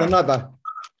still another.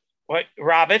 What,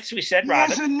 Roberts? We said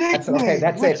Roberts. That's okay.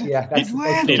 That's it. Yeah. That's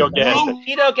Cito Gaston.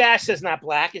 Cito Gaston is not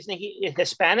black, isn't he?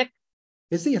 Hispanic?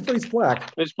 Is he? I thought he's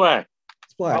black. He's black.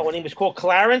 Oh, when he was called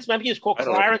Clarence? Remember he was called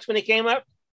Clarence when he came up?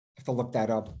 I have to look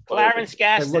that up. Clarence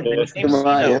Gaston.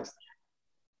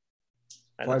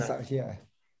 Yeah.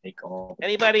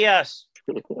 Anybody else?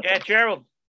 Yeah, Gerald.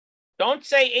 Don't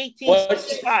say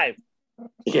 1865.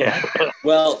 Yeah.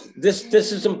 Well, this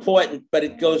is important, but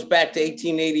it goes back to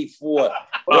 1884.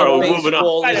 Moving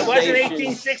on. It wasn't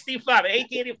 1865.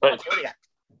 1884.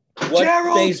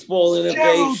 What baseball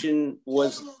innovation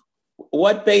was?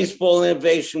 What baseball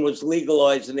innovation was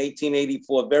legalized in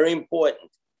 1884? Very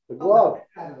important. The glove.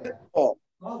 Oh,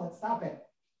 let's stop it.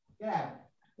 Yeah.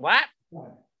 What?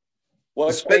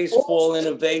 What baseball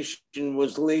innovation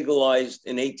was legalized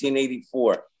in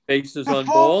 1884? Bases on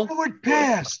ball? Forward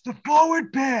pass. The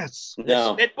forward pass.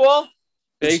 No. Spitball?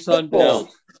 Base on ball.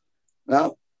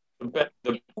 No.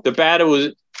 The batter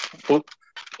was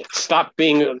stopped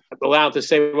being allowed to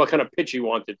say what kind of pitch he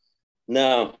wanted.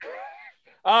 No.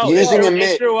 Oh, using a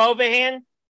mitt. Through overhand?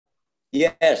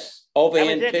 Yes.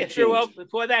 Overhand pitching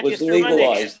before that, was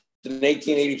legalized in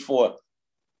 1884.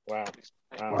 Wow.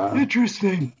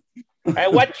 Interesting.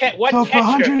 What so catcher? For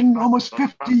 100 almost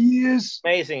 50 years.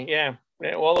 Amazing, yeah.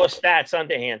 All those stats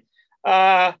underhand.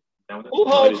 Who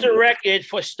holds the record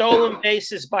for stolen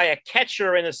bases by a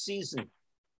catcher in a season?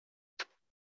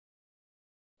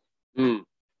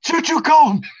 Choo-choo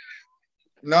Cone.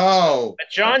 No.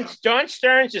 John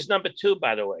Stearns is number 2,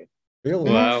 by the way.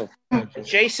 Really? Wow.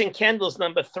 Jason Kendall's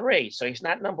number 3, so he's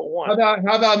not number 1. How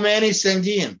about Manny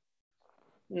Sanguine?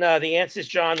 No, the answer is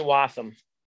John Waltham.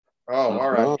 Oh, all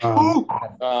right.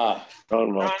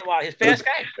 John Waltham. His fast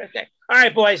guy. All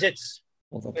right, boys,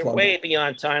 we're way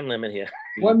beyond time limit here.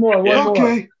 One more.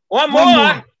 Okay. One more.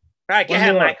 All right, go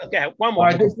ahead, Michael. Go ahead. One more.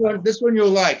 All right, this one you'll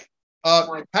like.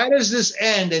 How does this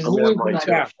end and who is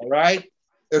the out, all right?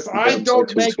 If I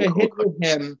don't make a hit with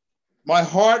him, my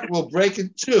heart will break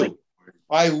in 2.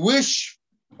 I wish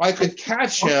I could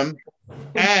catch him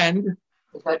and...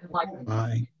 What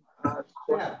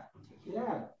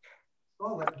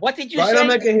did you say? If I don't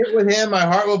make a hit with him, my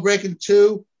heart will break in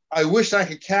 2. I wish I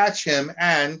could catch him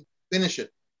and finish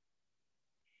it.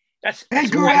 That's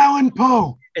Edgar Allan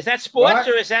Poe. Is that sports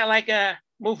or is that like a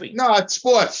movie? No, it's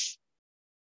sports.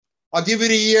 I'll give you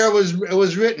the year it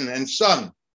was written and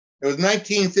sung. It was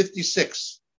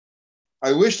 1956.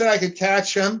 I wish that I could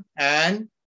catch him and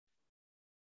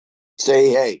say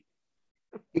hey.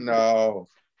 No.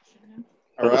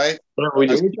 All right. We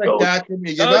just I catch him.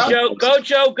 You give up? Go,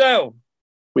 Joe, go.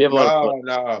 We have a lot of fun.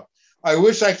 No. I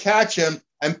wish I catch him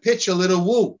and pitch a little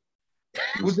woo.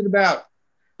 What's it about?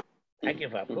 I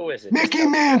give up. Who is it? Mickey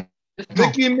Mantle.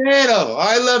 Mickey Mantle.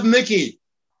 I love Mickey.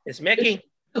 It's Mickey.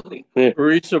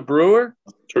 Teresa Brewer.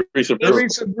 Teresa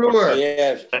Brewer.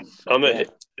 Yes. On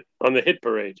the hit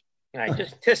parade. All right,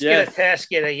 just get a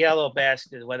basket, a yellow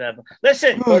basket, whatever.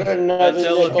 Listen,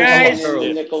 guys,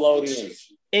 Nickelodeon.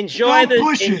 Enjoy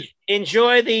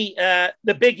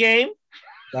the big game.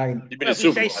 If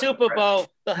you say Super Bowl,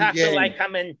 they'll have to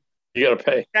come and you gotta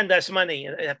pay. Send us money.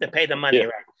 You have to pay the money,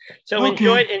 right? So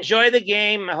enjoy the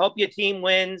game. I hope your team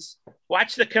wins.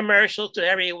 Watch the commercials to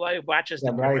everyone who watches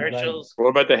the commercials. What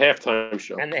about the halftime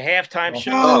show? And the halftime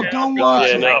show. No, don't watch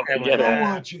it. Don't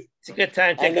watch it. It's a good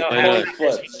time to go home,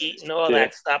 eat and all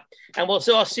that stuff. And we'll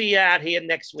all see you out here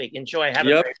next week. Enjoy. Have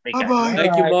a great weekend. Bye-bye.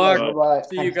 Thank you, Mark. Bye-bye.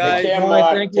 See you guys. Take care,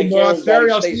 Mark. Thank you, Mark.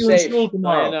 Barry, I'll see you in school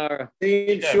tomorrow. Sayonara. See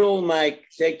you in school, Mike.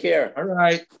 Take care. All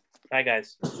right. Bye,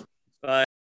 guys.